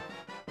 True enough.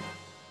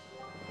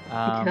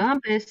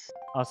 Compass.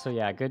 Also,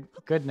 yeah,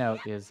 good note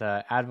is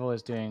Advil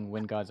is doing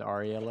Wind God's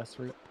Aria-less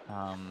route,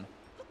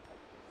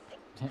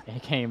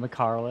 aka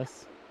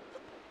Macarless.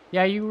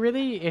 Yeah, you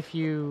really, if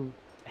you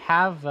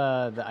have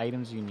the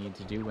items you need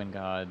to do Wind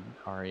God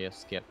Aria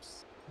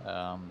skips,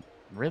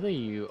 really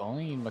you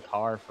only need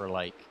Macar for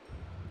like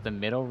the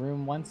middle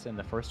room once and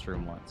the first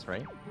room once,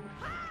 right?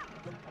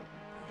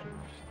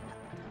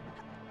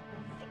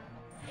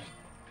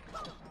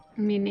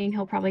 Meaning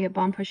he'll probably get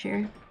bomb push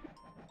here.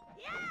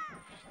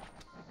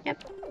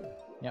 Yep.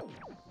 Yep.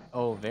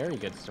 Oh, very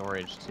good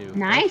storage too.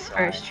 Nice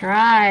first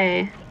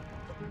try.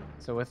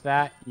 So with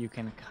that, you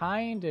can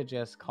kind of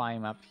just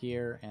climb up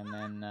here and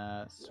then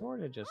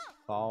sort of just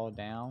fall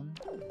down.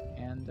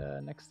 And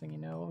next thing you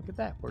know, look at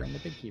that, we're in the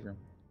big key room.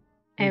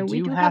 And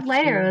we do have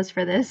light arrows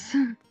for this.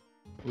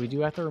 We do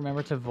have to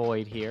remember to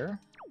void here.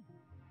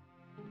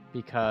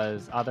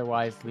 Because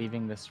otherwise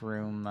leaving this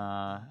room,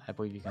 I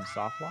believe you can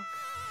soft lock.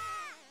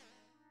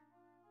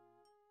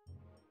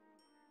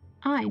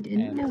 I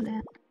didn't know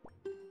that.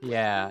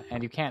 Yeah,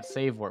 and you can't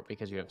save warp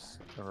because you have,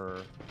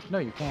 no,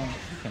 you can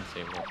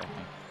save warp, I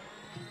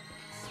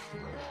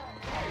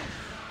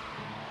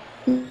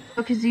think.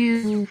 Because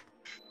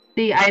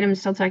the item's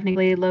still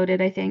technically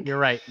loaded, I think. You're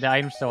right, the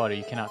item's still loaded,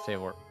 you cannot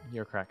save warp.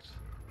 You're correct.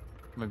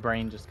 My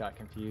brain just got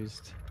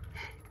confused.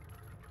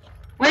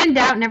 When in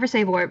doubt, never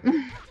save warp.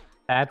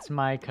 That's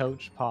my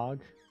coach, Pog.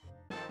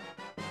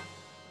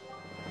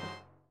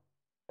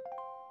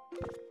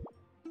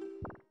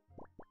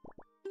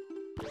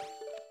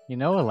 You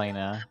know,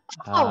 Elena.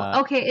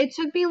 Okay. It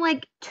took me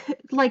like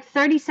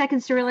 30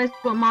 seconds to realize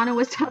what Mono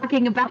was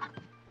talking about.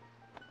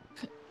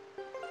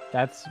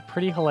 That's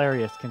pretty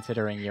hilarious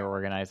considering you're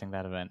organizing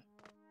that event.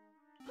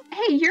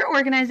 Hey, you're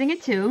organizing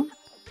it too.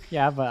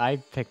 Yeah, but I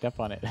picked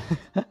up on it.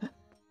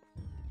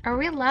 Are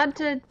we allowed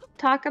to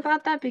talk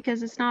about that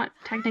because it's not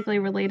technically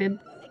related?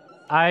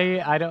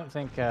 I don't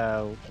think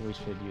we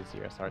should use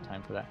USR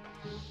time for that.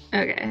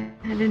 Okay,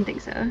 I didn't think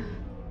so.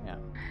 Yeah.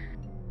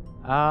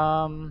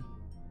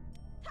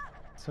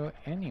 So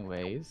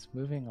anyways,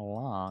 moving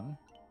along.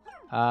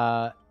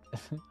 On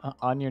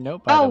your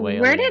note, by the way.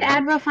 Oh, where did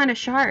Advo find a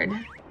shard?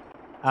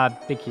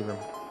 Big key room.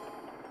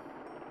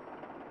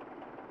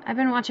 I've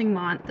been watching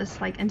Mont this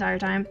entire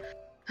time.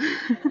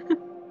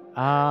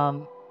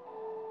 Mont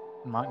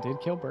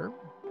did kill Burp.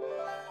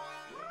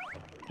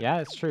 Yeah,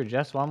 it's true.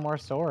 Just one more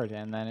sword,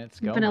 and then it's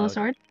go Vanilla mode.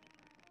 sword?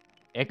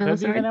 It could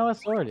be vanilla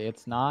sword.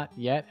 It's not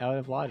yet out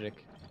of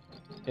logic.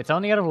 It's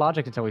only out of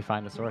logic until we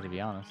find the sword, to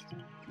be honest.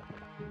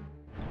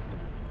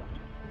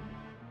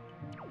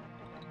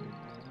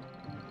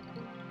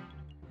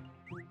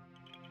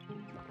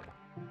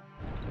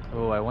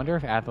 Oh, I wonder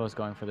if Athos is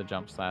going for the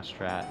jump slash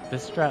strat.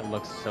 This strat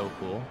looks so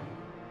cool.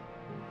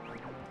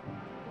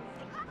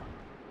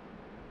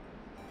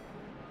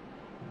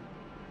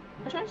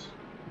 Which one's?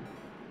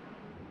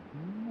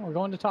 We're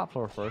going to top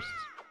floor first,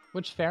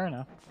 which fair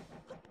enough.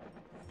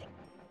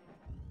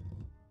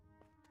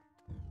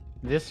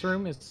 This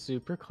room is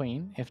super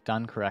clean if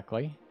done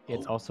correctly.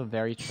 It's also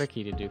very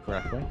tricky to do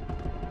correctly.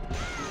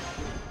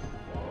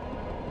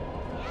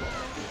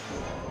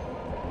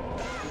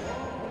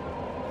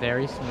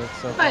 Very smooth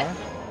so far.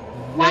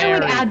 Why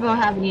would Advo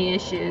have any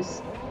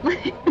issues?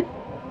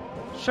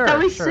 Sure, that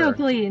was so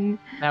clean.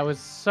 That was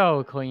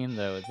so clean,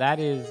 though. That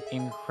is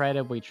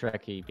incredibly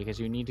tricky because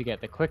you need to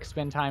get the quick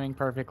spin timing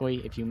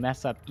perfectly. If you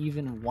mess up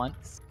even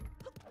once,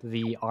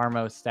 the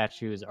Armo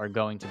statues are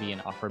going to be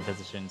in awkward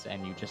positions,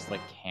 and you just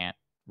can't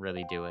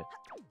really do it.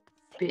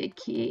 Big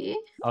key.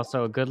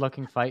 Also, a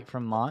good-looking fight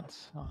from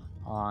Mont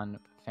on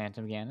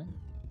Phantom Ganon.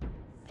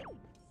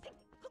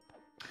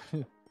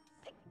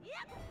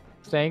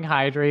 Staying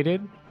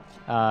hydrated.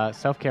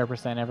 Self-care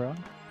 %,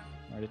 everyone.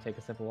 Remember to take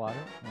a sip of water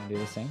and do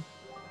the same.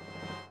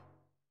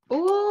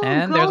 Ooh,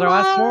 and there's our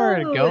last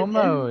sword. Go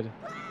mode.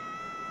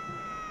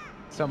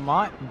 So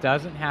Mont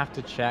doesn't have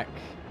to check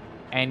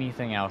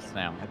anything else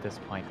now at this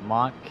point.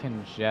 Mont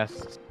can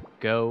just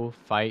go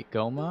fight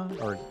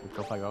Goma, or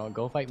go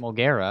fight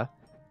Mulgara,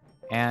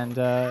 and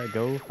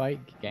go fight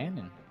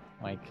Ganon.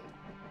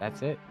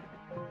 That's it.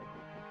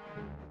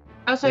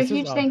 Also, a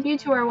huge thank you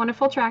to our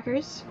wonderful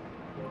trackers.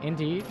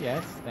 Indeed,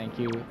 yes. Thank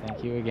you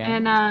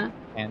again.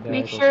 And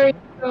make sure you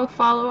go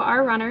follow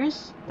our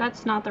runners.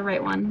 That's not the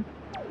right one,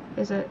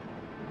 is it?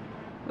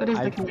 What is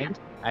the command?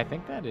 I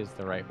think that is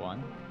the right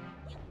one.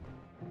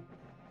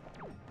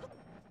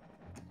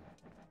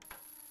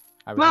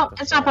 Well,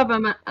 it's not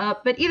popping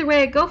up, but either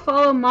way, go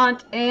follow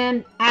Mont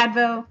and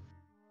Advo.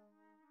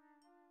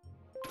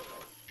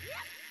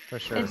 For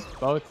sure. It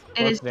both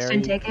is very...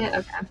 take it?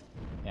 Okay.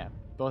 Yeah,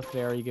 both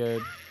very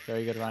good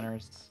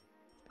runners.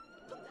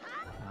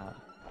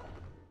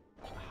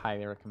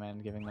 Highly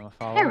recommend giving them a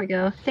follow. There we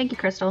go. Thank you,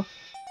 Crystal.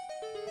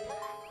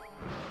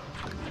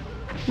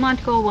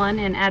 Montgol1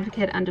 and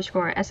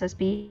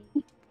advocate_SSB.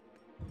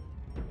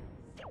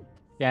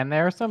 Yeah, and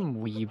there are some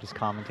weebs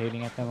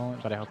commentating at the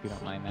moment, but I hope you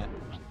don't mind that.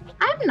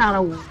 I'm not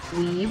a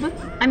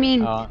weeb. I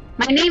mean, Uh,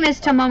 my name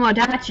is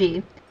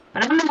Tomomodachi,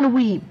 but I'm not a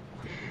weeb.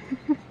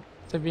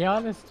 To be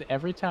honest,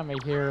 every time I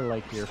hear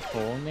like your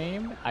full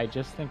name, I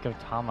just think of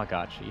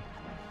Tamagotchi.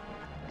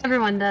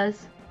 Everyone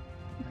does.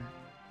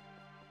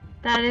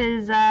 That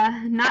is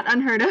not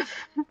unheard of.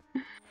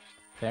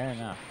 Fair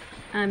enough.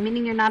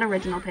 Meaning you're not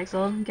original,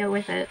 Pixel. Get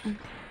with it.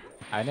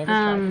 I never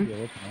tried to be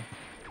original.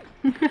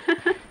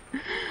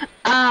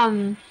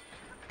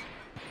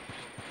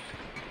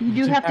 You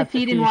do have to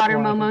feed and water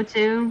Momo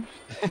too.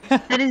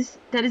 That is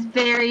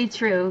very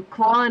true.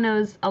 Koala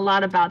knows a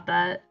lot about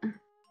that.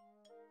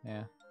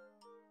 Yeah.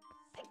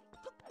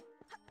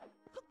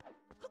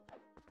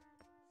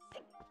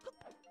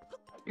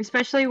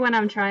 Especially when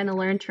I'm trying to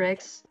learn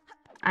tricks.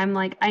 I'm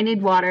like, I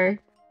need water.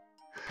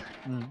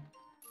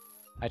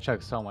 I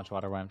chug so much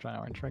water when I'm trying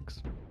to learn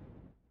tricks.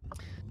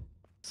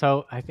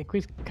 So I think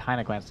we've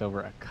kind of glanced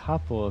over a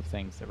couple of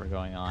things that were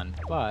going on,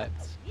 but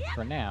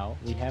for now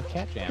we have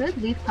Cat Jam.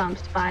 Good leaf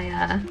pumps by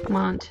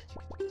Mont.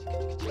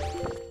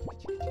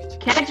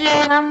 Cat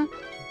Jam!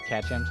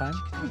 Cat Jam time.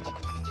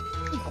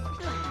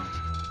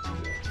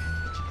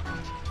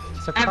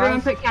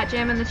 Everyone put Cat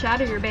Jam in the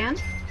chat or your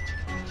band.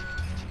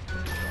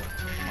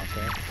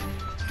 Okay.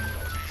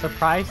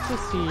 Surprised to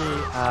see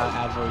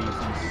Advo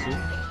using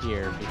Soup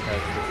here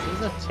because this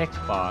is a tick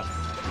boss,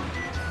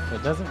 so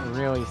it doesn't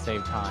really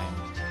save time.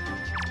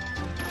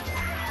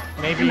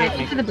 Maybe it might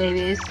be for the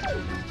babies.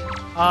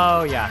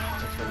 Oh yeah,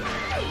 it's for the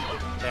babies.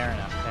 Fair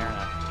enough.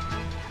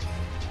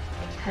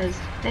 Because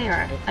they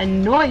are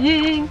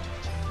annoying.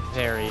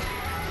 Very.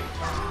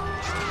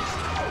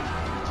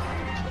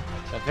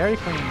 A very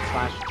clean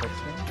slash quick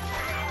spin.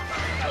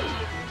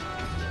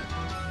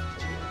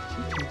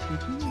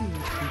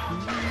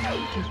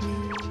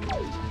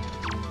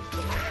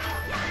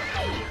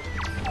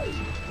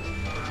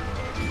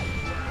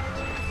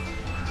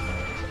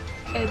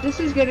 This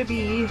is going to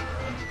be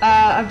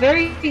a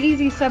very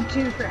easy sub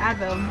 2 for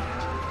Advo.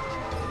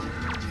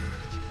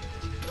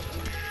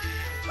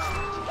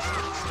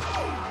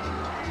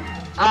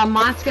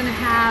 Mott's going to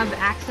have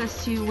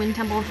access to Wind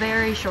Temple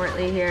very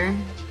shortly here.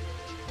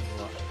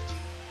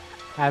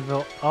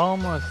 Advil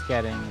almost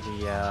getting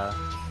the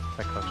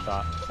hook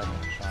shot, second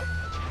hook shot.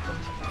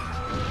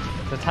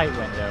 It's a tight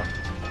window.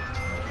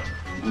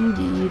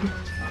 Indeed.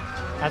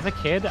 As a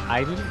kid,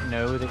 I didn't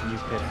know that you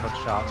could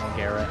hookshot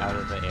Mogera out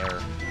of the air,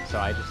 so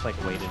I just like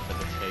waited for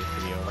this phase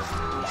to be over.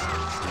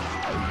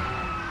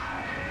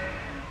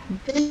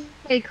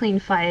 Very clean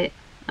fight.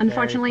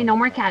 Unfortunately, no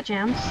more cat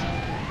jams.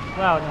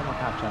 Well, no more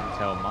cat jams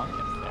until Mont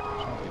gets there,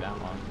 which won't be that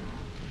long.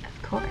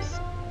 Of course.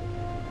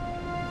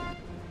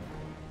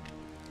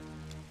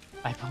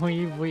 I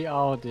believe we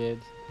all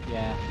did,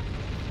 yeah.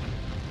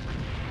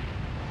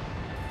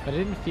 But it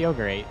didn't feel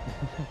great.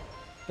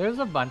 There's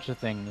a bunch of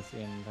things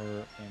in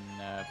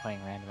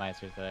playing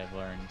randomizers that I've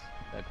learned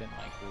that I've been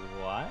like,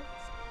 what?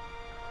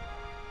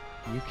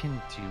 You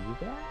can do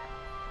that?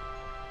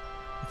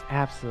 It's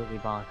absolutely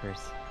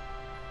bonkers.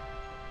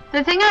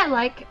 The thing I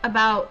like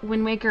about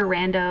Wind Waker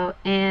Rando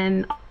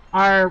and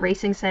our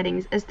racing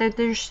settings is that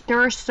there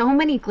are so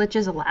many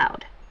glitches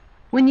allowed.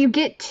 When you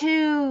get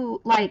to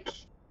like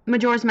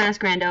Majora's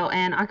Mask Rando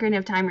and Ocarina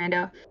of Time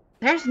Rando,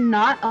 there's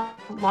not a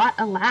lot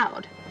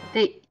allowed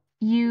that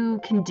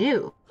you can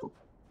do.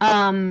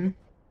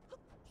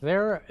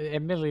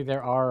 Admittedly,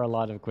 there are a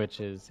lot of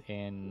glitches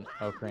in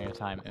Ocarina of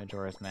Time and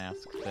Majora's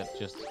Mask that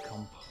just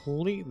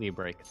completely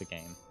break the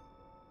game.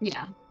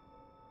 Yeah.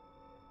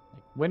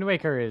 Like, Wind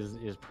Waker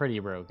is pretty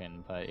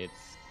broken, but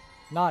it's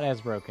not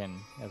as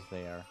broken as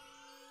they are.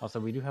 Also,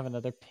 we do have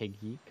another pig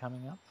heat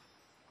coming up.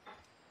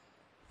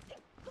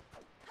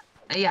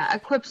 Yeah,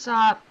 Equip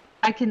Stop,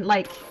 I can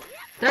like,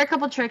 there are a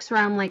couple tricks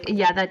where I'm like,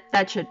 yeah,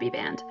 that should be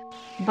banned,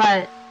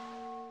 but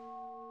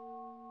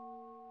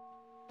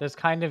there's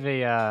kind of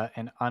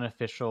an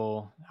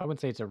unofficial, I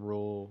wouldn't say it's a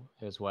rule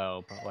as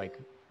well, but like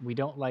we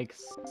don't like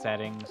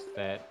settings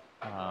that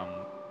I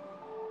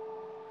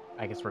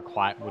guess would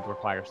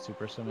require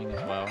super swimming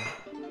as well,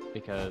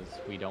 because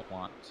we don't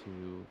want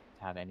to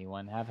have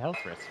anyone have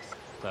health risks.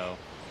 So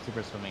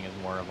super swimming is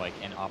more of like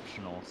an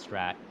optional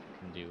strat you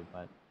can do,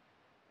 but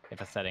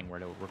if a setting were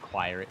to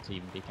require it to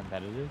even be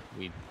competitive,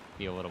 we'd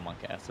be a little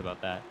monk-ass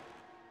about that.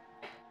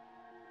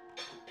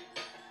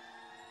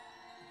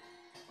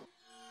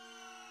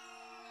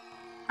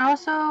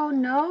 also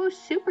no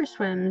super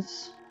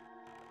swims.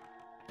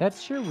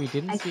 That's true, we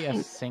didn't see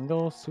a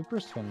single super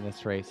swim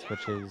this race,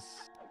 which is...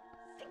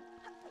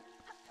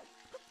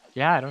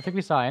 Yeah, I don't think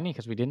we saw any,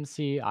 because we didn't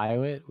see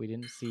Iowit, we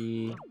didn't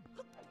see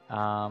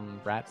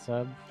Rat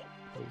Sub,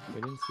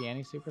 we didn't see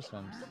any super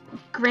swims.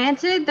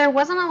 Granted, there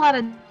wasn't a lot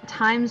of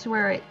times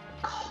where it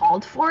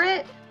called for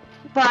it,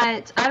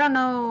 but I don't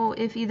know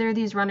if either of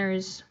these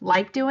runners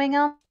like doing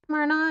them,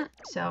 or not.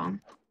 So.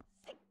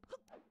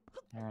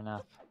 Fair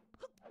enough.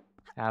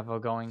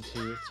 Avo going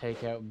to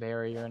take out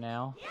barrier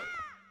now.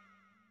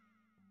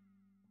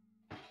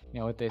 You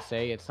know what they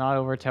say? It's not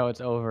over till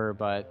it's over,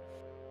 but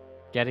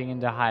getting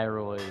into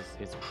Hyrule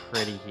is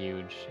pretty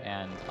huge,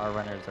 and our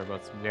runners are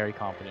both very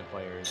competent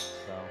players,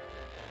 so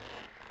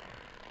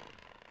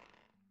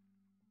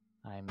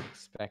I'm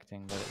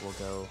expecting that it will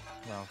go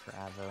well for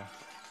Avo.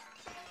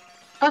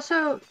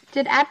 Also,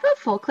 did Advo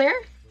full clear?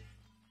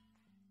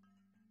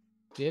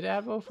 Did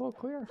Avo full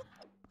clear?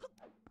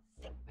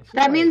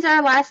 That means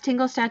our last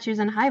Tingle statue's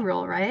in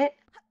Hyrule, right?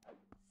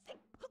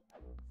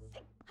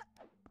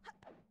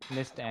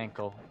 Missed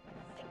ankle.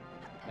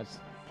 That's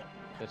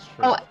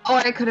true. Oh, or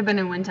it could have been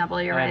in Wind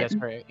Temple, you're Yeah, right. that's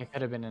right. It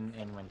could have been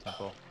in Wind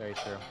Temple. Very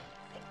true.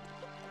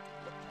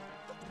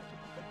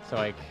 So,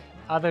 like,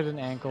 other than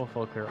ankle,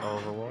 full clear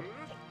overworld.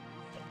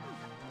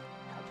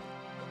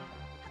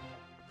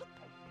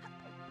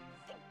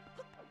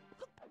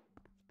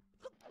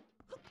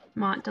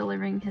 Mont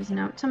delivering his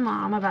note to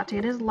Mom, about to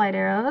get his light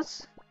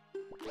arrows.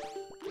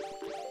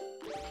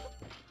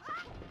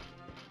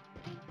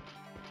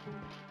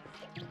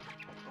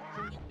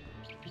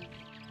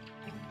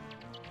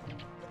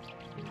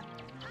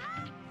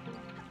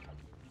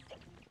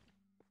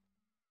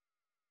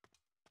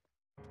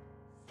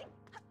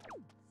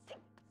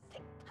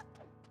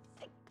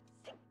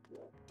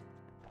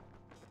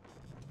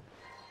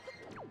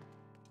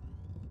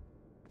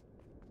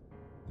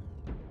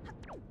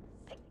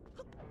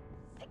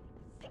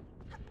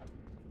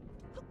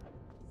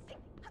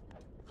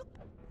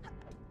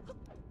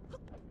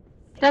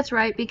 That's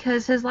right,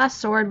 because his last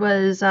sword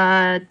was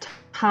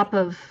top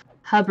of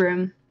hub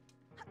room.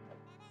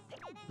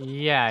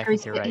 Yeah, I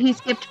think you're right. He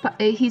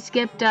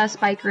skipped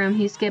spike room.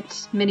 He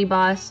skipped mini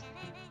boss.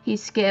 He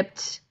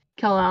skipped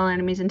kill all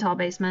enemies in tall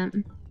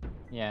basement.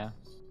 Yeah,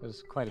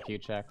 there's quite a few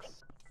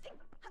checks.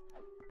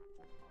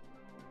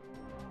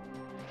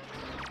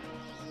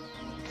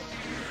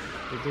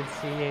 We did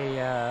see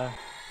a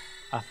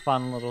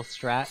fun little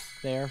strat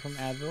there from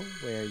Advil,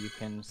 where you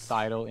can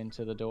sidle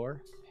into the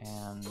door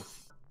and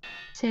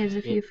saves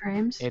a few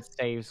frames. It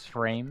saves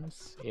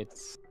frames.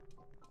 It's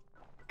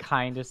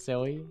kind of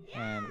silly,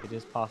 and it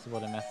is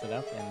possible to mess it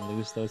up and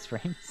lose those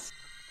frames.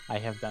 I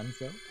have done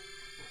so.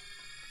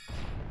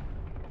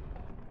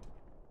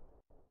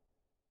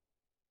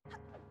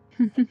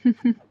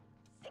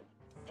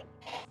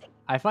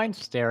 I find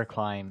stair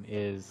climb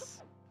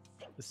is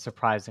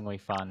surprisingly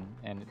fun,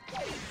 and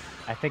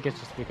I think it's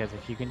just because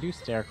if you can do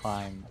stair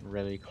climb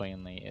really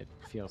cleanly, it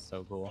feels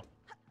so cool.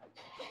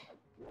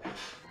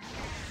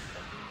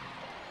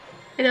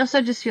 It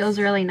also just feels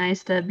really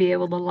nice to be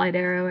able to light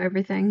arrow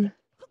everything.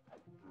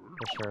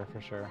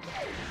 For sure.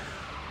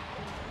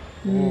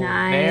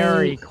 Nice.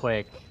 Very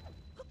quick.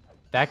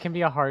 That can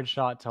be a hard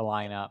shot to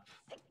line up,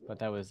 but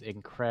that was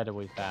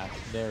incredibly fast.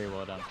 Very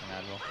well done from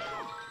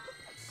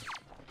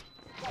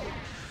Advil.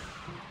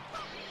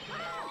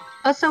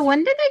 Also,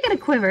 when did they get a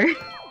quiver?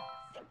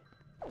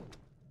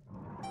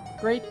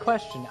 Great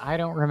question. I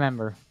don't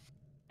remember.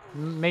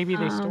 Maybe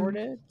they stored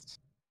it?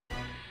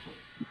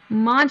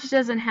 Monch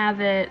doesn't have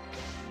it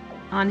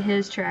on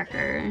his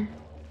tracker.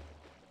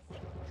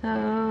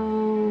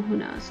 So, who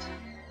knows?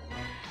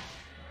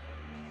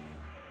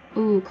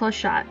 Ooh, close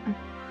shot.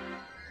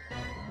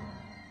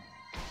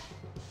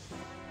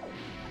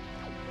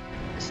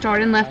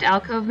 Stored in left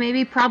alcove,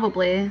 maybe?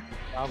 Probably.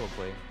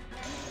 Probably.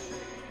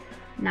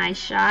 Nice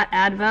shot,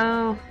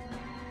 Advo.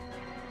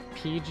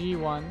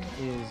 PG1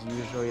 is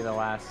usually the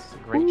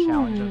last great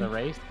challenge of the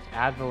race.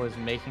 Advo is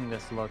making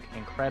this look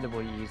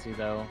incredibly easy,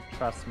 though.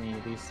 Trust me,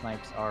 these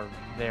snipes are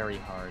very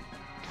hard.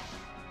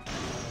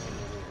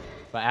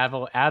 But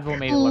Advo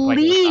made it look like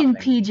it was Clean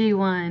nothing.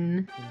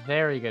 PG1.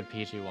 Very good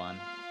PG1.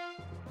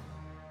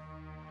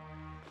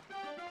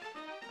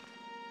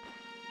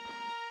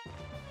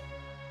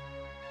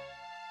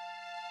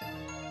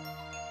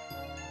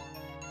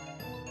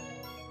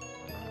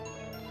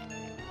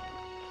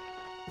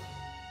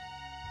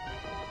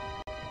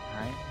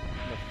 Alright,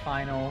 the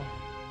final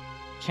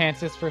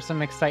chances for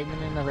some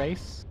excitement in the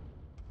race.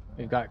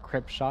 We've got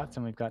crypt shots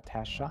and we've got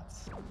task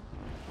shots.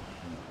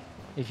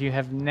 If you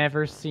have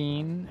never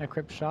seen a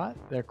crypt shot,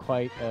 they're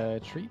quite a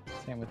treat.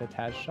 Same with a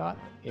Taz shot.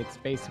 It's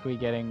basically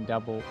getting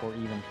double or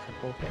even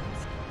triple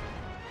hits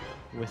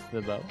with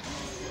the bow.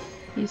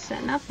 He's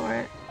setting up for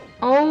it.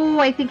 Oh,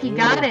 I think he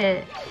got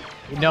it.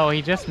 No,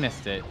 he just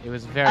missed it. It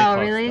was very close,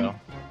 really? though.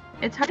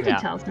 It's hard to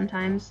tell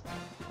sometimes.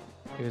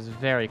 It was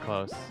very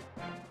close.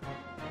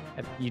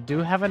 You do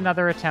have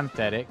another attempt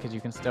at it, because you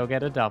can still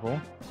get a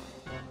double.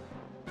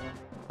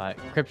 But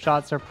crypt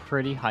shots are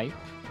pretty hype.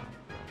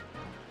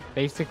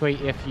 Basically,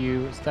 if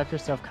you stuff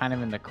yourself kind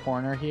of in the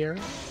corner here,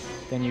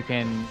 then you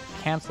can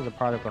cancel the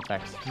particle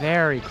effects.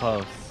 Very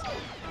close.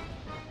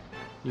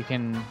 You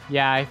can...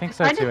 Yeah, I think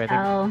so too.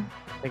 I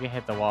think it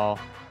hit the wall.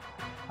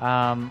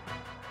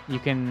 You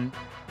can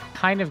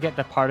kind of get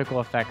the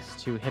particle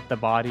effects to hit the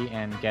body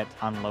and get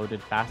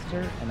unloaded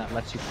faster, and that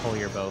lets you pull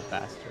your bow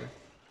faster.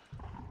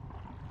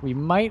 We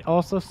might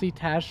also see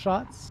Taz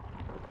shots.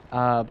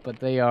 but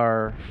they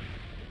are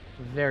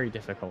very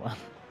difficult.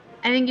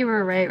 I think you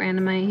were right,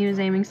 Randomite. He was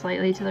aiming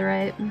slightly to the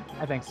right.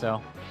 I think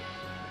so.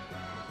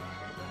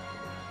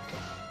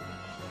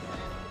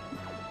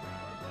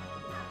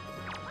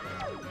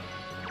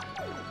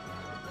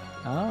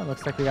 Oh,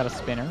 looks like we got a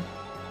spinner.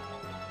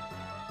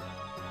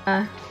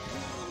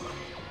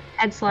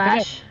 Head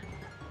slash.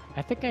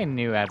 I think I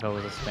knew Advo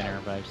was a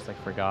spinner, but I just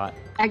like forgot.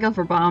 I go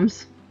for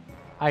bombs.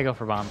 I go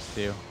for bombs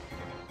too.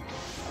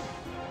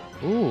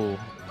 Ooh.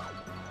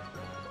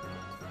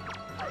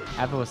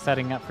 Advo was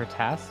setting up for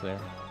tasks there.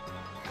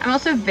 I'm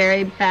also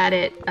very bad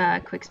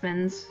at quick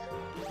spins.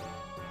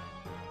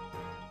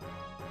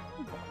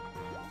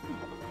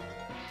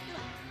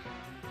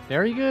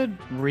 Very good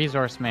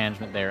resource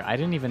management there. I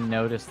didn't even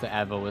notice that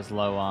Advo was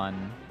low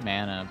on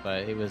mana,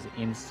 but it was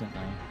instantly.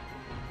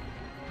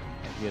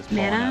 He was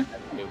Mana?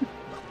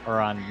 Or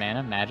on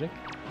mana? Magic?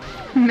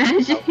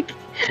 Magic? Oh,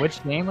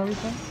 which name are we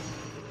playing?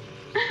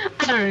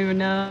 I don't even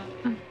know.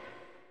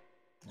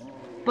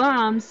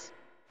 Bombs.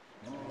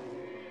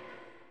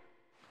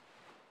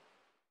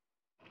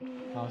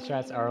 All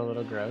strats are a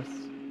little gross.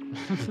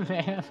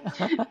 Man.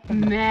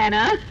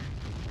 Mana.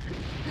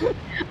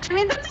 I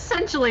mean, that's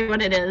essentially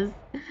what it is.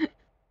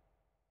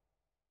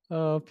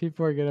 Oh,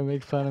 people are gonna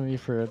make fun of me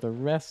for the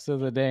rest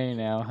of the day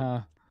now, huh?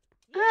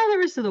 The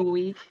rest of the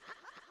week.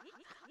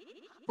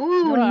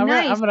 Ooh, No,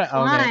 nice I'm gonna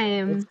climb.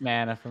 own it. It's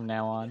mana from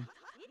now on.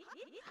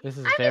 This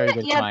is very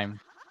good climb.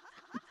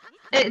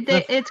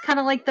 It's kind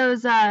of like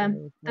those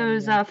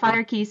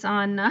fire keys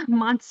on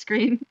Mont's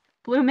screen.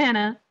 Blue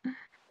mana.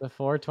 The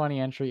 420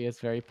 entry is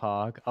very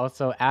pog.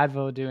 Also,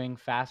 Advo doing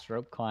fast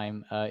rope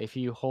climb. If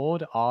you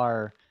hold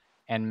R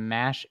and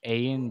mash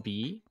A and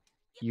B,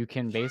 you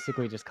can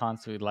basically just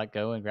constantly let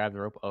go and grab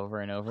the rope over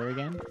and over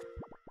again.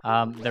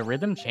 The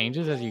rhythm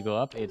changes as you go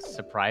up. It's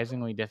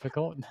surprisingly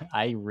difficult.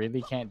 I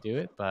really can't do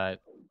it, but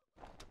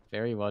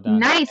very well done.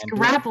 Nice And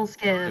grapple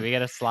skip. Do we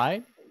get a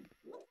slide?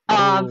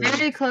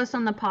 Very close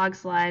on the pog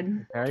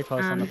slide. Very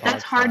close on the pog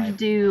That's hard slide. to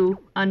do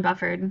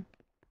unbuffered.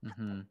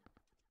 Mm-hmm.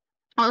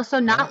 Also,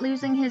 not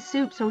losing his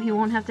soup, so he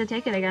won't have to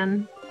take it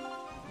again.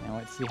 Now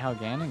let's see how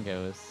Ganon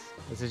goes.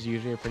 This is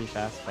usually a pretty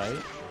fast fight.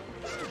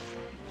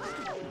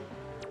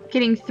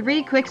 Getting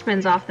 3 quick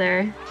spins off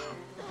there.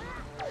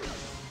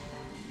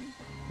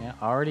 Yeah,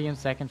 already in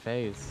second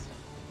phase.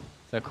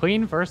 So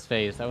clean first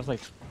phase. That was like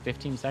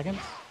 15 seconds?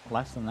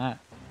 Less than that.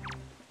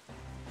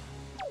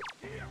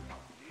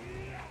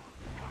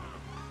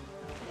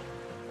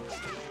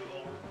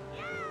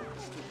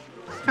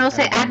 I will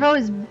say Advo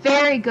is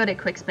very good at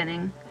quick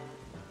spinning.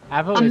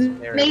 Advo is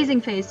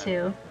amazing phase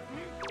 2.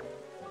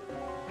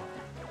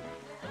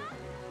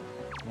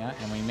 Yeah,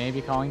 and we may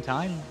be calling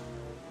time.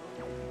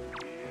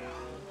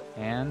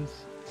 And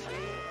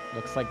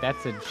looks like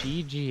that's a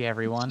GG,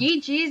 everyone.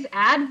 GG's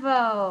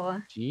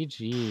Advo.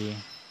 GG.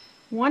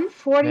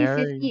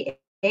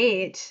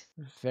 140.58.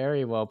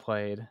 Very well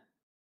played.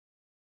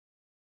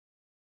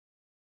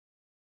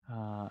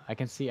 I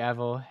can see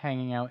Advo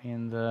hanging out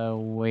in the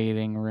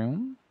waiting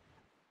room.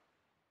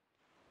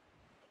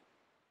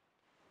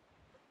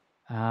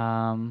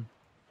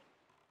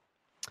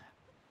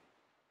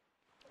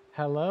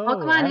 Hello.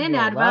 Welcome on in,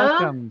 Advo.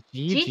 Welcome.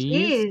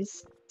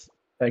 GG's.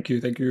 Thank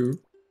you, thank you.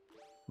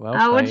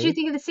 Well what did you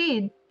think of the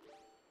seed?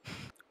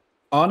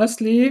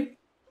 Honestly,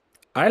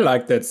 I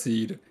like that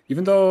seed.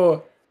 Even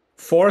though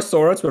 4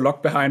 swords were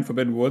locked behind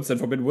Forbidden Woods and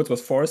Forbidden Woods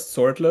was forced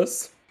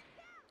swordless,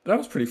 that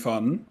was pretty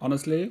fun,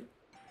 honestly.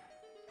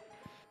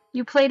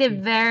 You played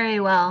it very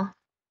well.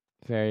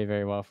 Very,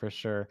 very well, for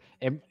sure.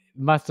 It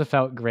must have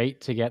felt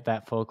great to get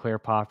that full clear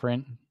paw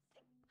print.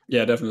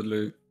 Yeah,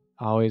 definitely.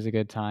 Always a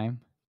good time.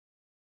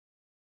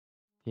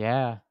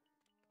 Yeah.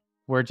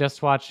 We're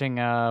just watching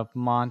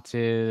Mont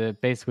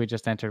basically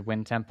just entered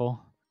Wind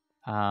Temple.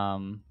 I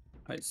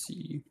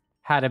see.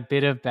 Had a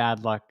bit of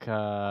bad luck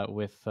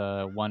with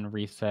one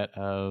reset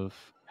of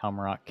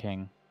Helmrock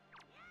King.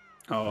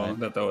 Oh,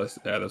 that's always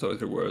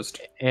the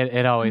worst.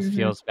 It always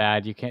feels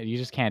bad. You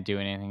just can't do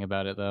anything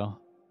about it though.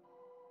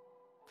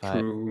 But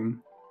true.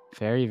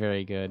 Very,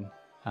 very good.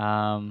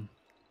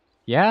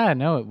 Yeah,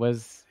 no, it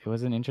was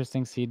an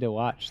interesting seed to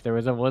watch. There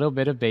was a little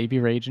bit of baby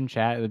rage in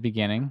chat at the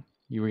beginning.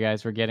 You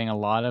guys were getting a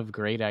lot of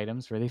great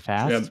items really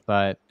fast,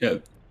 but yeah,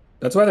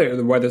 that's why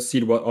the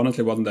seed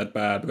honestly wasn't that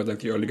bad, because like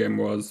the early game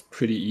was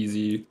pretty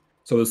easy.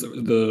 So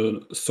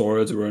the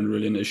swords weren't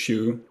really an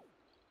issue.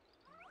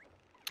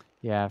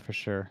 Yeah, for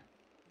sure.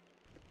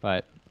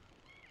 But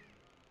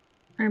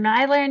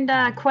I learned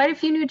quite a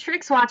few new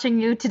tricks watching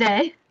you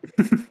today.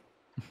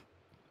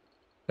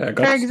 Yeah,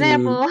 for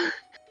example,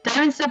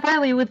 Diamond Step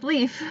early with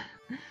Leaf.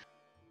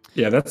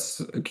 Yeah, that's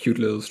a cute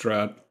little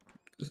strat.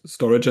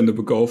 Storage in the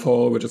golf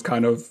hole, which is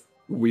kind of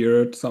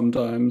weird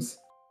sometimes.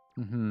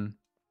 Mm-hmm.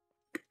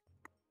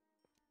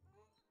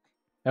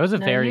 That was a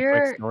very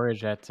quick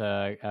storage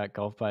at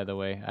golf, by the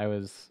way. I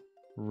was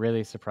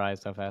really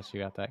surprised how fast you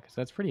got that, because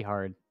that's pretty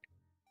hard.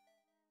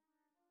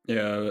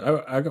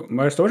 Yeah,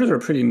 my storages are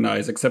pretty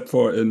nice, except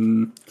for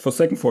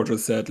Second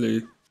Fortress,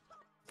 sadly.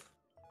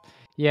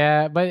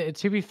 Yeah, but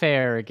to be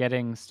fair,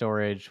 getting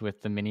storage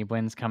with the mini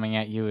blins coming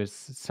at you is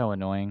so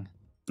annoying.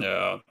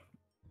 Yeah,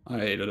 I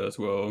hate it as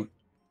well.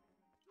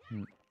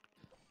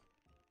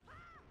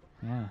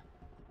 Yeah.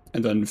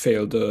 And then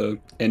failed the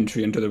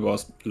entry into the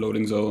boss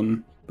loading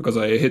zone because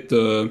I hit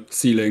the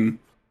ceiling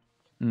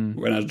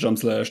when I jump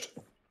slashed.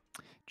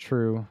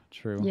 True.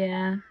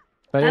 Yeah.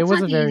 But That's it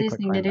was not a the very easiest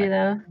quick thing to climb do,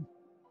 back. though.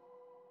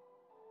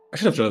 I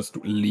should have just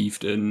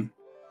leafed in.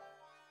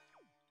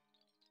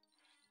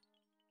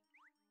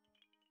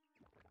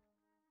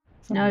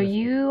 No,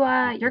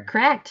 you're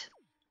correct.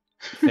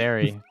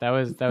 Very. That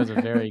was a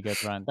very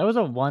good run. That was a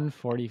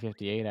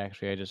 1:40:58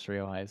 actually. I just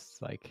realized,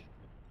 like.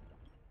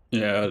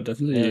 Yeah,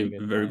 definitely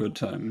very time. good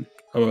time.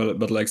 Oh,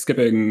 but like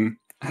skipping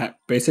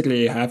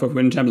basically half of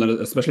Wind Temple, and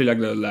especially like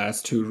the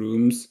last two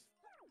rooms,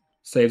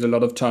 saves a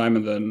lot of time.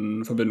 And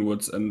then Forbidden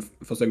Woods and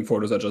Forsaken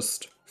Fortress are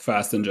just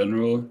fast in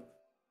general.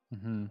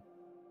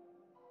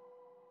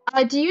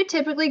 Do you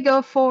typically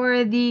go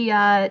for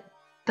the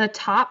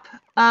top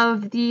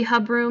of the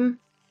hub room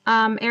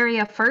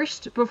area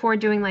first before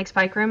doing like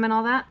Spike Room and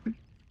all that?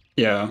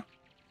 Yeah,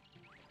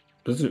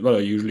 this is what I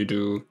usually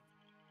do.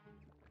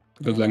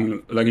 Because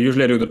then, like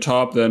usually I do the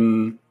top,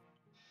 then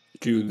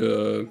do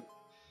the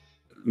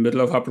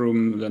middle of hub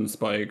room, then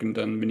Spike, and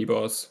then mini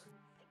boss.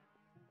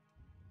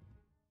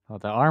 Well,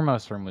 the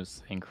Armos room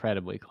was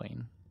incredibly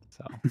clean,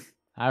 so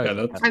I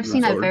was. I've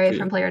seen that vary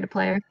from player to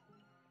player.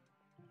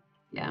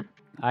 Yeah.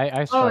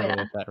 I struggle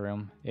with that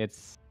room.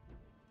 It's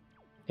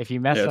if you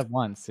mess up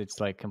once, it's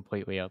like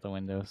completely out the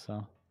window.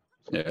 So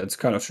yeah, it's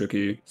kind of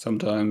tricky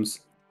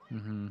sometimes.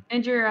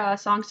 And your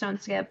Songstone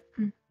skip.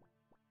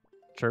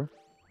 True.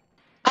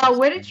 Oh,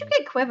 where did you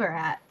get Quiver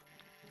at?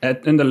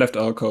 In the left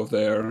alcove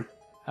there.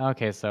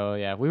 Okay, so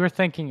yeah, we were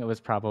thinking it was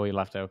probably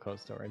left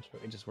alcove storage,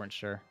 but we just weren't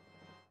sure.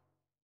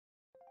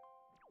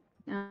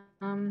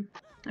 I'm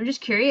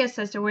just curious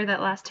as to where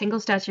that last Tingle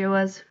statue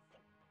was.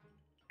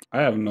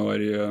 I have no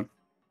idea.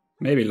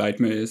 Maybe Light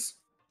Maze.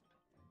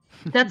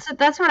 That's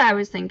what I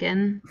was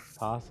thinking.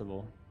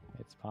 Possible.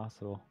 It's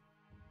possible.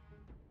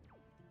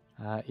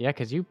 Yeah,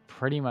 because you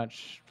pretty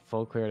much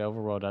full cleared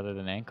Overworld other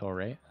than Ankle,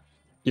 right?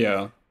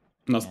 Yeah.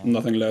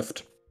 Nothing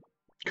left.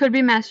 Could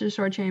be Master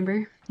Sword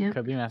Chamber. Yeah.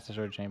 Could be Master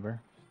Sword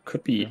Chamber.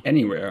 Could be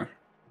anywhere.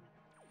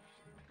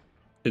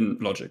 In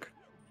Logic.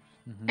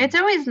 It's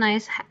always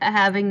nice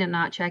having to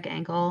not check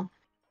Ankle.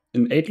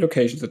 In 8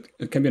 locations.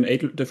 It can be in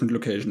 8 different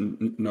locations.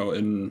 No,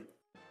 in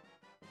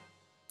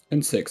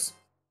 6.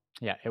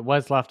 Yeah, it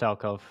was left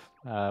alcove.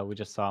 We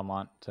just saw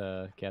Mont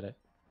get it.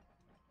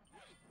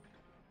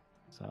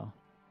 So,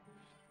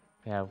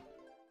 yeah.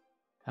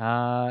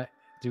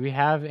 Do we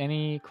have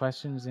any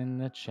questions in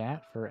the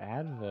chat for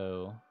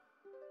Advo?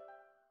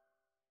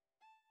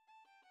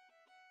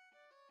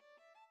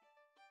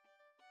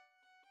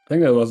 I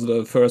think that was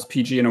the first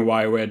PG in a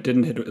while where it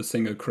didn't hit a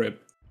single crit.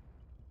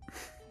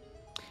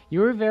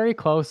 You were very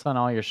close on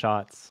all your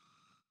shots.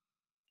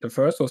 The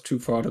first was too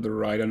far to the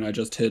right, and I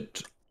just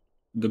hit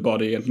the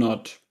body and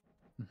not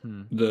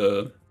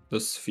the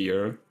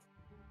sphere.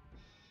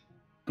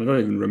 I don't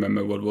even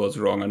remember what was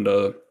wrong on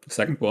the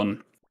second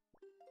one.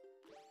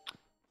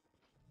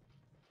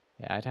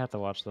 Yeah, I'd have to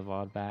watch the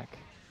VOD back.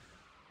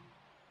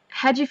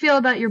 How'd you feel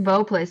about your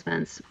bow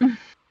placements?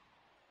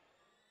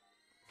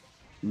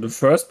 The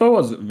first bow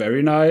was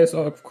very nice,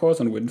 of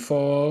course, on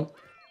Windfall.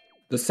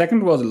 The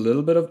second was a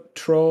little bit of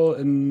troll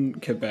in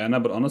Cabana,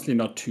 but honestly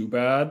not too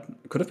bad.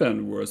 Could have been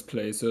in worse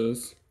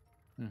places.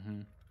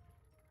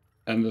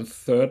 And the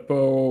third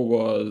bow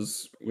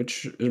was,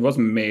 it was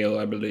male,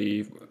 I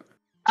believe.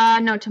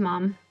 No to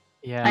Mom.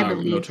 Yeah, I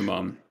believe. No to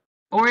Mom.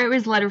 Or it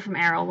was Letter from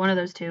Errol, one of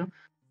those two.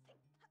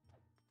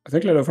 I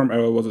think Letter from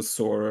Errol was a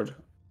sword.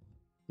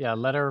 Yeah,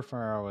 Letter from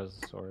Errol was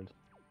a sword.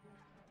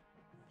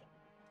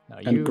 No,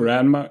 and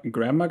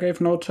Grandma gave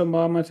no to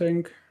Mom, I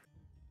think.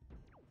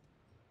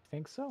 I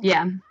think so.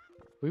 Yeah.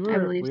 We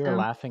were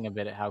laughing a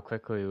bit at how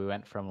quickly we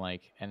went from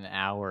like an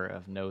hour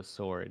of no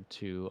sword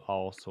to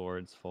all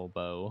swords full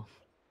bow.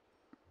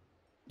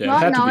 Yeah,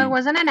 well, no, it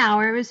wasn't an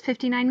hour. It was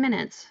 59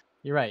 minutes.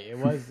 You're right. It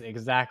was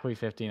exactly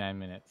 59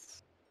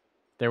 minutes.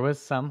 There was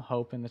some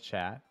hope in the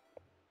chat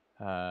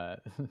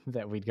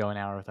that we'd go an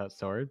hour without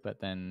sword, but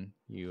then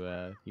you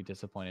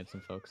disappointed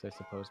some folks, I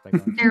suppose, by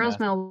going. Errol's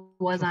Mill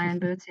was Iron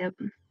Boots. Yep.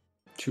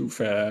 Too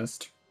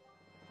fast.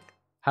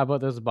 How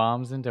about those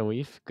bombs into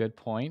Weef? Good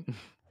point.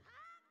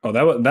 Oh,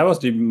 that was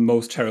the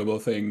most terrible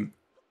thing.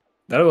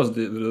 That was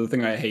the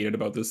thing I hated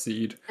about the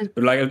seed.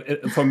 But like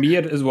for me,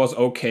 it was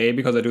okay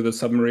because I do the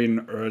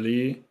submarine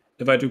early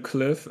if I do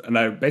cliff, and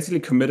I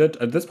basically committed.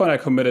 At this point, I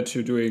committed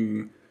to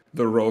doing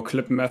the roll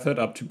clip method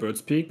up to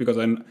Bird's Peak because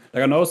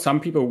I know some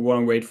people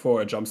want to wait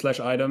for a jump slash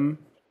item,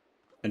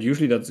 and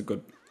usually that's a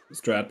good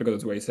strat because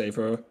it's way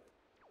safer.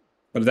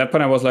 But at that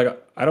point, I was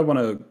like, I don't want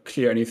to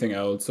clear anything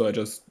else, so I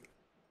just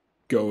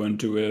go and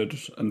do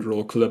it and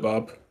roll clip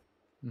up.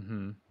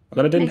 But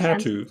then I didn't have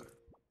to.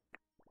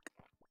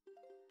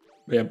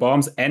 But yeah,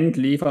 bombs and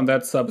leaf on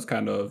that sub is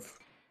kind of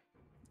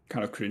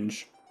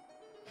cringe.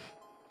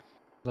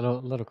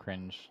 Little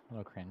cringe.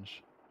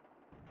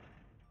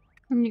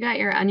 And you got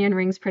your onion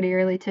rings pretty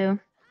early too.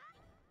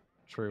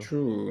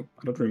 True.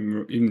 I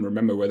don't even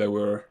remember where they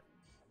were.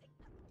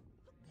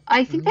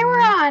 I think they were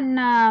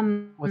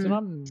on Was it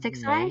on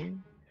 6i? May?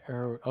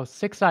 Or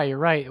 6i, you're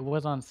right. It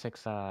was on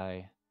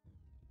 6i.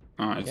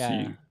 I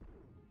see.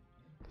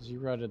 Because you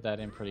wrote that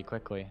in pretty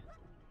quickly.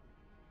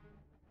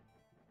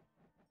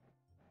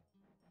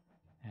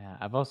 Yeah,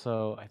 I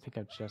think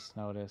I've just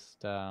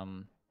noticed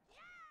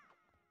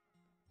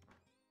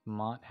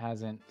Mont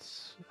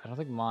hasn't, I don't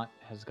think Mont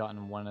has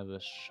gotten one of the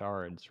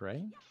shards,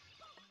 right?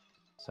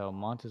 So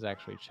Mont is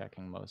actually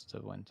checking most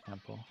of Wind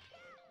Temple.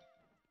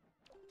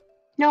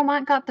 No,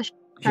 Mont got the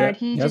shard.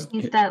 He just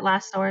needs that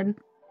last sword.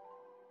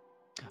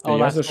 Oh,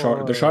 he has the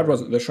shard. The shard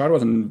was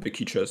in the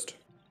key chest.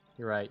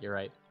 You're right.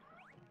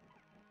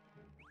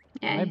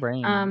 Yeah. My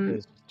brain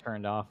is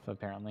turned off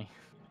apparently.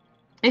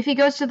 If he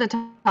goes to the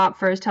top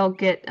first, he'll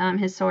get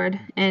his sword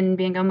in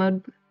bingo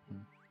mode.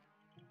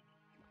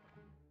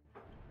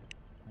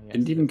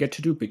 Didn't even get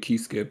to do big key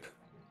skip.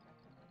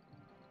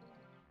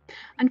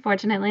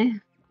 Unfortunately.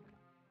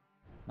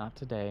 Not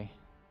today.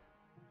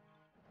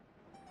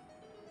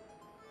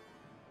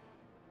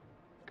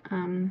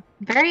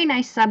 Very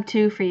nice sub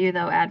 2 for you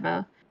though,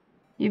 Advo.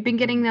 You've been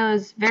getting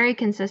those very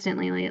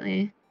consistently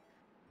lately.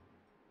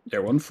 Yeah,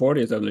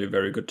 140 is definitely a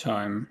very good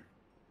time.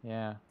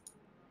 Yeah.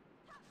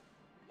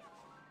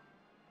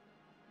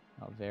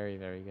 Oh, very,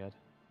 very good.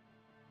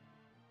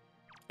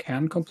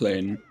 Can't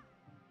complain.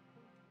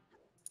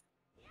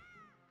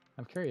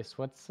 I'm curious,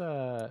 what's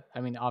I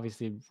mean,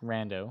 obviously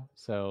rando,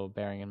 so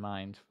bearing in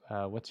mind,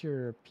 what's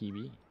your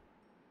PB?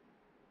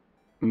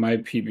 My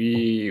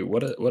PB,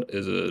 what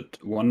is it?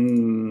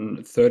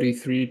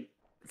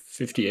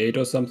 133.58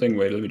 or something?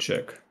 Wait, let me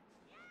check.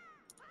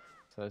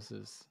 So this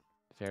is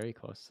very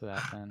close to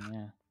that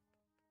then,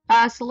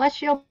 yeah.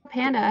 Celestial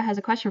Panda has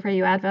a question for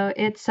you, Advo.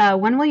 It's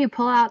when will you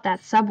pull out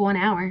that sub 1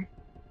 hour?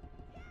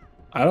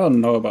 I don't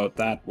know about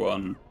that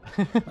one.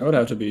 That would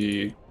have to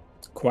be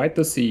quite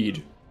the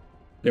seed.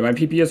 Yeah, my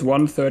PP is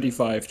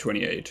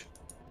 135.28.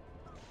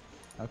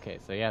 Okay,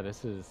 so yeah,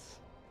 this is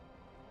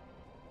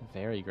a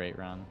very great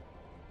run.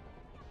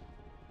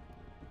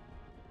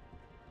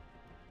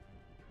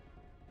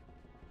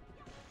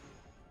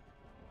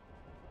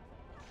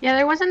 Yeah,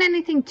 there wasn't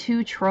anything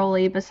too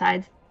trolly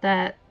besides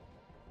that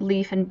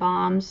leaf and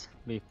bombs.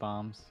 Leaf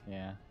bombs,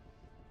 yeah.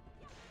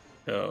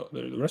 Yeah,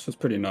 the rest was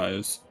pretty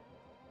nice.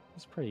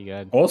 It's pretty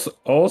good. Also,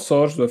 all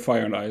swords with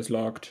fire and ice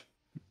locked.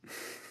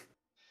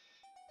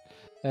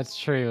 That's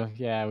true.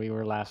 Yeah, we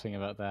were laughing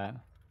about that.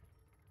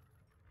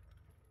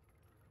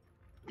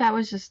 That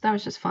was just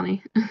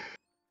funny.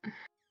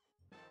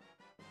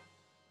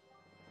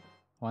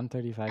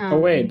 135. Oh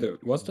wait,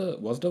 was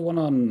the one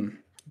on?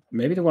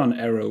 Maybe the one on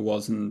Arrow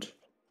wasn't.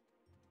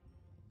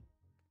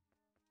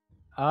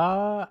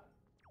 Not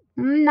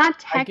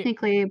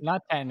technically.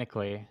 Not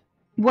technically.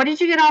 What did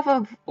you get off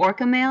of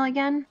Orca Mail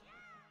again?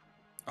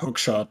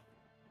 Hookshot.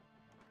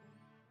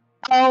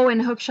 Oh, and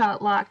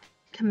Hookshot locked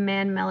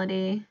Command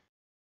Melody.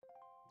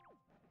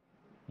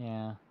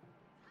 Yeah.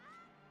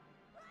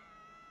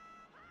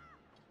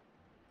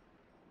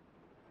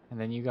 And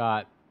then you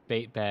got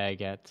Bait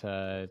Bag at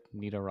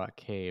Needle Rock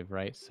Cave,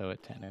 right? So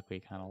it technically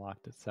kind of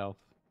locked itself.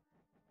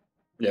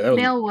 Yeah, that was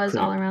Mail was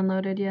all around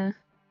loaded, yeah.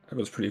 That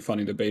was pretty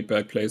funny, the bait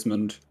bag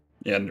placement.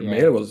 Yeah, and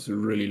Mail was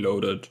really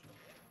loaded.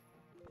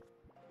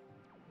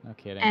 No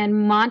kidding. And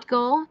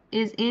Montgol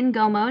is in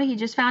go mode. He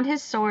just found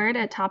his sword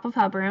at top of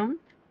hub room.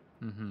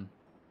 Mm-hmm.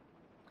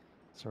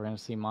 So we're gonna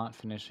see Mont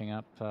finishing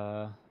up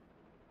like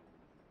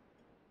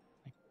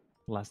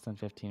less than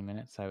 15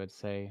 minutes, I would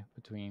say,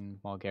 between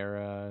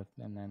Mulgara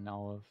and then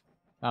all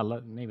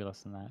of maybe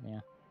less than that,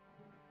 yeah.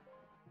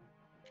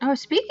 Oh,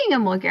 speaking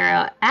of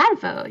Mulgara,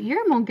 Advo,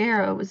 your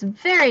Mulgara was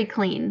very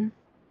clean.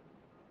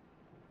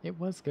 It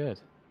was good.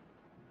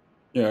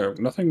 Yeah,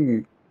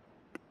 nothing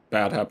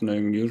bad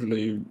happening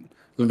usually.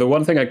 The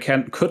one thing I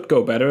could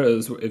go better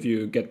is if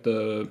you get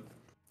the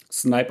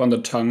snipe on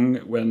the tongue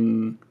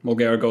when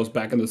Mulgara goes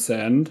back in the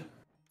sand.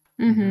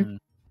 Mm-hmm.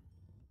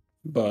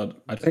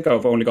 But I think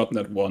I've only gotten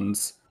that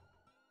once.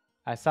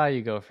 I saw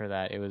you go for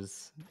that.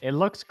 It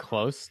looked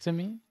close to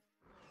me,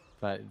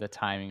 but the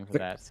timing for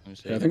that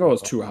seems. Yeah, I think I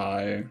was too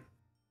high.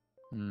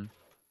 Advo,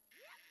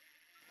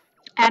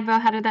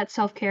 how did that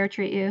self-care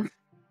treat you?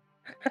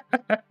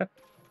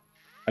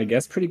 I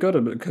guess pretty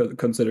good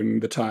considering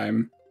the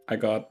time I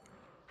got.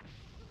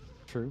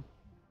 True.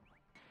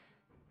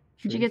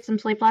 Did you get some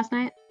sleep last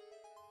night?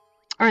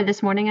 Or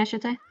this morning, I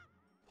should say.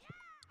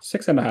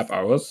 6.5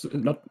 hours.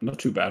 Not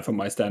too bad for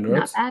my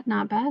standards.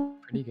 Not bad.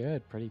 Pretty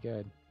good.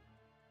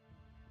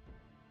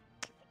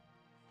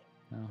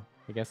 No,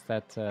 I guess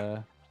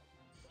that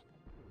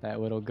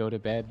little go to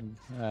bed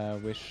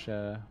wish.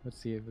 Let's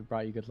see if it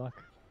brought you good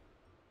luck.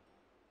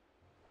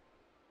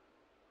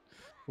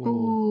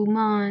 Ooh,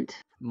 Mont.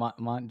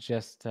 Mont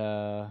just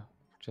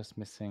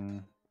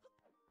missing.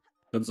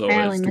 That's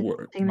always the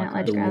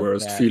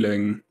worst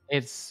feeling.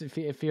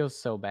 It feels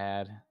so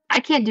bad. I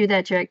can't do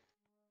that trick.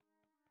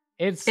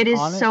 It is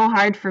so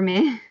hard for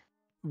me.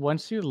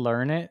 Once you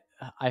learn it,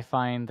 I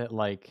find that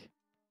like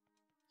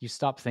you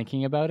stop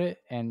thinking about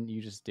it and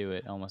you just do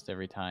it almost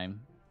every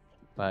time.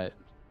 But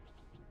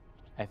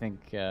I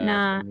think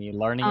Nah, for me,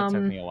 learning it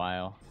took me a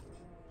while.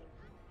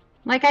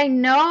 Like, I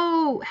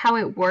know how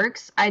it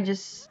works. I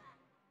just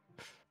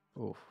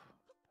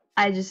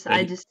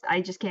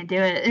can't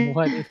do it.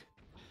 What is...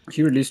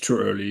 He released too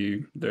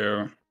early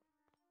there.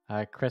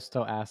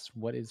 Crystal asked,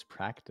 "What is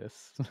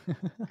practice?"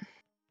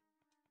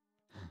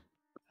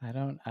 I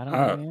don't know the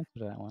answer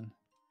to that one.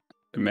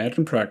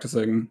 Imagine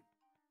practicing.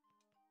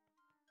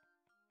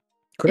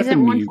 Could have Isn't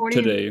been me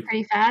 140 today.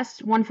 pretty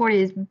fast?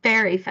 140 is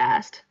very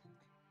fast.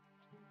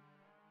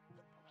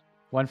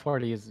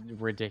 140 is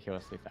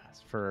ridiculously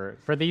fast for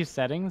these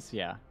settings.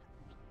 Yeah.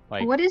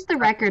 Like, what is the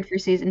record for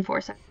season 4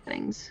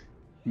 settings?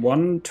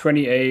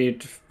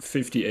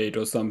 128.58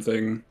 or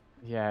something.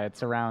 Yeah,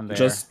 it's around there.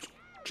 Just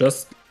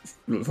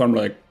from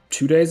like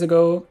 2 days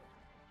ago.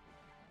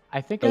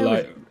 I think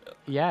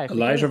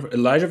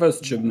Elijah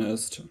was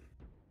gymnast.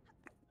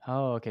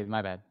 Oh, okay,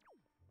 my bad.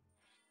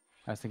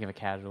 I was thinking of a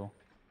casual.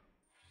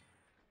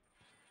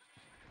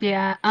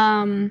 Yeah,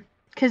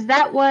 because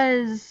that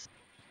was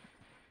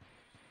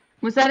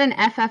that an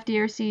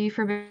FFDRC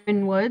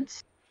Forbidden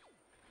Woods?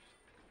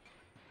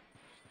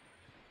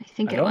 I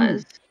think it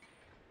was.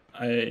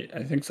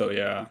 I think so,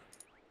 yeah.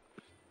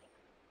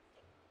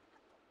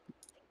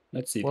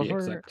 Let's see the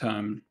exact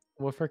time.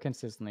 Woofer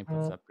consistently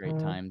puts up great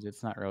times.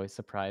 It's not really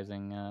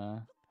surprising.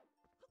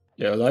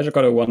 Yeah, Elijah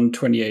got a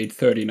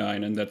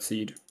 128.39 in that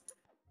seed.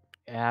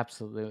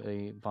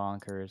 Absolutely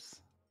bonkers.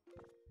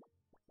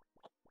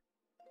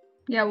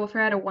 Yeah, Woofer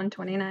had a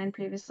 129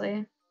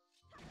 previously.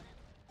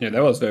 Yeah,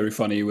 that was very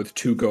funny with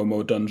 2 go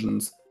mode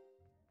dungeons.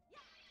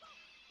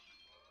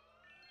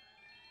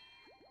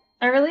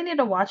 I really need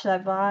to watch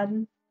that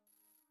VOD.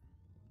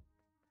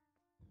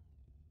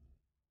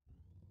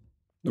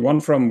 The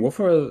one from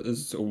Woofer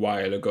is a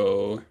while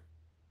ago.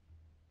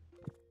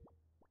 I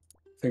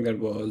think that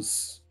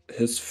was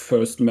his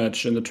first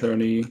match in the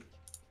tourney.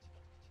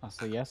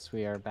 Also, yes,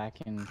 we are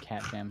back in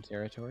Cat Jam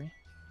territory.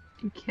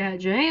 Cat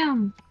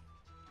Jam.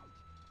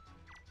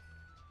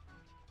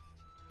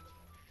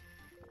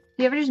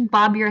 Do you ever just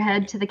bob your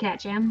head to the Cat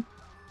Jam?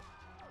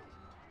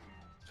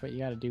 That's what you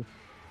gotta do.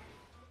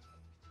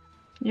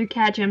 Your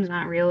Cat Jam's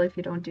not real if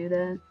you don't do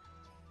that.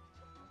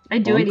 I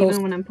do it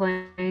even when I'm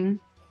playing.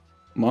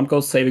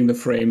 Montgol's saving the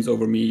frames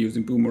over me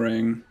using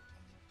Boomerang.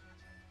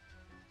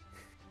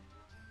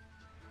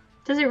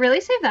 Does it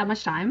really save that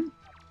much time?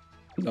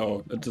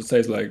 No, it just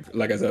says like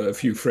I said, a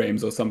few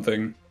frames or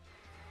something.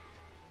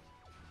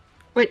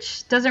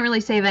 Which doesn't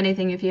really save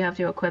anything if you have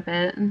to equip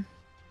it.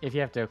 If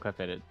you have to equip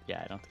it,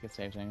 yeah, I don't think it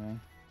saves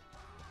anything.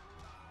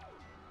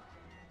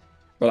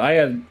 Well, I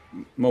had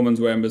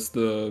moments where I missed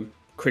the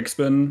quick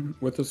spin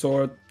with the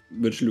sword,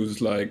 which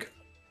loses like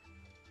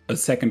a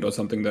second or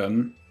something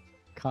then.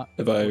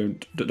 If I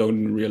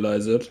don't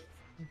realize it.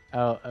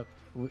 Oh,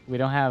 we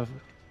don't have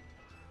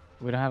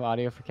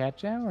audio for Cat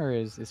Jam, or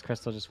is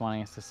Crystal just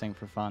wanting us to sing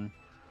for fun?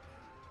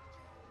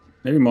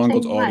 Maybe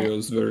Montgol's audio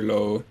is very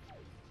low.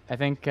 I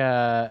think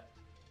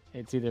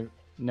it's either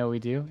no, we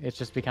do. It's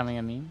just becoming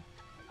a meme.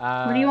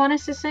 What do you want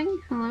us to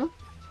sing? Hello?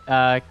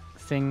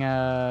 Sing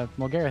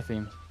Mulgara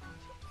theme.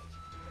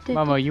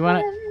 Momo, you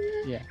wanna?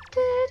 Yeah.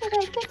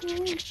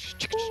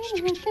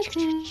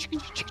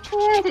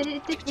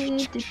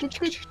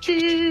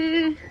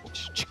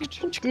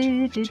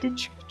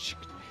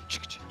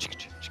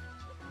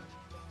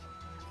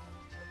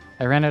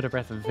 I ran out of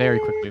breath very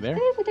quickly there.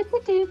 Oh,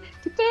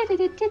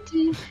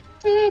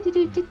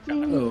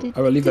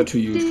 I will leave that to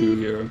you two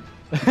here.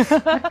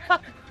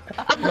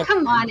 Oh,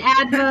 come on,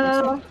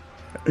 Advo.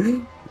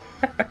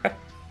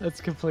 That's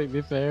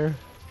completely fair.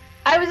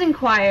 I was in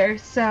choir,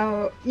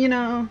 so, you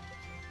know.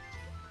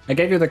 I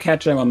gave you the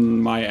Cat Jam on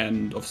my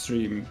end of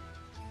stream.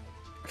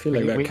 I feel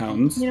like that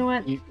counts. You know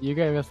what? You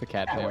gave us the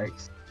Cat Jam. That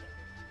works.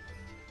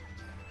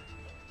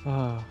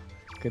 Oh,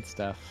 good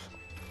stuff.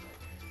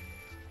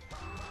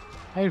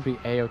 I would be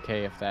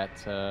a-okay if that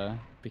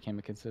became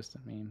a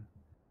consistent meme.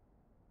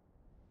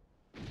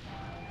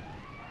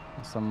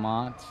 So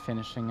Mont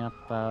finishing up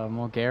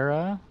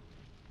Mulgara.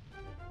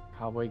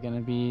 Probably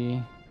gonna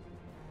be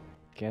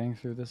getting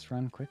through this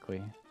run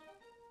quickly.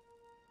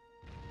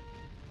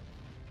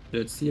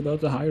 Let's see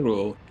about the high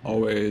roll.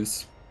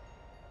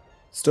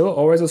 Still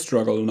always a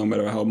struggle, no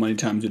matter how many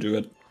times you do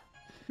it.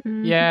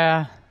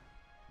 Yeah.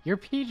 Your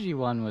PG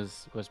one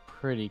was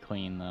pretty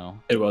clean though.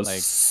 It was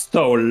like...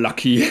 so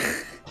lucky.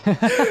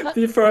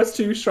 The first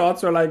 2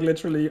 shots were like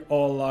literally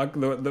all luck.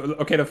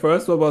 The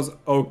first one was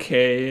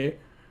okay.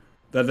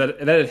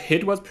 That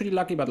hit was pretty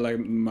lucky, but like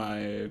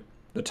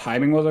the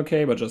timing was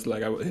okay, but just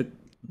like I hit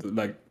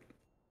like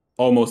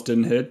almost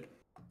didn't hit.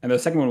 And the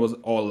second one was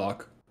all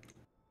luck.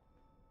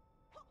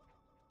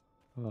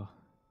 Oh.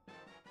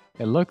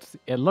 It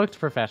looked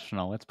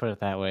professional, let's put it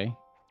that way.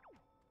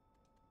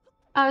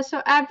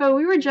 So Advo,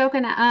 we were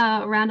joking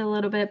around a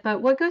little bit,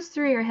 but what goes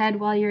through your head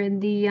while you're in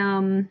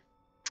the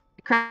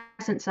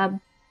Crescent sub?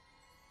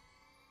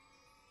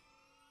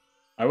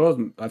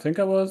 I think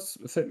I was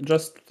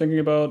just thinking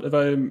about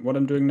what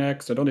I'm doing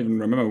next. I don't even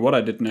remember what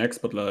I did next,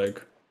 but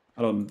like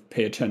I don't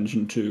pay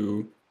attention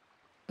to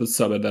the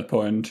sub at that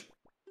point.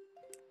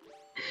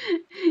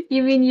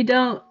 You mean you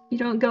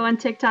don't go on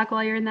TikTok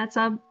while you're in that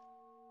sub?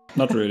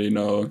 Not really,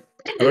 no.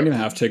 I don't even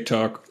have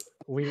TikTok.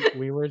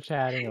 We were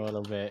chatting a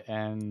little bit,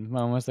 and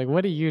Mom was like,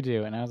 "What do you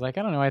do?" And I was like,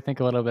 "I don't know. I think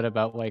a little bit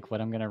about like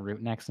what I'm gonna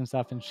root next and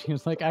stuff." And she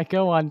was like, "I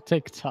go on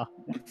TikTok."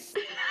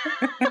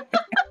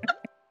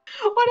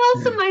 What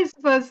else am I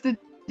supposed to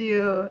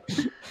do?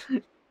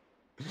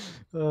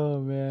 Oh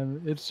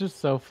man, it's just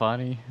so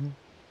funny.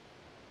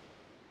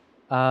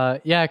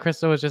 Yeah,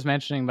 Crystal was just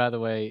mentioning, by the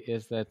way,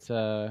 is that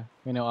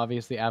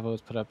obviously Avo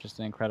has put up just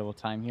an incredible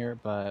time here,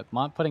 but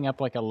Mont putting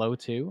up like a low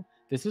 2.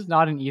 This is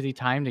not an easy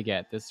time to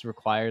get. This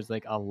requires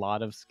like a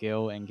lot of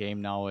skill and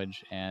game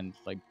knowledge and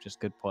like just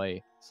good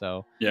play.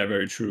 So yeah,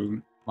 very true.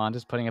 Mont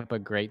is putting up a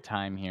great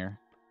time here.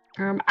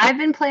 I've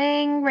been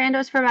playing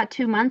randos for about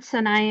 2 months,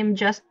 and I am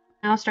just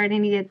now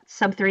starting to get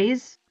sub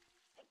 3s.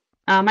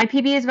 My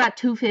PB is about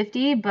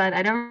 250, but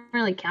I don't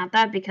really count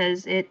that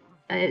because it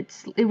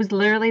was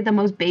literally the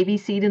most baby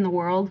seed in the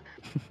world.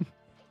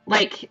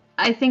 Like,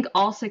 I think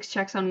all 6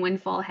 checks on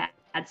Windfall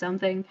had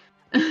something.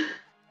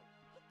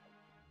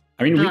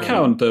 I mean, we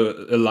count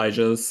the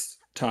Elijah's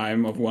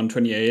time of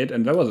 128,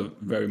 and that was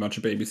very much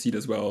a baby seed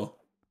as well.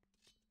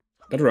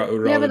 That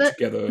routed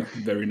together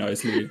very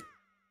nicely.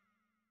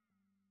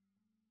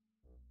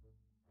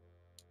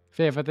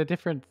 Yeah, but the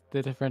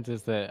difference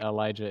is that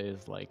Elijah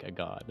is like a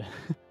god.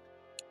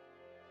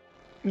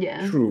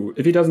 Yeah. True.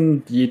 If he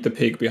doesn't yeet the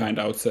pig behind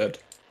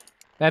outset.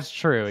 That's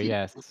true,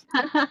 yes.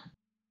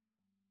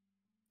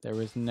 There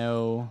was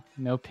no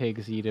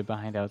pigs yeeted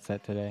behind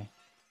outset today.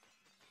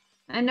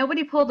 And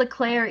nobody pulled a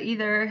Claire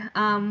either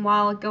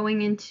while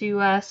going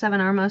into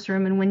 7 Armos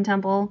room in Wind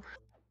Temple.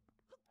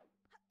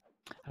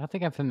 I don't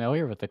think I'm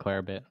familiar with the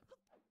Claire bit.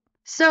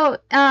 So,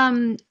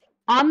 on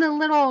the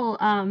little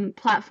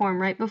platform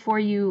right before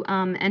you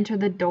enter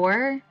the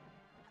door,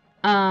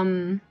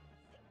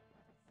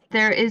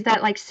 there is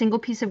that like single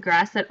piece of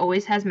grass that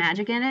always has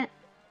magic in it.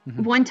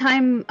 Mm-hmm. One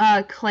time,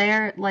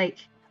 Claire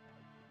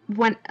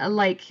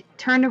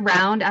turned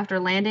around after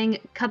landing,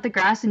 cut the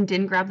grass, and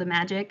didn't grab the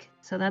magic.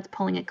 So that's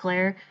pulling it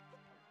Claire.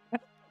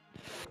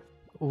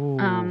 Ooh.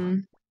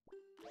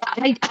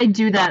 I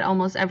do that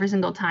almost every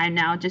single time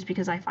now, just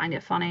because I find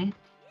it funny.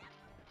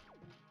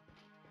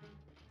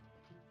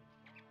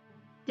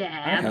 I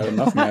had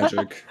enough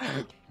magic.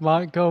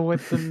 Montgol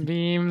with some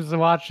memes,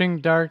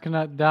 watching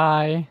Darknut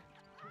die.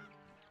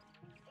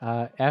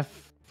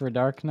 F for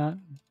Darknut.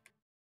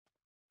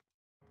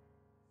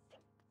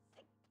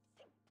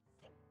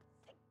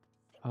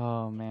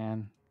 Oh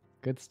man,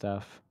 good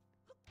stuff.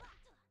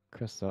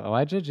 Crystal.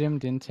 Elijah Jim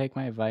didn't take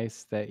my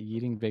advice that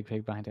yeeting Big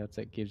Pig behind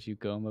outset gives you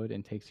go mode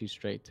and takes you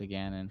straight to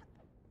Ganon.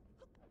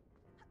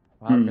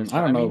 Wow, I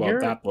don't know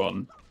about that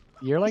one.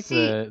 You're like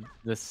the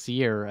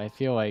seer. I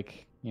feel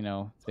like,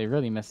 they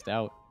really missed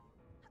out.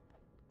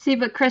 See,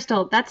 but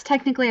Crystal, that's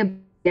technically a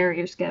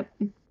barrier skip.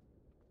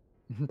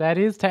 That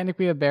is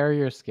technically a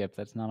barrier skip.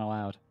 That's not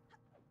allowed.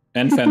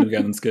 And Phantom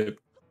Ganon skip.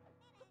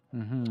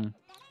 Mm-hmm.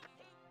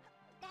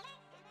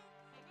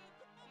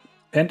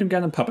 Phantom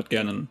Ganon, Puppet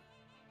Ganon.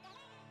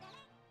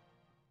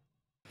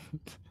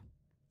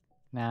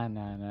 Nah.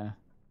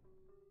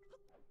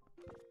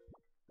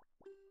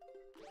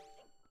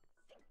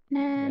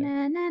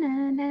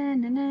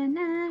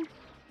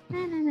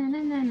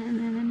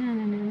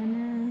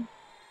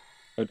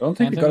 I don't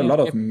think we got a lot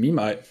of meme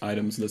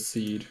items this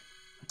seed.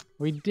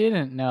 We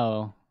didn't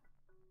know.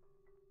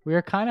 We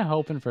were kind of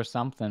hoping for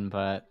something,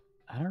 but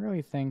I don't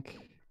really think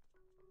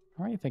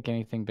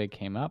anything big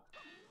came up.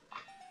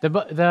 The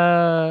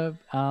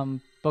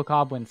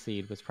Bokoblin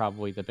seed was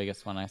probably the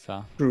biggest one I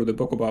saw. True, the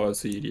Bokoblin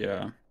seed,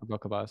 yeah. The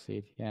Bokoblin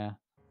seed, yeah.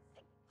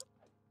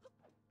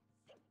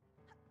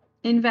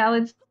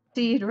 Invalid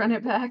seed, run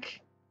it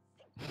back.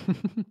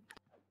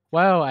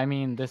 Well, I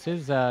mean, this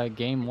is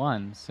game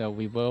 1, so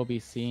we will be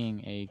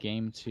seeing a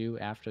game 2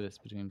 after this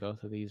between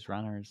both of these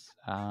runners.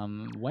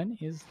 When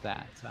is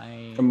that?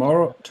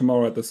 Tomorrow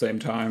at the same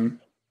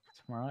time.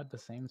 Tomorrow at the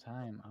same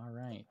time. All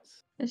right.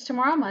 Is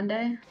tomorrow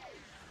Monday?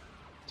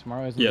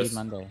 Tomorrow is indeed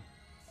Monday.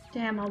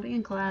 Damn, I'll be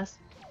in class.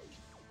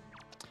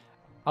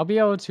 I'll be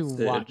able to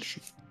watch,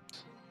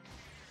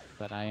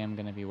 but I am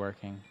going to be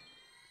working.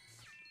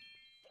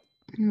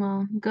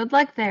 Well, good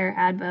luck there,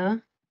 Adbo.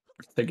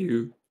 Thank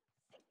you.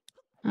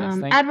 Yes,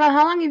 Adbo,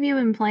 how long have you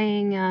been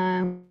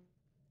playing?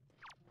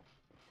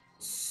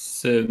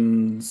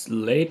 Since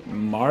late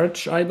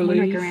March, I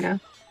believe. I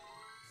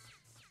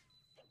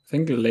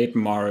think late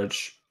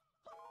March.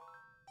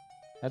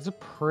 That's a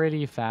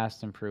pretty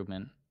fast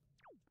improvement.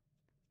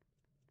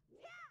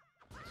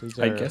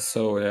 I guess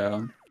so,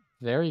 yeah.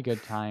 Very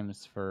good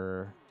times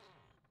for,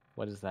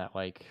 what is that,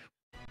 like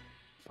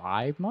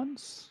 5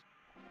 months?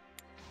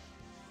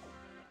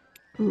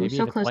 Ooh, maybe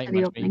so close to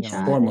the opening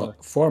shot.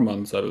 4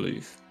 months, I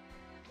believe.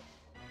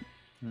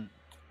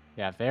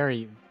 Yeah,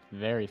 very,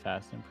 very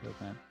fast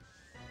improvement.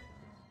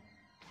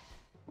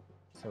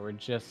 So we're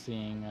just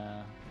seeing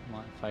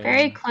Mont fighting.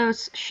 Very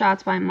close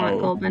shots by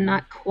Montgol, but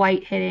not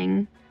quite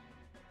hitting.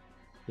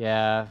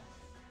 Yeah.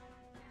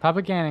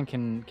 Puppet Ganon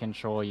can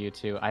control you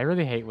too. I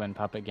really hate when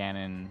Puppet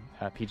Ganon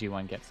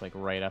PG1 gets like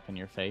right up in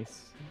your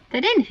face. They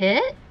didn't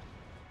hit?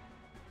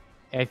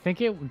 I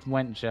think it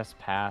went just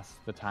past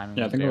the timing.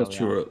 Yeah, I think it was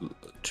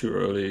too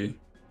early.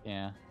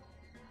 Yeah.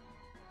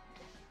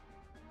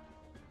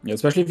 Yeah,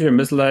 especially if you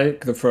miss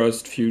like the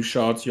first few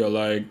shots, you're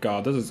like,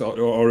 God, this is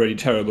already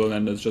terrible,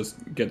 and it just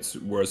gets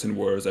worse and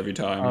worse every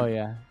time. Oh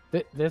yeah,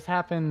 this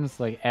happens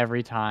like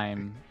every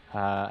time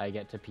I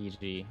get to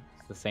PG.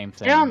 It's the same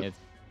thing. It's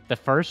the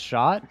first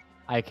shot.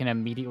 I can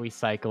immediately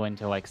cycle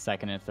into like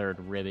second and third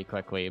really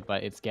quickly,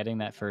 but it's getting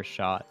that first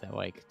shot that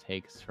like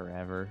takes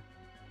forever.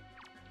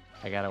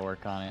 I gotta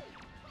work on it.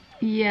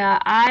 Yeah,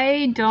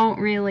 I don't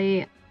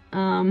really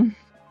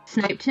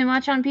snipe too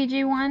much on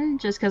PG1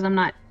 just because I'm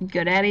not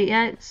good at it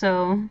yet.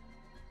 So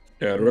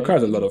yeah, it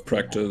requires a lot of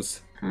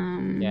practice.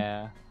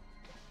 Yeah.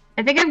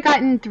 I think I've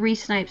gotten 3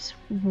 snipes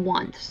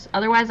once.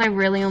 Otherwise, I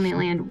really only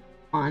land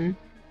 1.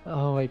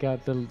 Oh my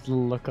god, the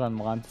look on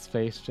Lant's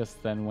face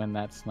just then when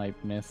that snipe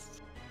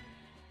missed.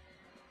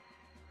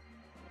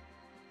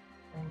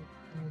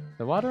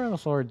 The water on the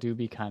floor do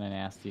be kind of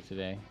nasty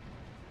today.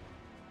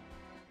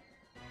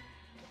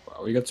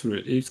 Wow,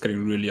 it's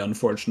getting really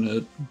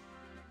unfortunate.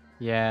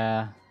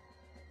 Yeah.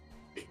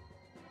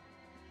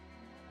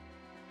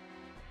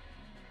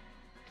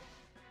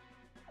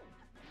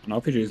 An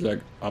RPG is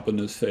like up in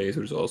his face,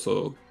 which is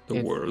also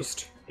the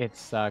worst. It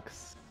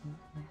sucks.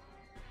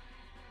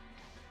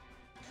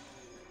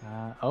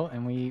 Oh,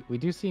 and we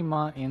do see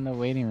Mont in the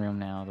waiting room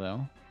now,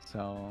 though.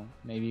 So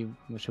maybe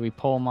should we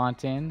pull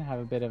Mont in? Have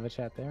a bit of a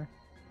chat there.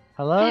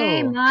 Hello.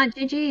 Hey, Mont,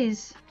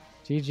 GG's.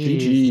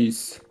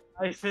 GG's.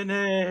 I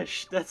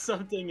finished. That's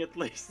something at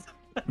least.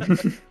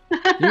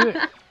 You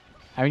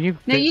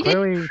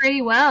clearly did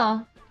pretty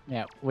well.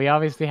 Yeah, we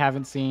obviously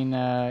haven't seen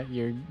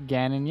your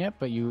Ganon yet,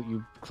 but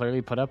you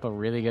clearly put up a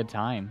really good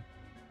time.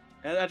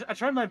 I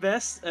tried my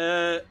best.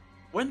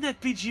 When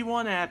that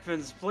PG1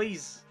 happens,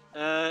 please,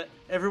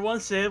 everyone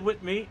say it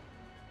with me.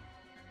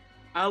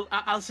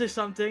 I'll say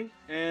something,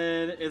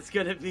 and it's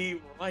gonna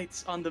be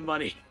right on the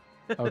money.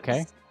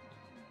 Okay.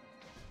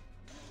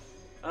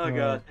 Oh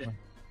god.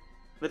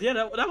 But yeah,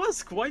 that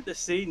was quite the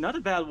scene. Not a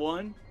bad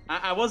one.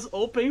 I was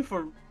hoping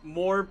for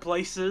more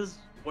places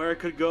where I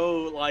could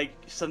go, like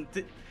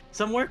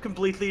somewhere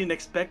completely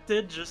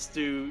unexpected, just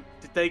to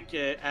take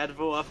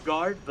Advo off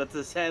guard. But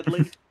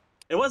sadly,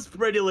 it was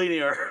pretty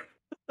linear.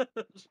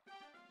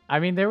 I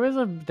mean, there was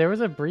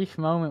a brief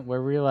moment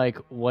where we were like,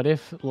 what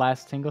if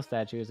last Tingle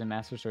statue is in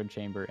Master Sword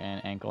Chamber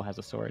and Ankle has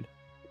a sword?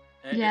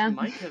 Yeah. It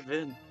might have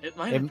been. It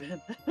might have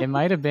been. It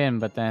might have been,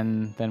 but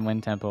then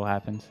Wind Tempo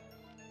happened.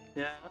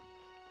 Yeah.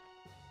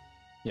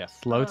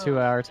 Yes, low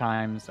 2-hour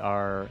times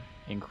are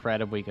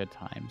incredibly good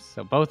times.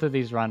 So both of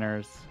these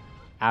runners,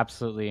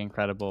 absolutely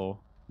incredible.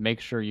 Make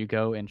sure you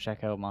go and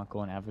check out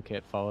Montgol and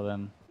Advocate. Follow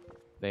them.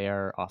 They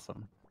are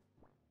awesome.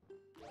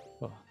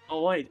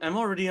 Oh wait, I'm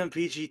already on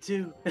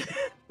PG2.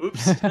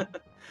 Oops.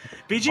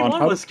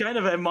 PG1 was kind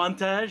of a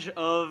montage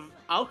of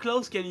how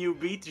close can you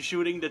be to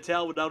shooting the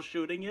tail without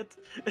shooting it.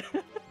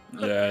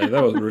 Yeah,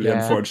 that was really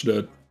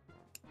unfortunate.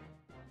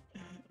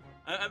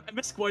 I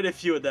missed quite a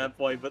few at that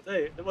point, but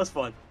hey, it was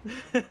fun.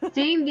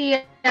 Seeing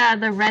the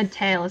red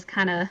tail is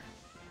kind of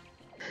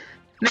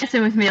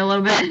messing with me a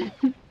little bit.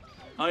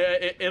 Oh yeah,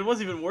 it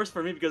was even worse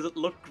for me because it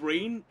looked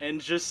green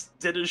and just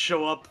didn't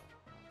show up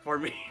for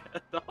me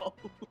at all.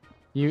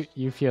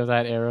 You feel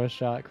that arrow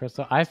shot,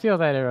 Crystal? I feel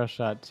that arrow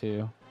shot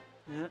too.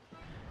 Yeah.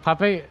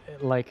 Pape,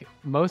 like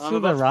most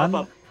of the run.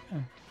 Time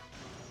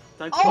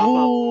to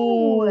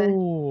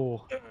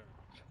Oh!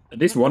 At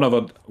least one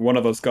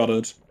of us got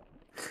it.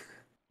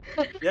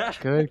 Yeah.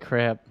 Good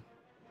crap.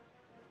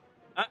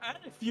 I had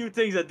a few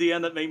things at the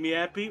end that made me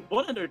happy.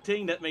 One other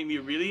thing that made me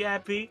really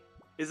happy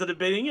is at the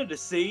beginning of the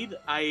seed,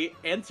 I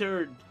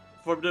entered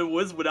for the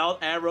woods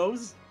without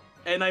arrows,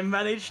 and I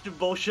managed to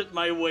bullshit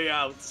my way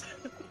out.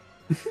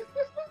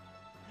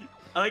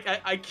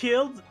 I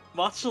killed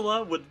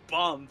Mochula with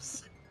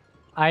bombs.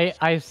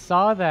 I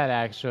saw that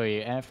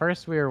actually, and at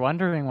first we were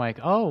wondering like,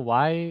 oh,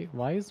 why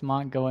is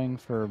Mont going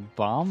for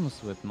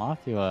bombs with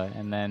Mothula?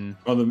 And then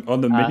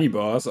on the mini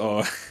boss,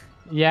 or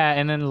yeah,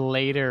 and then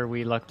later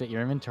we looked at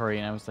your inventory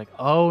and I was like,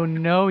 oh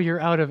no,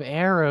 you're out of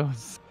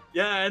arrows.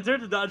 Yeah, I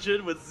entered the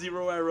dungeon with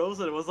 0 arrows,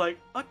 and it was like,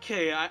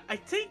 okay, I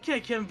think I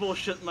can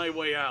bullshit my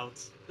way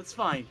out. It's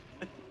fine.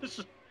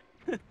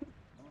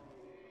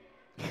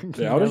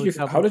 Yeah,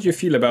 how did you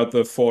feel about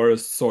the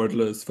forest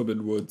swordless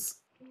Forbidden Woods?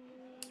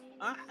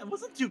 It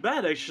wasn't too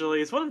bad,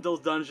 actually. It's one of those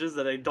dungeons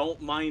that I don't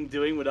mind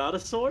doing without a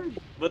sword,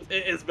 but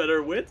it's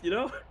better with, you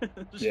know?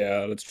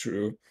 Yeah, that's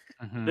true.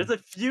 There's a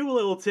few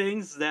little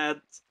things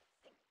that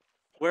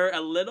were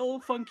a little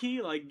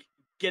funky, like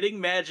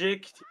getting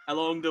magic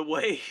along the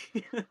way.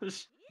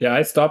 Yeah,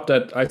 I stopped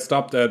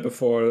at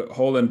before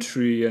Hole and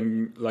Tree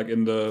and like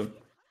in the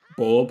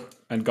bulb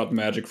and got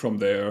magic from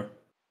there.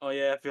 Oh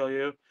yeah, I feel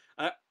you.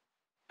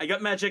 I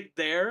got magic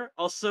there.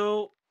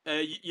 Also,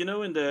 you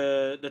know, in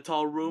the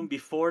tall room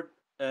before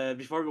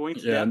going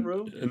to that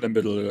room. In the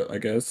middle, I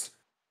guess.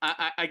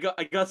 I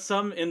got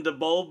some in the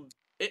bulb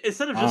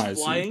Instead of I just see.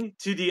 flying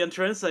to the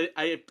entrance,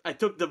 I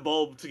took the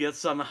bulb to get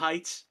some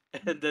height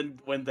and then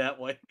went that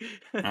way.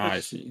 I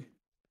see.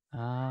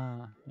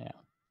 Ah, yeah.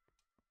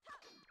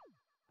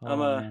 Oh, I'm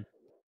man.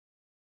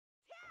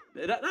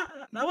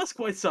 that was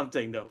quite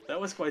something, though. That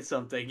was quite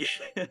something.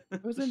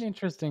 It was an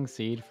interesting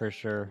seed for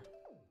sure.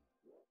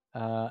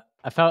 I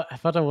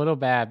felt a little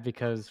bad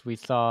because we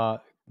saw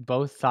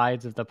both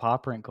sides of the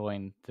pop print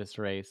going this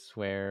race,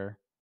 where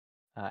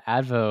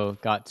Advo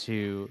got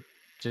to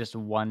just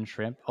one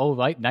shrimp. Oh,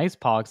 right, nice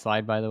pog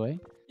slide, by the way.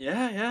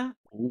 Yeah.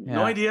 Ooh.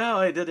 No Yeah. idea how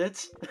I did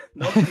it.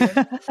 No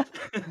idea.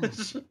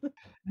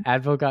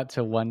 Advo got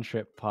to one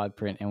trip pod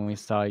print, and we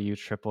saw you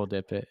triple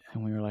dip it,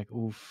 and we were like,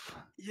 oof.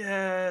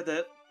 Yeah,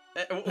 that.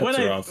 That's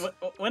rough.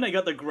 When I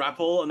got the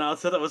grapple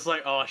announced it, I was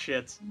like, oh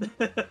shit.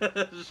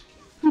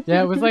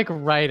 Yeah, it was like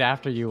right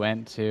after you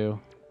went too.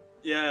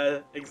 Yeah,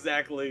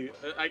 exactly.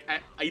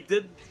 I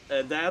did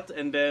that,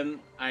 and then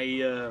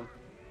I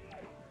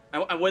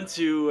went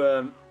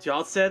to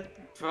outset,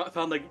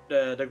 found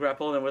the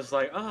grapple, and was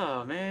like,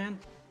 oh man,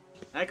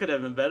 that could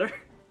have been better.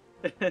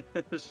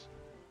 It's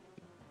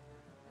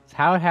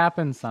how it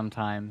happens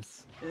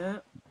sometimes. Yeah.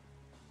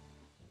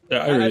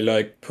 Yeah, I really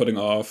like putting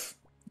off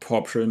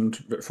pop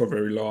print for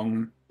very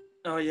long.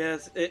 Oh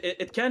yes,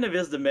 it kind of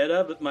is the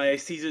meta, but my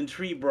season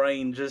 3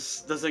 brain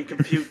just doesn't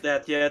compute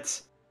that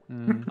yet.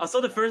 Also,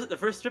 the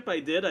first trip I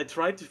did, I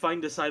tried to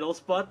find the sidle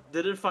spot,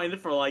 didn't find it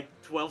for like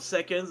 12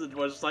 seconds, and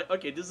was just like,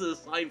 okay, this is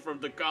a sign from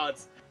the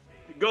gods.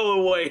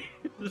 Go away.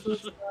 This is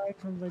a sign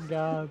from the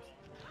gods.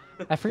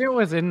 I forget what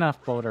was in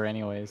enough boulder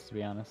anyways, to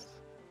be honest.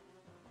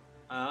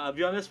 I'll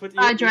be honest with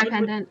you. Dry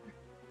pendant.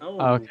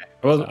 Oh, okay.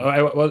 I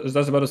was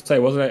just about to say,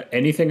 was there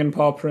anything in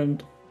pop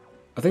print?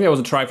 I think there was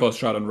a Triforce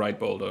shot on right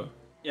boulder.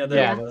 Yeah,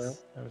 There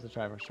was. was a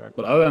Triforce shot.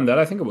 But other than that,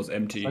 I think it was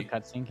empty. A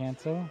cutscene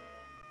cancel.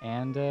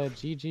 And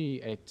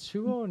GG, a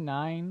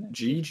 209.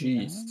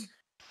 GG's.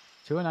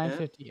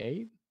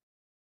 209.58.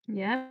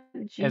 Yeah,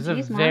 It's a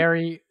GG's,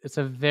 man. it's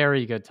a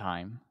very good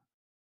time.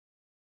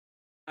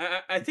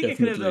 I think I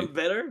could have done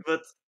better,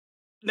 but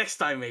next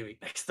time maybe.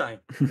 Next time.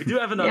 We do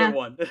have another Yeah.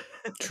 one.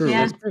 True.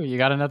 Yeah. That's true. You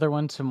got another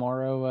one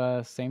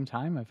tomorrow, same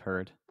time, I've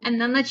heard.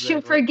 And then let's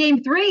shoot for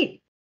game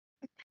 3.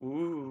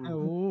 Ooh.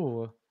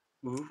 Ooh.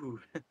 Ooh.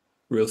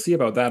 We'll see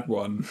about that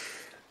one.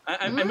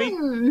 I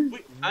mean,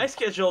 I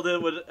scheduled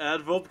it with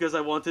Advo because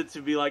I wanted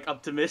to be like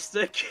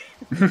optimistic.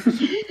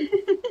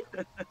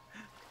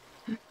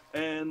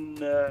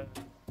 And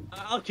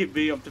I'll keep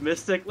being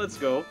optimistic. Let's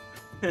go.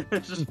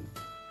 Just...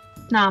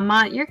 Nah,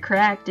 Mont, you're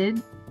cracked,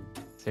 dude.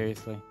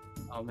 Seriously.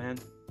 Oh man,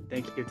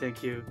 thank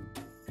you.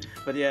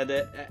 But yeah,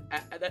 the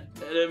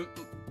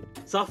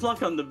soft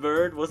lock on the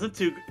bird wasn't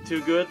too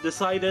good.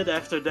 Decided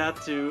after that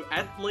to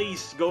at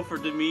least go for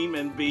the meme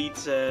and beat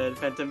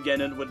Phantom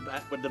Ganon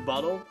with the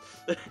bottle.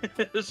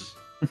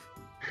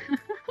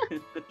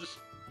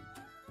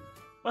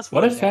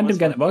 What did Phantom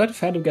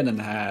Ganon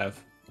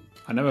have?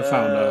 I never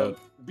found out.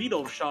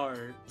 Beetle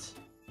shard.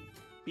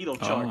 Beetle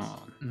shards.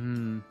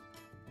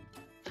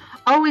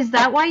 Oh, is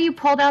that why you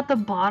pulled out the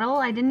bottle?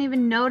 I didn't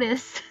even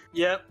notice.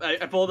 Yep,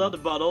 I pulled out the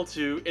bottle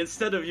to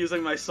instead of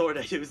using my sword,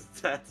 I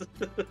used that.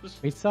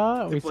 We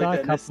saw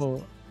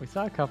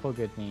a couple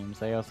good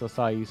memes. I also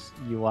saw you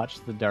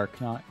watched the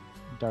Dark Knot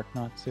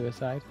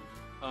suicide.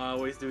 I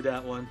always do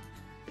that one.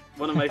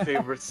 One of my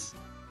favorites.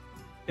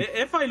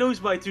 If I lose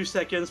by 2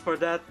 seconds for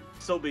that,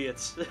 so be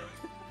it.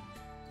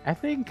 I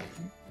think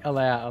a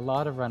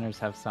lot of runners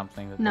have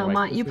something that. No, they're like,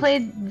 Mont, "This you is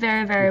played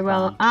very, very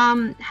well.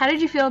 How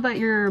did you feel about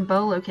your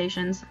bow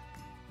locations?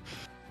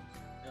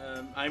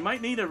 I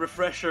might need a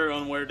refresher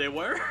on where they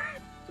were.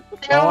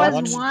 There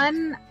was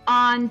one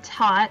on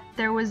Tot.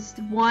 There was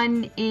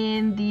one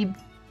in the,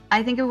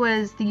 I think it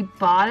was the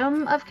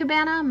bottom of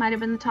Cabana. Might have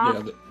been the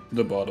top. Yeah,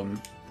 the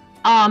bottom.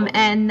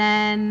 And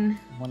then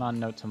one on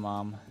Note to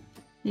Mom.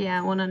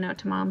 Yeah, one on Note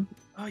to Mom.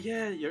 Oh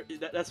yeah,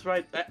 that's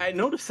right. I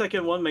know the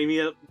second one made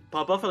me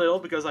pop off a little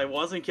because I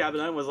was in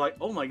Cabana and was like,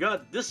 oh my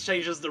god, this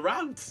changes the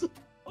routes.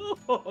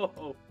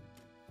 Oh.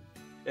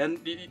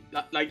 And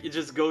like you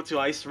just go to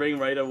Ice Ring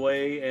right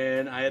away,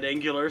 and I had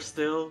Angular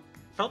still.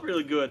 Felt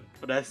really good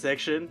for that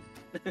section.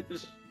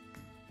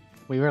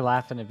 We were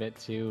laughing a bit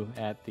too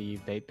at the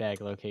bait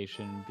bag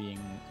location being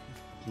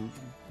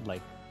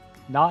like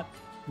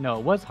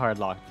it was hard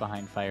locked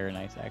behind Fire and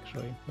Ice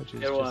actually, which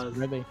is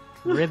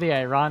really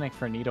ironic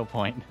for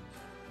Needlepoint.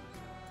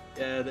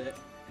 Yeah,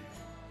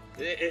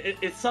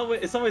 it's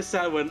always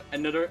sad when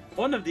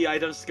one of the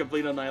items to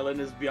complete on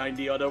island is behind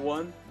the other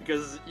one,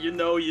 because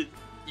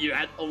you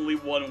had only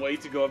one way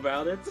to go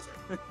about it.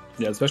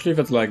 Yeah, especially if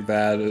it's like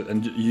that,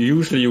 and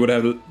usually you would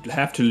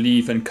have to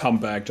leave and come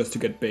back just to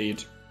get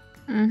bait.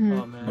 Mm-hmm.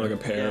 Oh man, or like a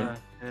pair.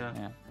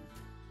 Yeah.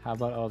 How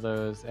about all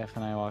those F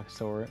and I walk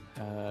sword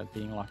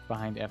being locked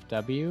behind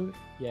FW?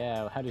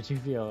 Yeah, how did you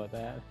feel about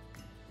that?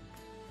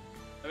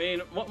 I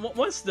mean,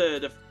 once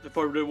the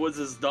Forbidden Woods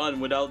is done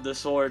without the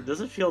sword,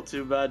 doesn't feel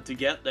too bad to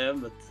get them,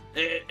 but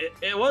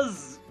it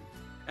was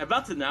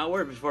about an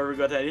hour before we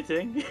got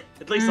anything,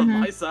 at least on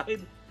my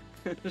side.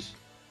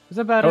 was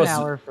about an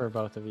hour for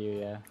both of you,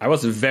 yeah. I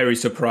was very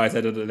surprised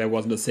that there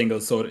wasn't a single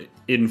sword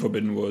in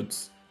Forbidden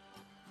Woods.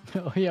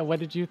 Oh yeah,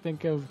 what did you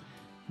think of,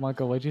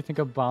 Montgol? What did you think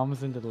of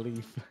bombs into the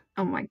leaf?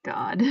 Oh my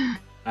god.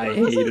 I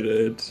hated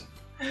it.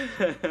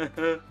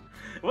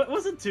 Well, it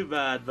wasn't too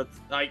bad, but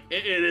like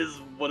it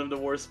is one of the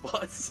worst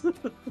spots.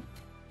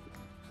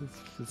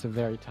 It's a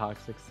very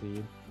toxic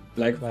seed.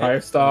 Like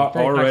 5-star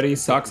already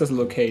sucks as a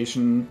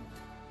location,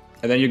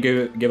 and then you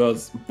give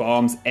us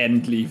bombs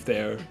and leaf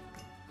there.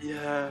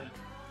 Yeah.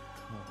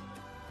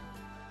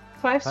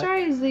 5-star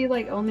is the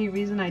only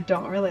reason I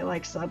don't really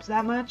like subs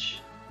that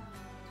much.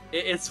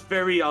 It's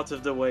very out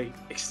of the way,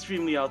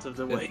 extremely out of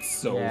the way. It's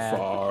so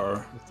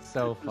far. It's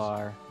so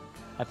far.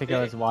 I think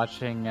I was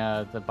watching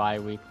the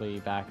bi-weekly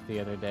back the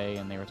other day,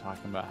 and they were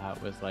talking about how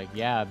it was like,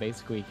 yeah,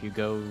 basically if you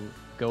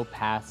go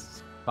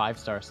past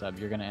 5-star sub,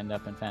 you're gonna end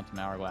up in Phantom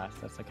Hourglass.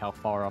 That's like how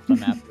far off the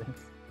map it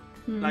is.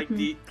 Like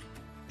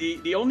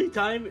the only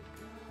time,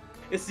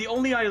 it's the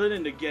only island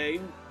in the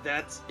game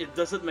that it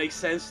doesn't make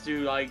sense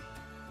to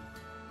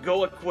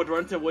go a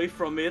quadrant away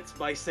from it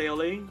by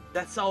sailing.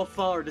 That's how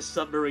far the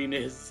submarine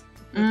is.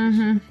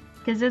 Mm-hmm.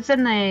 Because it's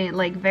in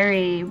the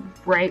very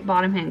right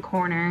bottom hand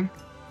corner.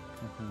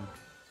 Mm-hmm.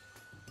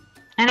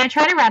 And I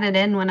try to rat it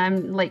in when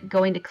I'm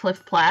going to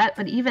Cliff Plat,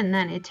 but even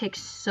then it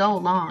takes so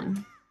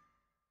long.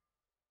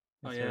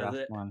 It's a rough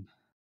one.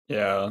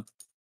 Yeah.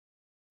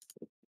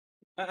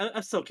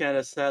 I'm still kind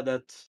of sad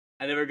that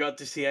I never got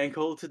to see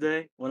Ankle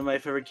today. One of my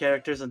favorite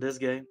characters in this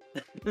game.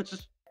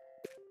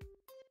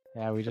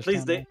 Yeah, we just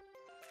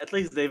at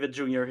least David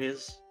Jr.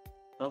 is.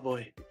 Oh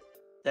boy,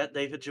 that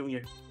David Jr.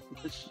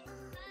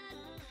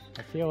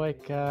 I feel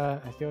like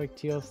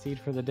TL Seed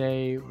for the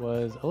day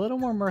was a little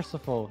more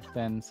merciful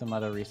than some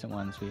other recent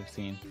ones we have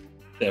seen.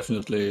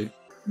 Definitely.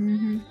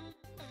 Mm-hmm.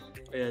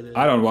 Yeah,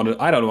 I don't want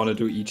to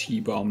do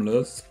ET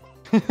bombless.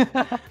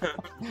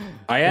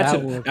 I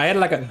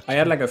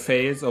had like a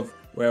phase of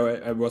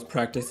where I was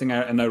practicing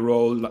and I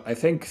rolled I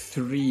think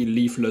 3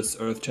 leafless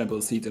Earth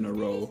Temple seeds in a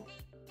row.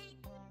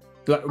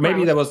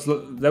 Maybe there was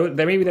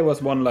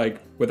one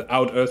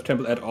without Earth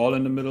Temple at all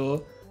in the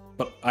middle,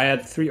 but I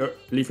had 3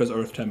 leafless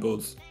Earth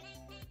Temples.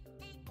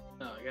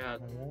 Oh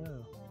god.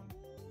 Oh.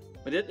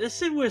 But this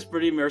sim was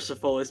pretty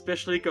merciful,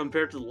 especially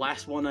compared to the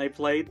last one I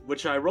played,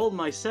 which I rolled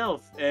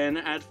myself and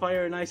had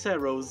fire and ice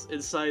arrows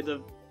inside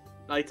the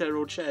light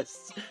arrow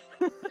chests.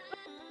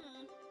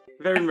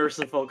 Very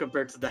merciful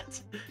compared to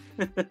that.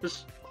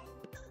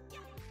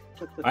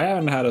 I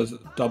haven't had a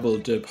double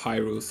dip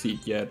Hyrule seed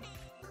yet.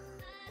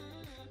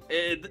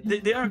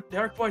 They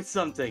are quite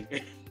something.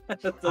 I'll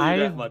tell you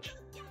that much.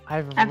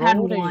 I've had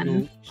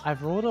one.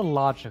 I've rolled a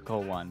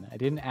logical one. I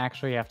didn't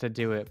actually have to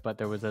do it, but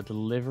there was a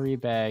delivery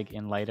bag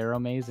in Light Arrow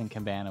Maze, and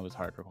Cabana was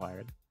hard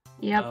required.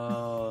 Yep.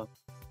 So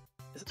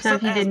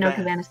if you didn't know,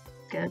 Cabana's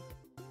good.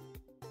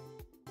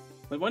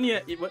 But when you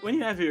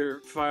have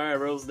your fire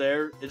arrows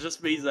there, it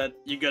just means that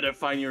you gotta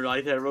find your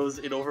light arrows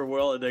in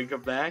Overworld and then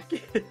come back.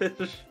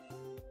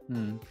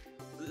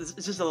 It's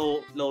just a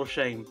little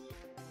shame.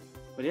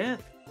 But yeah.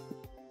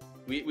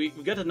 We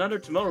got another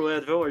tomorrow,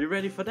 Edvo. Are you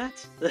ready for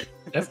that?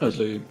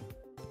 Definitely.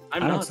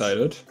 I'm not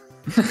excited.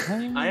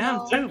 I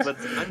am too, but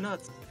I'm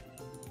not.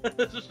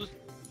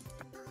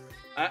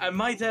 I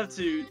might have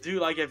to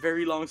do a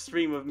very long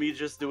stream of me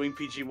just doing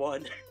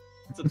PG1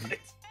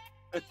 tonight.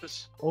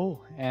 Oh,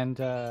 and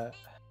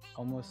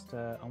almost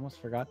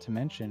forgot to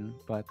mention,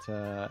 but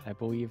I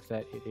believe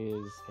that it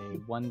is a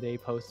 1-day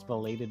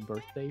post-belated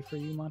birthday for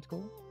you,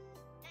 Montgol.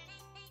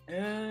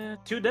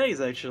 2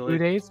 days actually. 2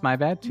 days? My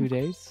bad. 2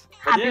 days.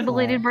 Happy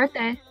belated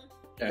birthday.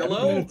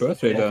 Hello. Happy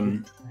birthday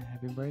then.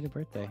 Happy belated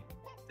birthday.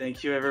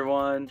 Thank you,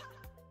 everyone.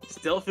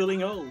 Still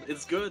feeling old.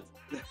 It's good.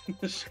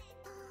 That's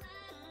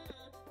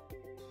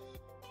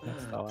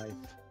the life.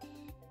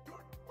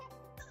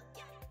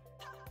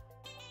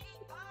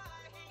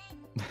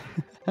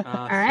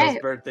 All right.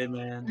 His birthday,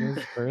 man.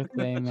 His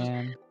birthday,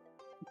 man.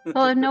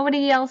 Well, if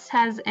nobody else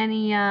has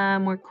any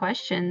more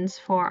questions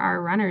for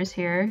our runners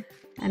here,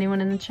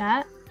 anyone in the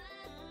chat?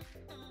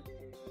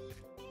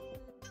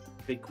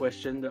 Big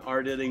question, the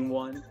art editing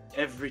one.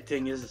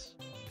 Everything is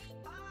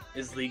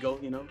legal,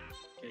 you know.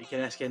 You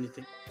can ask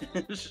anything.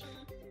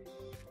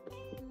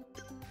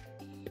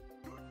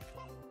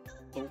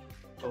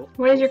 Oh.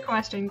 What is your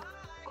question,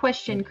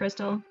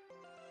 Crystal?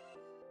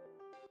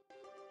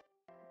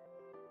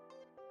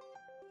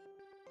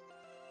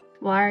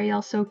 Why are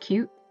y'all so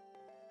cute?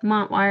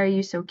 Mont, why are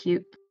you so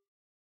cute?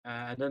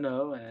 I don't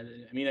know. I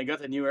mean, I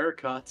got a new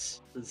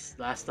haircut this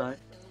last time.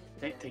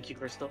 Thank you,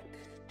 Crystal.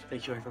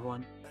 Thank you,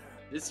 everyone.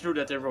 It's true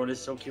that everyone is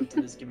so cute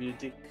in this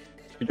community.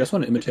 You just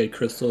want to imitate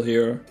Crystal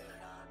here.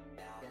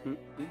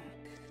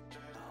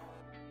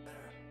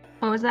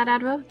 What was that,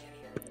 Advo?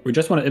 We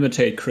just want to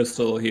imitate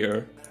Crystal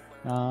here.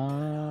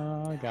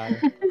 Oh, got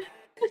it.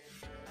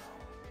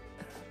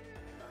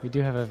 We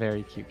do have a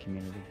very cute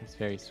community. It's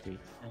very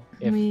sweet.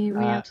 We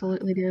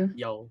absolutely do.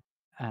 Yo.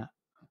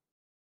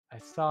 I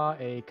saw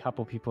a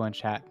couple people in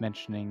chat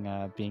mentioning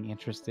being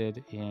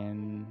interested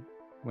in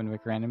Wind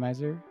Waker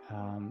Randomizer.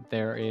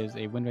 There is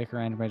a Wind Waker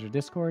Randomizer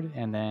Discord,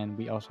 and then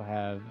we also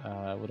have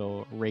a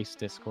little race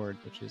Discord,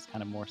 which is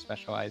kind of more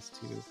specialized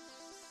to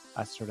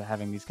us sort of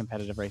having these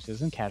competitive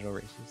races and casual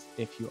races.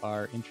 If you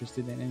are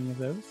interested in any of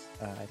those,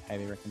 I'd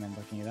highly recommend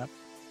looking it up.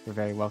 We're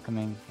very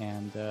welcoming,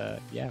 and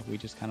yeah, we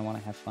just kind of want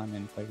to have fun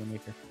and play Wind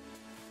Waker.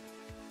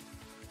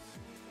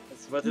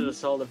 That's what it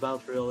is all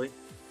about, really.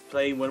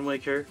 Playing Wind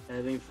Waker,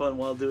 having fun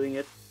while doing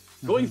it.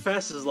 Going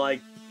fast is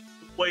like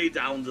way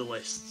down the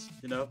list,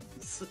 you know?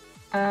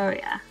 Oh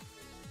yeah.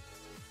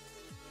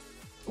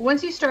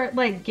 Once you start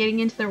like getting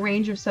into the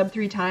range of sub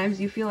 3 times,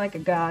 you feel like a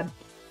god.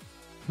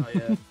 Oh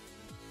yeah.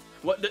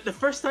 The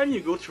first time you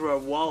go through a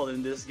wall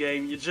in this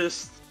game, you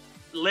just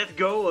let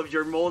go of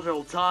your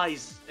mortal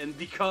ties and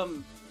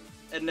become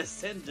an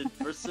ascended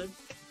person.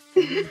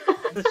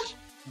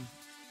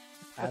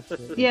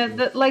 Absolutely. Yeah,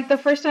 the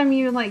first time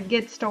you like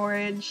get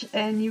storage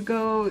and you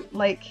go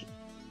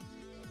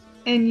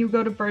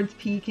to Bird's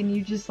Peak and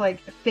you just like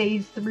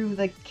phase through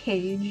the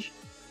cage.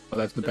 Oh,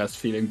 that's the best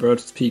feeling.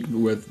 Bird's Peak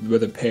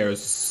with a pair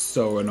is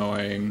so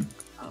annoying.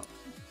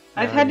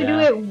 I've had to do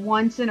it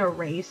once in a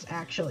race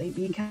actually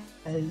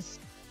because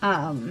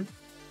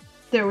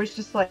there was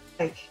just like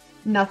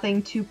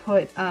nothing to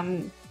put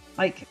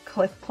like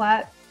cliff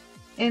plat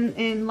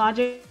in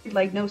logic,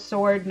 like no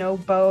sword, no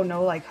bow,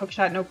 no like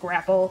hookshot, no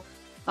grapple,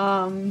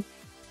 and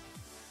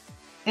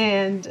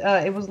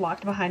it was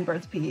locked behind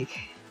Bird's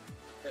Peak.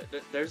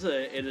 There's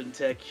a hidden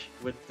tech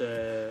with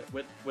the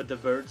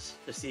birds,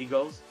 the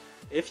seagulls.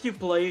 If you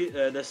play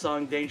the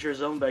song Danger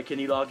Zone by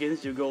Kenny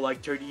Loggins, you go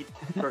like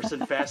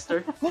 30%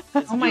 faster.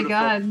 It's Oh my beautiful.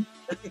 god.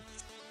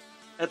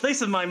 At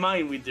least in my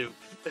mind, we do.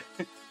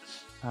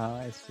 Oh,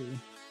 I see.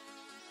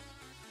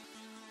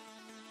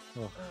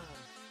 Cool.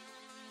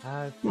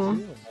 Yeah.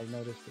 Too, I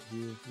noticed that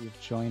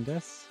you've joined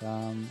us.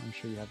 I'm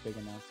sure you have big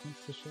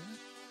announcements to share.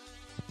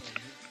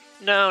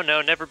 No,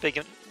 never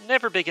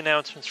big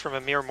announcements from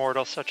a mere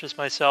mortal such as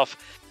myself.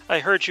 I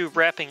heard you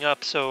wrapping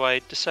up, so I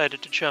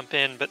decided to jump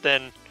in, but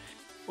then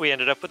we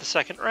ended up with the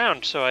second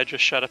round, so I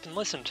just shut up and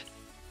listened.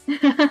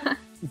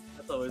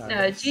 That's always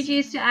nice.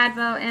 GG's to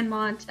Advo and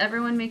Mont.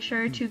 Everyone make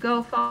sure to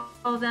go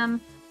follow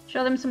them,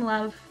 show them some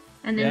love,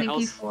 and then thank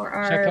you for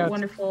our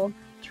wonderful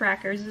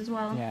trackers as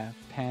well. Yeah,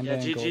 Panda. Yeah,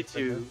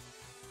 and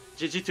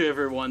GG to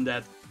everyone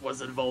that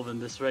was involved in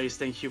this race.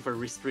 Thank you for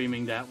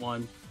restreaming that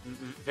one.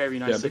 Very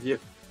nice of you.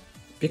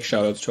 Big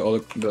shoutouts to all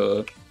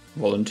the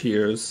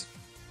volunteers.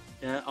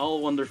 Yeah, all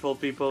wonderful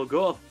people.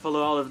 Go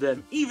follow all of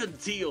them. Even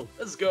Teal.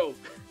 Let's go.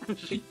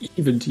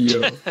 Even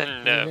Tio.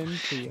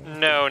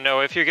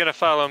 No. If you're going to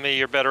follow me,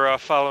 you're better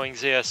off following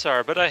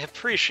ZSR. But I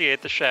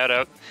appreciate the shout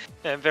out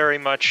very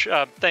much.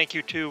 Thank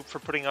you, too, for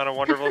putting on a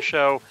wonderful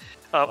show.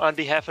 On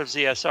behalf of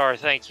ZSR,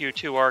 thank you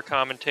to our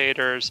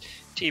commentators,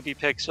 TB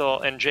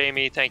Pixel and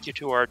Jamie. Thank you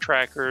to our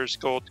trackers,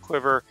 Gold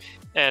Quiver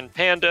and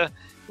Panda.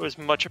 It was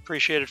much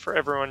appreciated for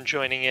everyone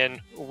joining in.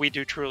 We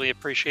do truly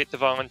appreciate the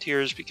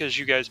volunteers because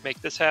you guys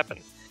make this happen.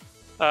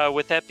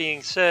 With that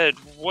being said,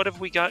 what have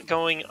we got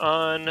going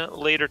on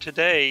later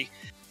today?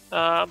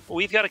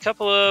 We've got a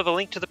couple of A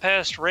Link to the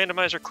Past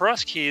randomizer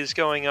cross keys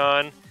going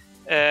on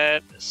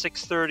at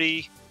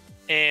 6:30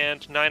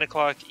 and 9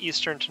 o'clock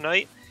Eastern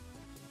tonight.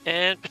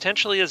 And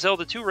potentially a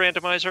Zelda 2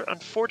 randomizer.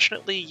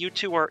 Unfortunately, you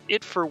two are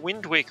it for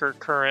Wind Waker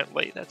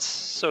currently. That's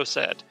so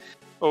sad.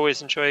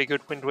 Always enjoy a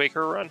good Wind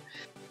Waker run.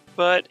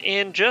 But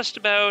in just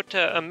about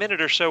a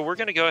minute or so, we're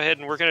going to go ahead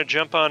and we're going to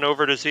jump on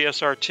over to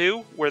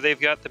ZSR2, where they've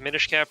got the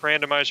Minish Cap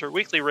Randomizer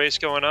weekly race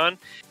going on.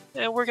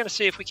 And we're going to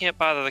see if we can't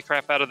bother the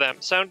crap out of them.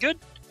 Sound good?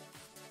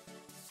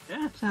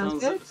 Yeah,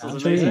 Sounds good.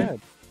 Sounds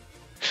amazing.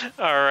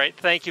 All right.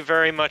 Thank you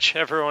very much,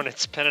 everyone.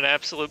 It's been an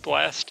absolute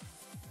blast.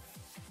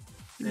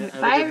 Yeah,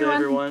 have Bye, a good day,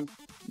 everyone.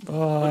 Bye.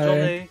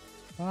 Bye.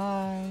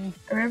 Bye.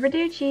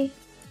 Arrivederci.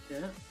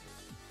 Yeah.